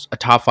Malone's a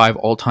top 5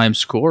 all-time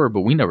scorer,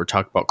 but we never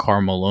talk about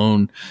Karl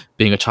Malone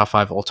being a top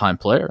 5 all-time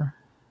player.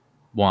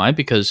 Why?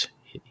 Because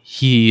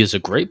he is a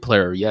great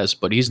player, yes,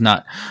 but he's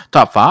not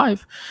top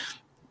 5.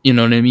 You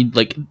know what I mean?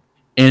 Like,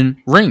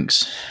 in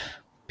rings,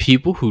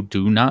 people who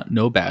do not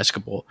know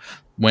basketball,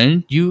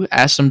 when you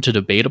ask them to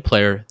debate a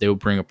player, they will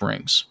bring up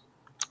rings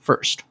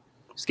first.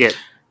 Skip.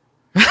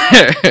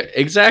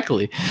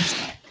 Exactly.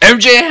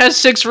 MJ has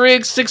 6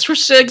 rings, 6 for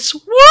 6.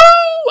 Woo!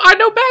 I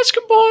know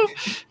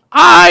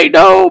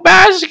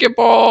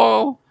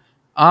basketball.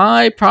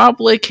 I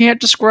probably can't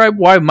describe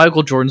why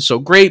Michael Jordan's so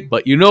great,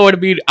 but you know what I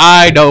mean?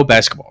 I know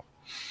basketball.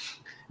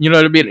 You know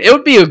what I mean? It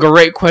would be a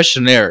great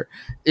questionnaire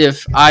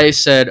if I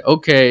said,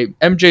 okay,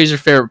 MJ's your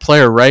favorite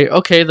player, right?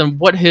 Okay, then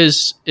what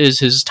is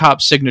his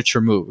top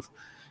signature move?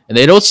 And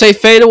they don't say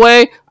fade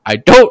away, I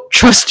don't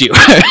trust you.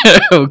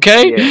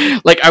 Okay? Yeah.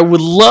 Like, I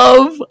would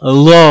love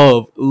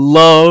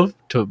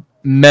to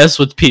mess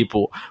with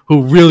people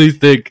who really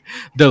think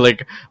they're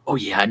like, oh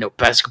yeah, I know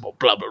basketball,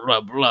 blah, blah,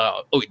 blah,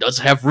 blah. Oh, he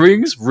doesn't have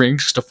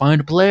rings to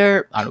find a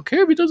player. I don't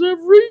care if he doesn't have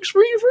rings.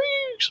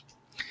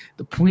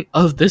 The point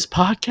of this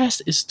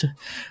podcast is to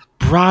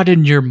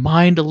broaden your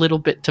mind a little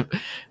bit, to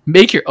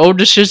make your own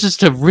decisions,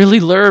 to really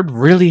learn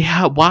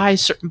why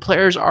certain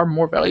players are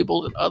more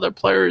valuable than other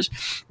players.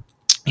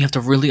 You have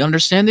to really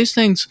understand these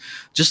things,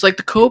 just like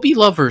the Kobe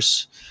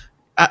lovers.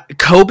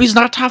 Kobe's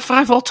not top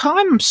 5 all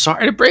time. I'm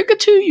sorry to break it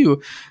to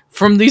you.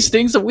 From these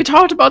things that we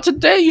talked about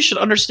today, you should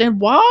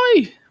understand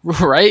why,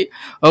 right?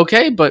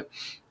 Okay,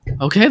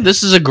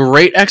 this is a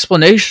great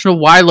explanation of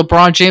why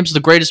LeBron James is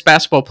the greatest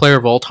basketball player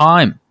of all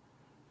time.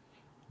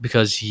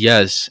 Because,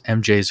 yes,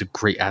 MJ is a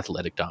great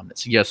athletic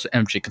dominance. Yes,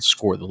 MJ can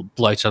score the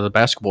lights out of the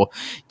basketball.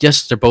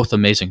 Yes, they're both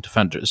amazing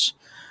defenders.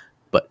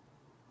 But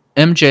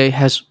MJ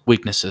has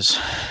weaknesses.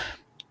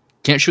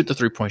 Can't shoot the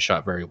three-point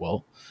shot very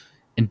well.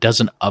 And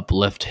doesn't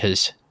uplift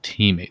his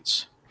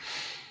teammates.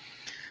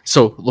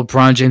 So,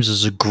 LeBron James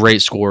is a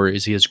great scorer.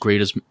 Is he as great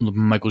as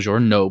Michael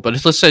Jordan? No.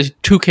 But let's say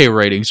 2K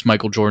ratings,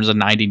 Michael Jordan's a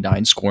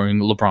 99 scoring,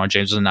 LeBron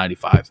James is a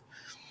 95.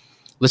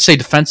 Let's say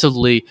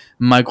defensively,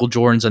 Michael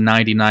Jordan's a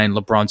 99,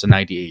 LeBron's a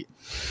 98.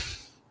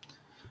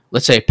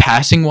 Let's say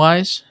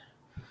passing-wise,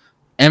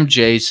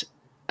 MJ's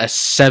a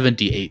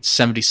 78,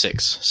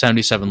 76,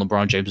 77,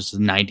 LeBron James is a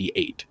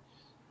 98.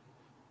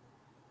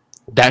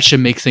 That should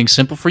make things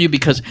simple for you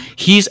because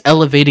he's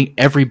elevating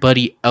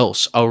everybody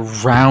else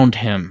around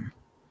him,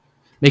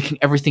 making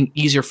everything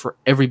easier for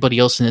everybody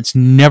else, and it's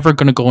never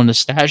going to go in the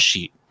stat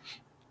sheet.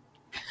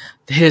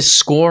 His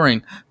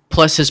scoring,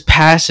 plus his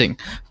passing,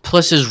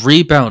 plus his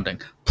rebounding,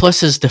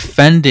 plus his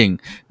defending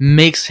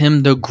makes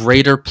him the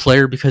greater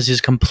player because he's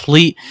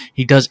complete.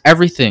 He does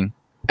everything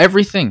at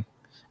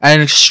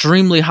an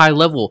extremely high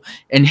level,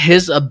 and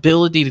his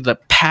ability to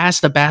pass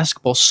the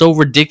basketball so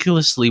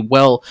ridiculously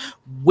well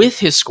with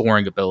his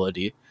scoring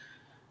ability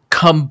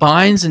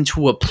combines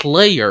into a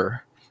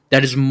player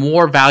that is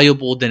more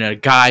valuable than a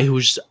guy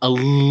who's a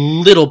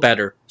little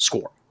better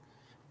scorer,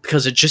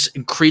 because it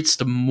just creates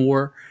the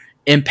more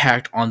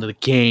impact on the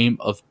game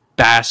of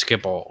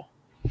basketball.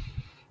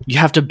 You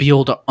have to be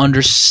able to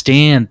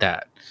understand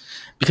that,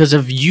 because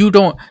if you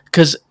don't,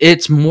 because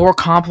it's more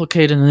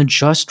complicated than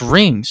just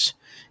rings.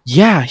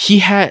 Yeah,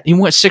 he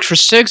went 6 for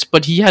 6,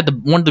 but he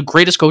had one of the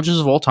greatest coaches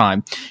of all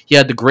time. He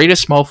had the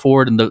greatest small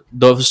forward in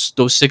those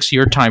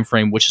 6-year time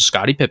frame, which is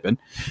Scottie Pippen,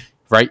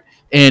 right?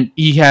 And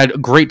he had a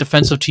great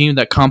defensive team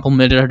that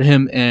complemented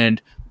him,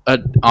 and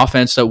an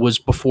offense that was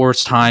before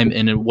its time,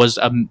 and it was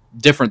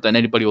different than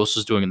anybody else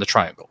was doing in the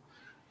triangle.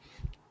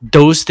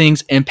 Those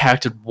things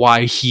impacted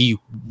why he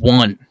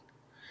won,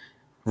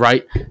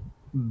 right?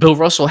 Bill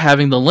Russell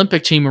having the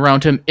Olympic team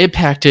around him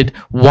impacted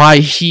why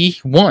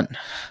he won,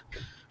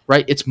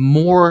 right? It's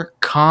more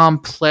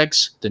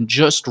complex than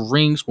just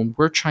rings when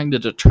we're trying to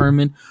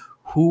determine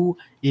who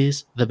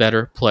is the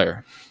better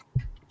player.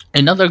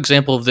 Another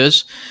example of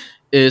this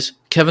is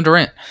Kevin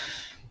Durant.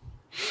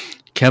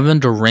 Kevin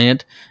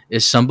Durant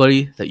is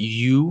somebody that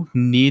you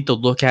need to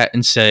look at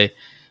and say,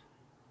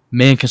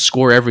 man can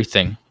score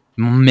everything.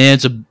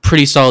 Man's a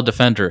pretty solid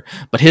defender,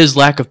 but his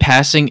lack of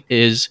passing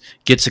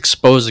gets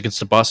exposed against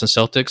the Boston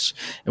Celtics.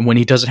 And when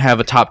he doesn't have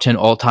a top 10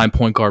 all-time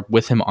point guard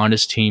with him on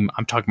his team,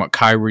 I'm talking about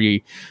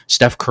Kyrie,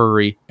 Steph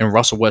Curry, and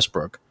Russell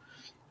Westbrook,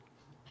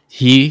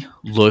 he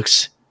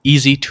looks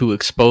easy to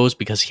expose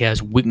because he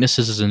has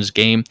weaknesses in his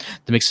game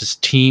that makes his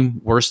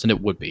team worse than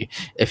it would be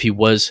if he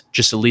was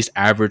just at least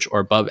average or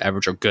above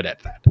average or good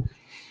at that.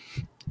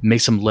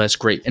 Makes him less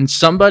great. And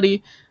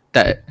somebody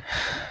that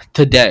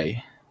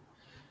today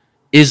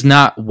is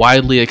not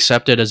widely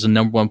accepted as the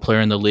number one player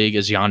in the league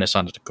is Giannis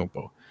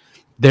Antetokounmpo.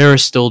 There are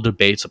still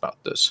debates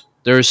about this.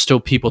 There are still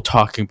people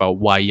talking about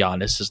why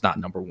Giannis is not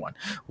number one.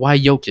 Why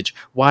Jokic?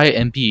 Why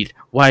Embiid?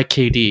 Why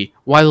KD?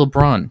 Why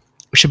LeBron?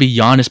 It should be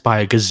Giannis by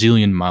a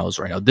gazillion miles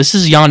right now. This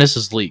is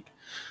Giannis's league.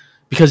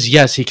 Because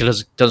yes, he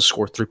does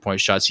score 3-point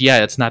shots.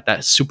 Yeah, it's not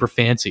that super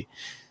fancy.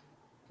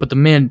 But the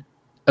man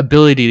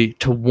ability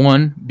to,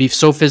 one, be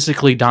so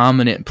physically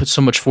dominant and put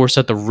so much force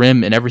at the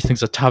rim and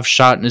everything's a tough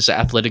shot and his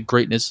athletic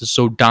greatness is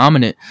so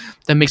dominant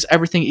that makes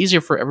everything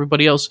easier for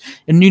everybody else.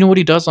 And you know what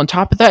he does on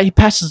top of that? He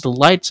passes the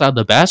lights out of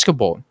the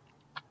basketball.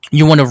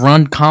 You want to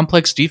run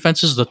complex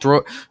defenses?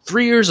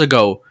 3 years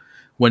ago,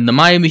 when the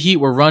Miami Heat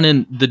were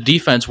running the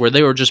defense where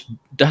they were just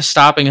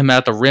stopping him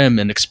at the rim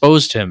and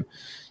exposed him,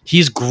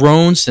 he's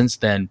grown since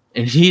then,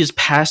 and his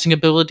passing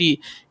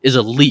ability is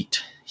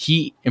elite.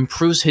 He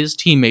improves his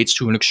teammates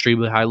to an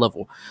extremely high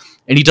level.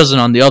 And he does it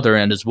on the other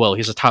end as well.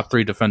 He's a top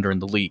 3 defender in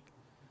the league.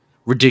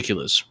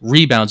 ridiculous.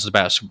 Rebounds the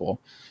basketball.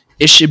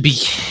 It should be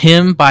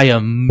him by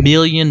a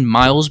million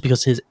miles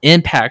because his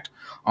impact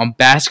on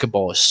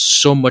basketball is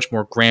so much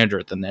more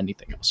grander than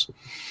anything else.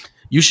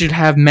 You should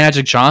have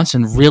Magic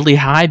Johnson really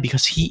high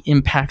because he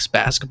impacts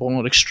basketball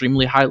on an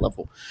extremely high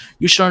level.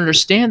 You should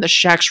understand that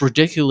Shaq's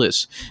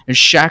ridiculous, and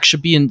Shaq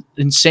should be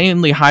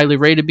insanely highly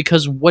rated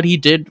because of what he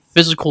did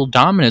physical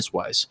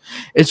dominance-wise.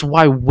 It's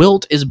why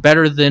Wilt is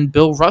better than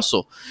Bill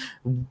Russell.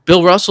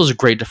 Bill Russell's a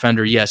great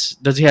defender, yes.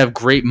 Does he have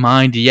great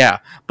mind? Yeah.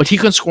 But he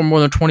can score more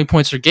than 20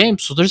 points a game,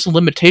 so there's a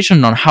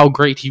limitation on how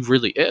great he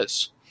really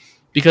is.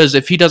 Because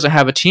if he doesn't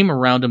have a team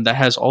around him that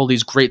has all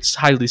these great,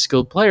 highly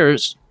skilled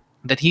players,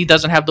 that he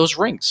doesn't have those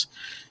rings,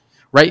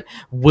 right?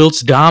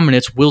 Wilt's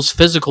dominance, Wilt's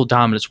physical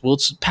dominance,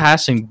 Wilt's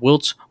passing,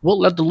 Wilt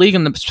led the league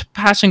in the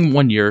passing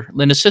 1 year,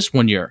 then assist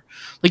 1 year.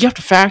 Like, you have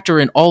to factor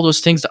in all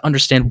those things to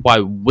understand why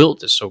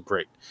Wilt is so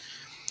great.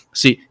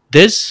 See,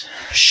 this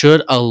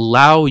should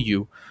allow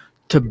you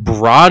to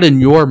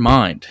broaden your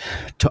mind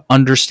to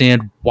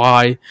understand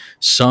why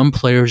some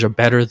players are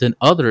better than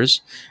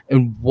others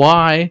and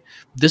why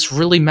this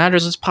really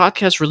matters. This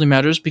podcast really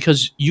matters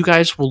because you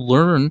guys will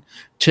learn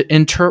to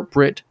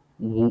interpret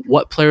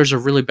what players are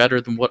really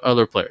better than what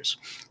other players.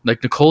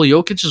 Like Nikola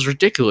Jokic is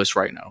ridiculous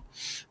right now.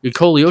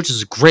 Nikola Jokic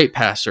is a great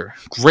passer,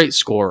 great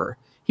scorer.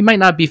 He might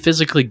not be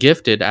physically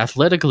gifted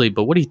athletically,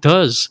 but what he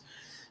does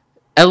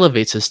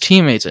elevates his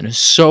teammates and is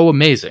so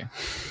amazing.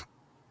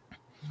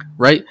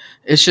 Right?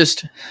 It's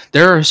just,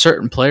 there are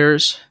certain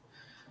players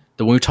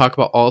that when we talk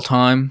about all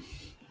time,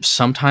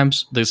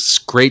 sometimes the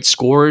great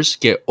scorers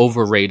get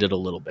overrated a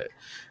little bit.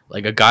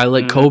 Like a guy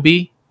like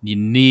Kobe, you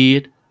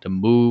need to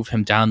move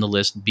him down the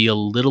list, be a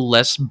little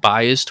less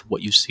biased to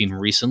what you've seen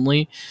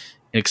recently,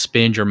 and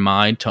expand your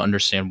mind to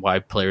understand why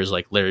players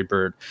like Larry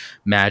Bird,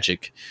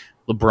 Magic,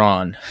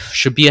 LeBron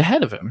should be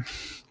ahead of him.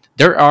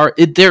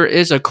 There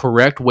is a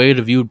correct way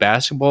to view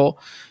basketball,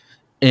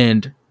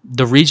 and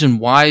the reason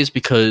why is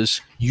because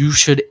you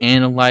should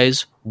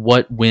analyze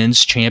what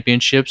wins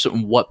championships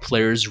and what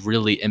players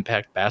really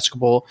impact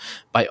basketball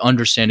by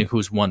understanding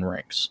who's won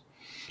rings.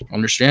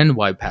 Understand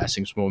why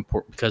passing is more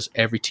important because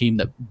every team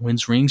that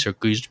wins rings are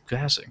good at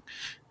passing.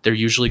 They're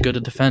usually good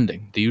at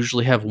defending. They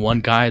usually have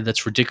one guy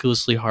that's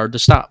ridiculously hard to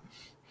stop.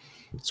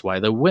 That's why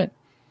they win,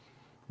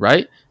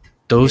 right?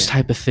 Those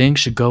type of things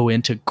should go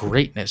into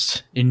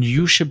greatness, and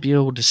you should be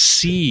able to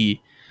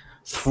see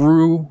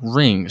through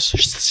rings,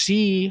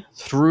 see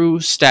through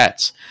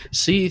stats,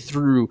 see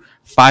through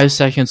 5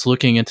 seconds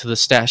looking into the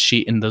stat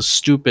sheet and those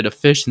stupid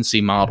efficiency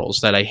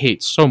models that I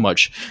hate so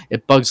much.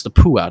 It bugs the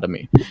poo out of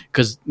me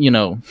because,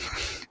 Jokic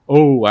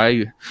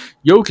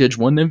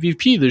won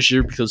MVP this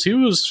year because he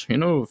was,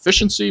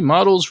 efficiency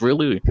models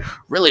really,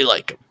 really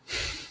like him.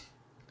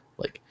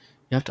 Like,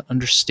 you have to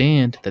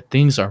understand that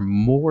things are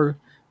more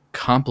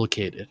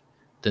complicated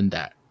than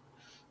that.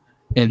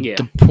 And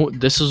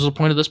this is the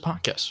point of this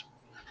podcast.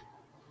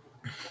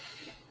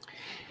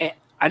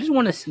 I just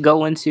want to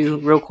go into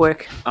real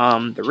quick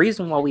the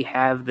reason why we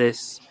have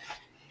this,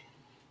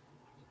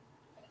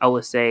 I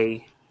would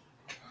say,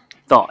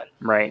 thought,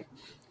 right,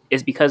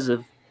 is because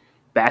of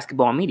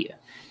basketball media.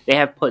 They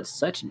have put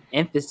such an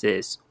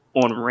emphasis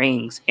on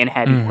rings and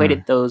have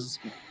equated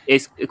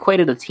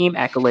a team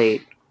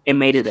accolade and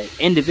made it an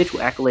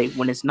individual accolade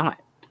when it's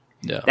not.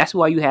 Yeah. That's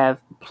why you have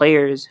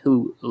players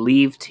who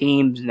leave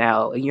teams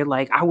now, and you're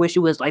like, I wish it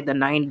was like the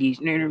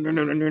 90s.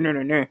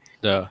 No.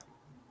 Yeah.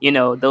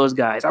 Those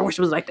guys. I wish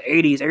it was like the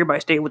 80s. Everybody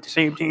stayed with the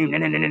same team.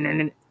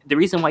 The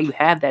reason why you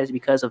have that is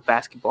because of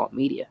basketball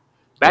media.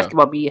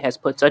 Basketball media has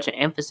put such an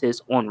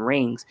emphasis on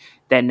rings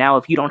that now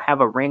if you don't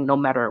have a ring, no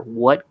matter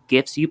what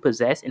gifts you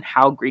possess and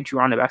how great you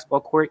are on the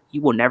basketball court,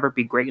 you will never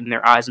be great in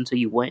their eyes until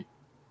you win.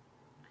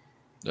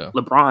 Yeah.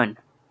 LeBron,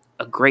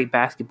 a great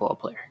basketball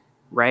player,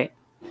 right?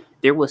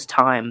 There was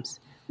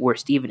times where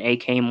Stephen A.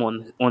 came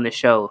on the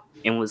show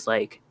and was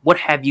like,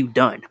 what have you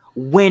done?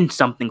 Win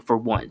something for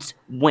once.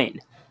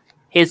 Win.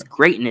 His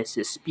greatness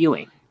is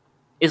spewing.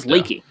 Is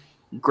leaking.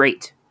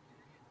 Great.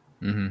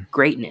 Mm-hmm.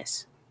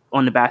 Greatness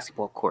on the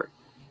basketball court.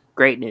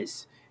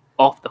 Greatness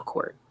off the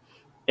court.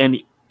 And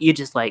you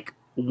just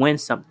win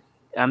something.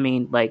 I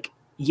mean,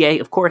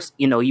 of course,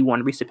 you want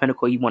to reach the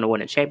pinnacle, you want to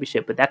win a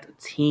championship, but that's a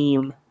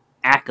team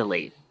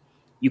accolade.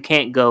 You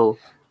can't go,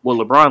 well,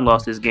 LeBron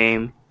lost this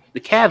game, the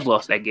Cavs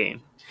lost that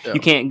game. Yeah. You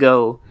can't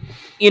go,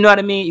 you know what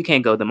I mean? You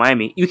can't go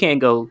Miami. You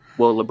can't go,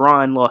 well,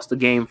 LeBron lost the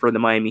game for the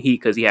Miami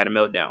Heat because he had a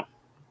meltdown.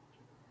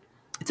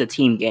 It's a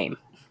team game.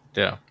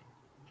 Yeah.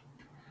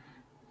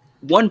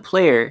 One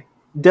player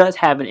does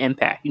have an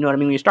impact. You know what I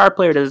mean? When your star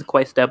player doesn't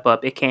quite step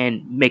up, it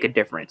can make a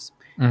difference.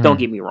 Mm-hmm. Don't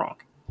get me wrong.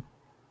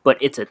 But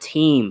it's a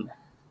team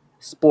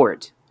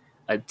sport,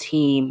 a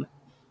team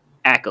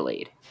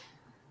accolade.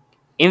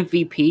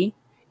 MVP,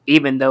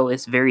 even though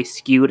it's very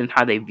skewed in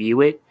how they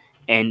view it,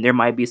 and there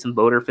might be some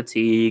voter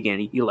fatigue,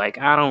 and you're like,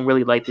 I don't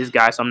really like this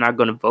guy, so I'm not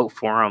going to vote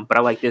for him, but I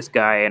like this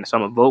guy, and so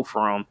I'm going to vote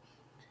for him.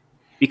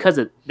 Because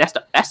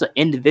that's an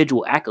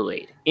individual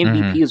accolade.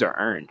 MVPs are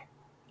earned.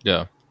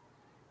 Yeah.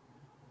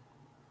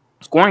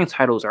 Scoring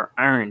titles are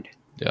earned.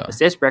 Yeah.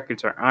 Assist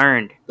records are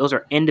earned. Those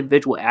are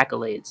individual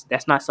accolades.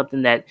 That's not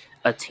something that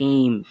a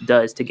team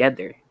does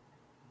together.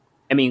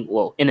 I mean,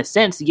 well, in a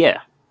sense,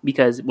 yeah,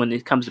 because when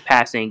it comes to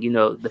passing,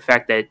 the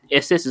fact that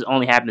assists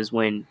only happens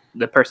when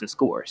the person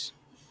scores.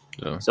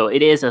 Yeah. So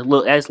that's a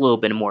little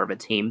bit more of a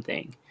team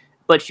thing.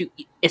 But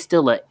it's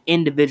still an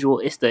individual.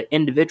 It's the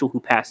individual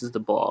who passes the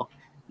ball,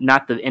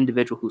 not the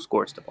individual who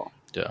scores the ball.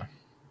 Yeah.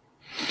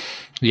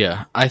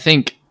 Yeah. I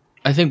think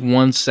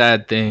one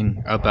sad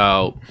thing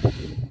about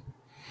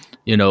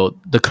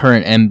the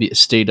current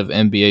state of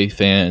NBA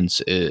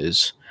fans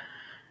is,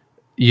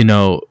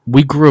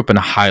 we grew up in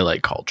a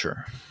highlight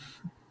culture.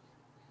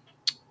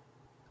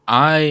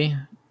 I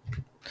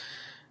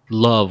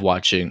love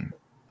watching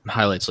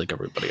highlights like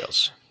everybody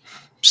else.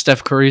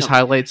 Steph Curry's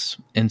highlights,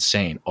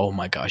 insane. Oh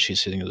my gosh,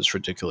 he's hitting this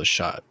ridiculous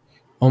shot.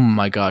 Oh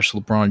my gosh,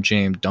 LeBron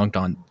James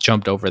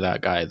jumped over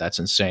that guy. That's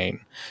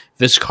insane.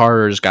 Vince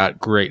Carter's got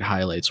great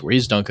highlights where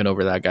he's dunking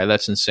over that guy.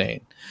 That's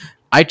insane.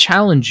 I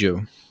challenge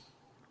you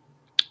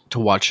to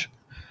watch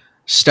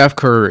Steph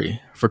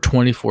Curry for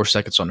 24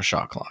 seconds on a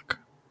shot clock.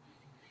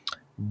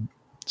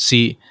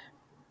 See,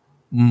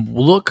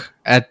 look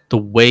at the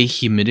way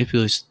he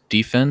manipulates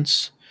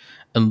defense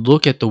and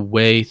look at the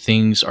way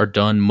things are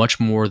done much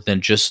more than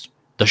just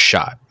the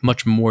shot,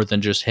 much more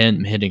than just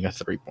him hitting a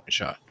three-point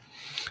shot.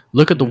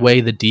 Look at the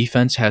way the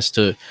defense has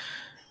to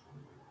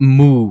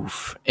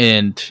move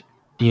and,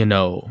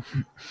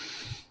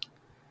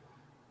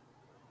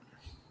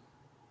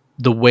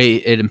 the way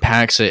it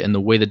impacts it and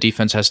the way the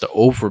defense has to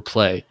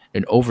overplay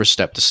and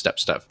overstep to step.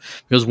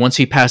 Because once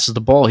he passes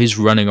the ball, he's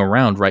running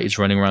around, right? He's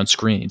running around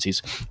screens.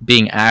 He's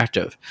being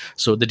active.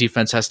 So the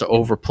defense has to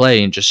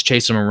overplay and just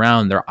chase him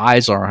around. Their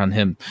eyes are on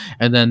him.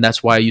 And then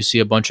that's why you see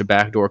a bunch of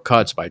backdoor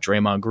cuts by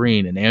Draymond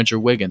Green and Andrew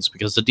Wiggins,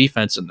 because the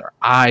defense and their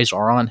eyes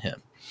are on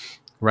him,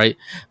 right?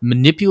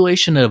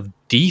 Manipulation of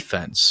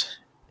defense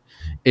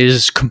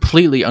is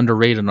completely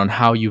underrated on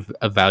how you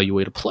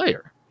evaluate a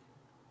player.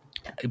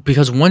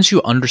 Because once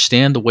you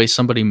understand the way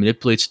somebody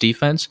manipulates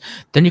defense,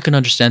 then you can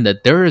understand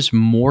that there is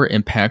more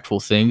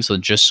impactful things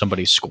than just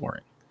somebody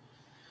scoring.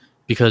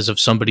 Because of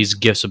somebody's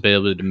gifts,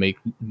 ability to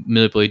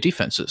manipulate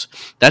defenses.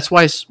 That's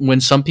why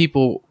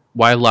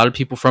why a lot of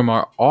people from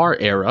our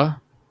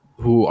era,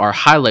 who are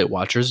highlight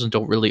watchers and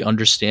don't really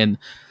understand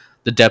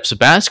the depths of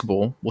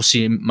basketball, will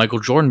see Michael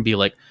Jordan be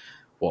like,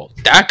 well,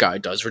 that guy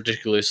does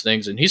ridiculous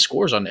things and he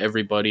scores on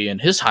everybody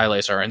and his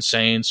highlights are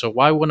insane. So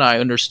why wouldn't I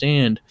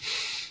understand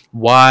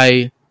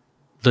why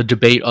the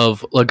debate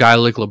of a guy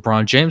like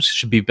LeBron James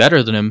should be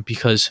better than him?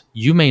 Because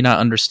you may not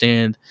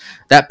understand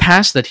that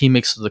pass that he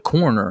makes to the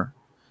corner,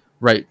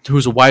 right,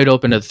 who's wide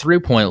open at the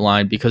three-point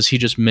line because he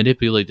just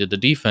manipulated the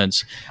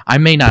defense. I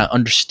may not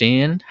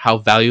understand how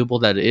valuable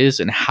that is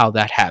and how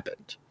that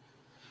happened,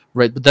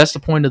 right? But that's the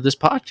point of this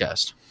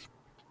podcast.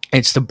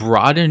 It's to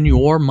broaden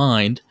your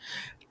mind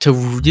to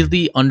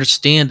really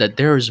understand that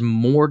there is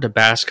more to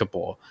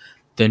basketball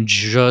than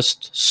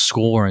just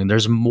scoring.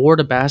 There's more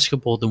to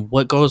basketball than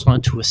what goes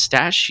onto a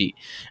stat sheet.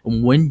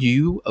 And when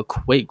you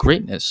equate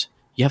greatness,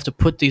 you have to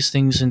put these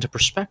things into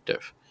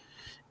perspective.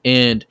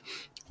 And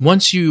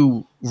once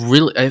you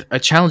really, I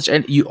challenge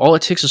you, all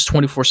it takes is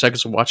 24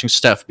 seconds of watching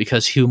Steph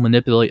because he'll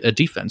manipulate a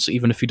defense,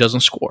 even if he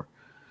doesn't score.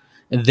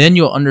 And then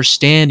you'll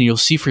understand and you'll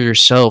see for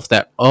yourself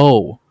that,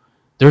 oh,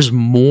 there's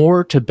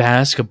more to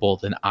basketball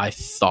than I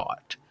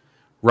thought,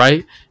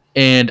 right?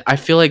 And I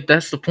feel like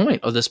that's the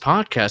point of this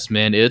podcast,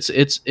 man.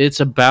 It's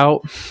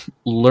about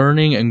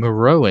learning and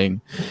growing,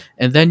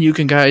 and then you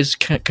guys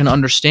can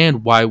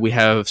understand why we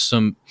have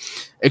some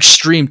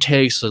extreme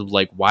takes of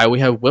like why we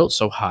have Wilt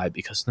so high,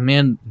 because the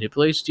man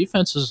manipulates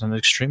defenses on an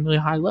extremely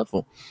high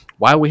level.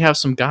 Why we have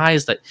some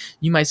guys that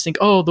you might think,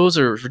 oh, those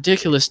are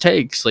ridiculous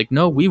takes. Like,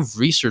 no, we've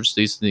researched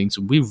these things.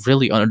 We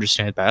really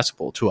understand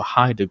basketball to a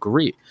high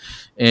degree,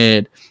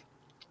 and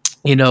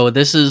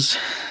this is.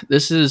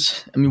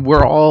 I mean,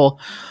 we're all.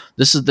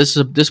 This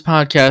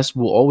podcast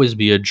will always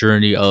be a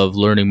journey of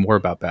learning more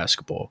about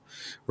basketball,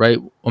 right?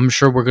 I'm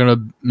sure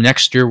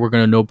next year we're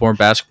gonna know more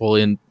basketball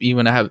and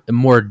even have a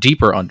more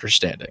deeper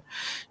understanding.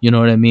 You know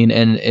what I mean?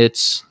 And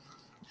it's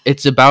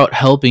about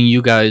helping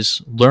you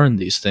guys learn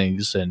these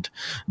things and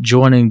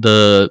joining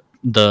the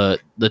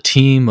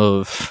team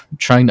of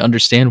trying to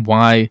understand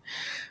why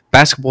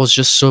basketball is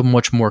just so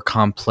much more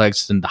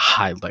complex than the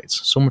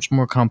highlights, so much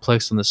more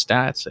complex than the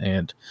stats,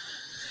 and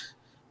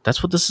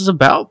that's what this is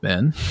about,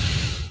 man.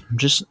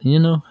 Just,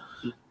 this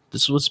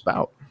is what it's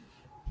about.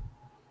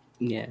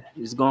 Yeah,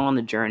 just going on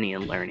the journey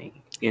and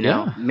learning,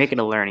 make it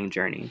a learning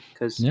journey.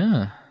 Because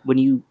when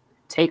you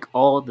take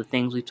all the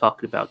things we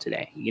talked about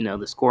today,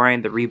 the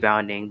scoring, the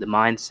rebounding, the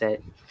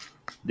mindset,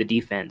 the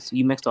defense,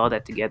 you mix all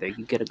that together,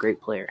 you get a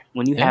great player.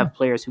 When you have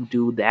players who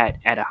do that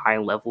at a high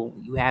level,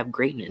 you have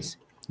greatness.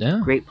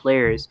 Yeah. Great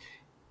players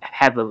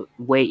have a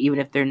way, even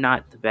if they're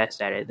not the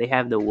best at it, they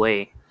have the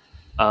way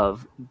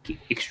of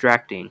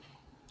extracting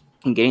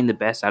and getting the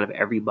best out of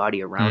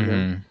everybody around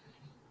them,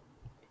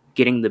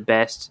 getting the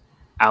best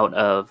out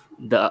of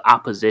the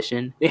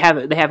opposition. They have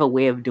a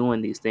way of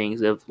doing these things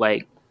of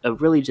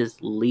really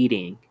just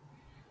leading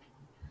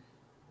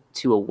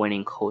to a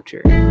winning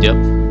culture. Yep.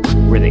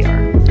 Where they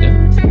are.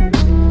 Yeah.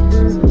 So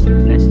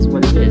that's just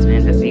what it is,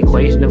 man. That's the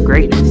equation of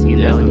greatness, you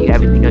know. And do you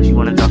have anything else you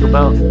want to talk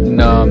about?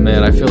 No,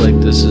 man. I feel like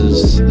this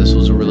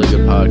was a really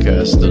good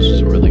podcast. This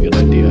was a really good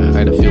idea. I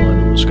had a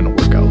feeling it was going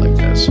to work out like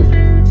this. So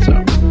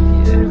yeah.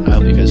 I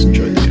hope you guys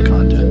enjoyed the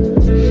content.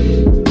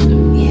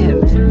 Yeah,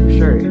 man, for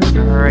sure.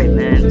 All right,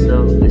 man.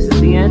 So this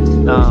is the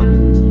end.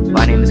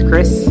 My name is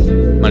Chris.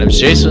 My name is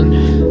Jason.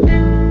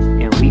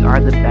 And we are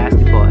the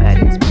Basketball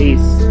Addicts. Peace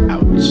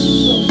out.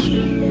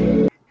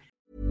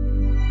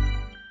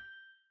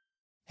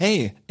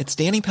 Hey, it's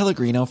Danny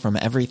Pellegrino from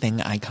Everything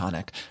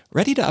Iconic.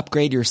 Ready to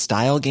upgrade your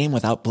style game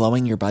without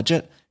blowing your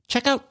budget?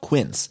 Check out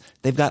Quince.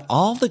 They've got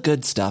all the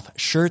good stuff,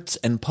 shirts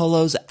and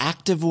polos,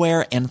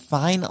 activewear, and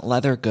fine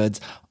leather goods,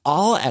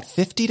 all at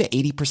 50 to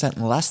 80%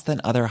 less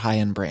than other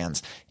high-end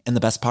brands. And the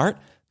best part?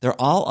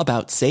 They're all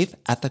about safe,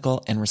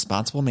 ethical, and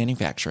responsible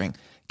manufacturing.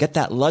 Get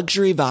that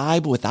luxury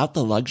vibe without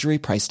the luxury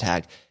price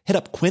tag. Hit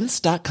up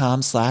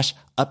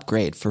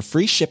quince.com/upgrade for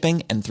free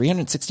shipping and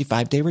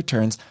 365-day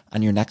returns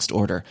on your next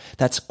order.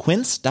 That's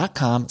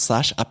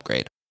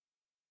quince.com/upgrade.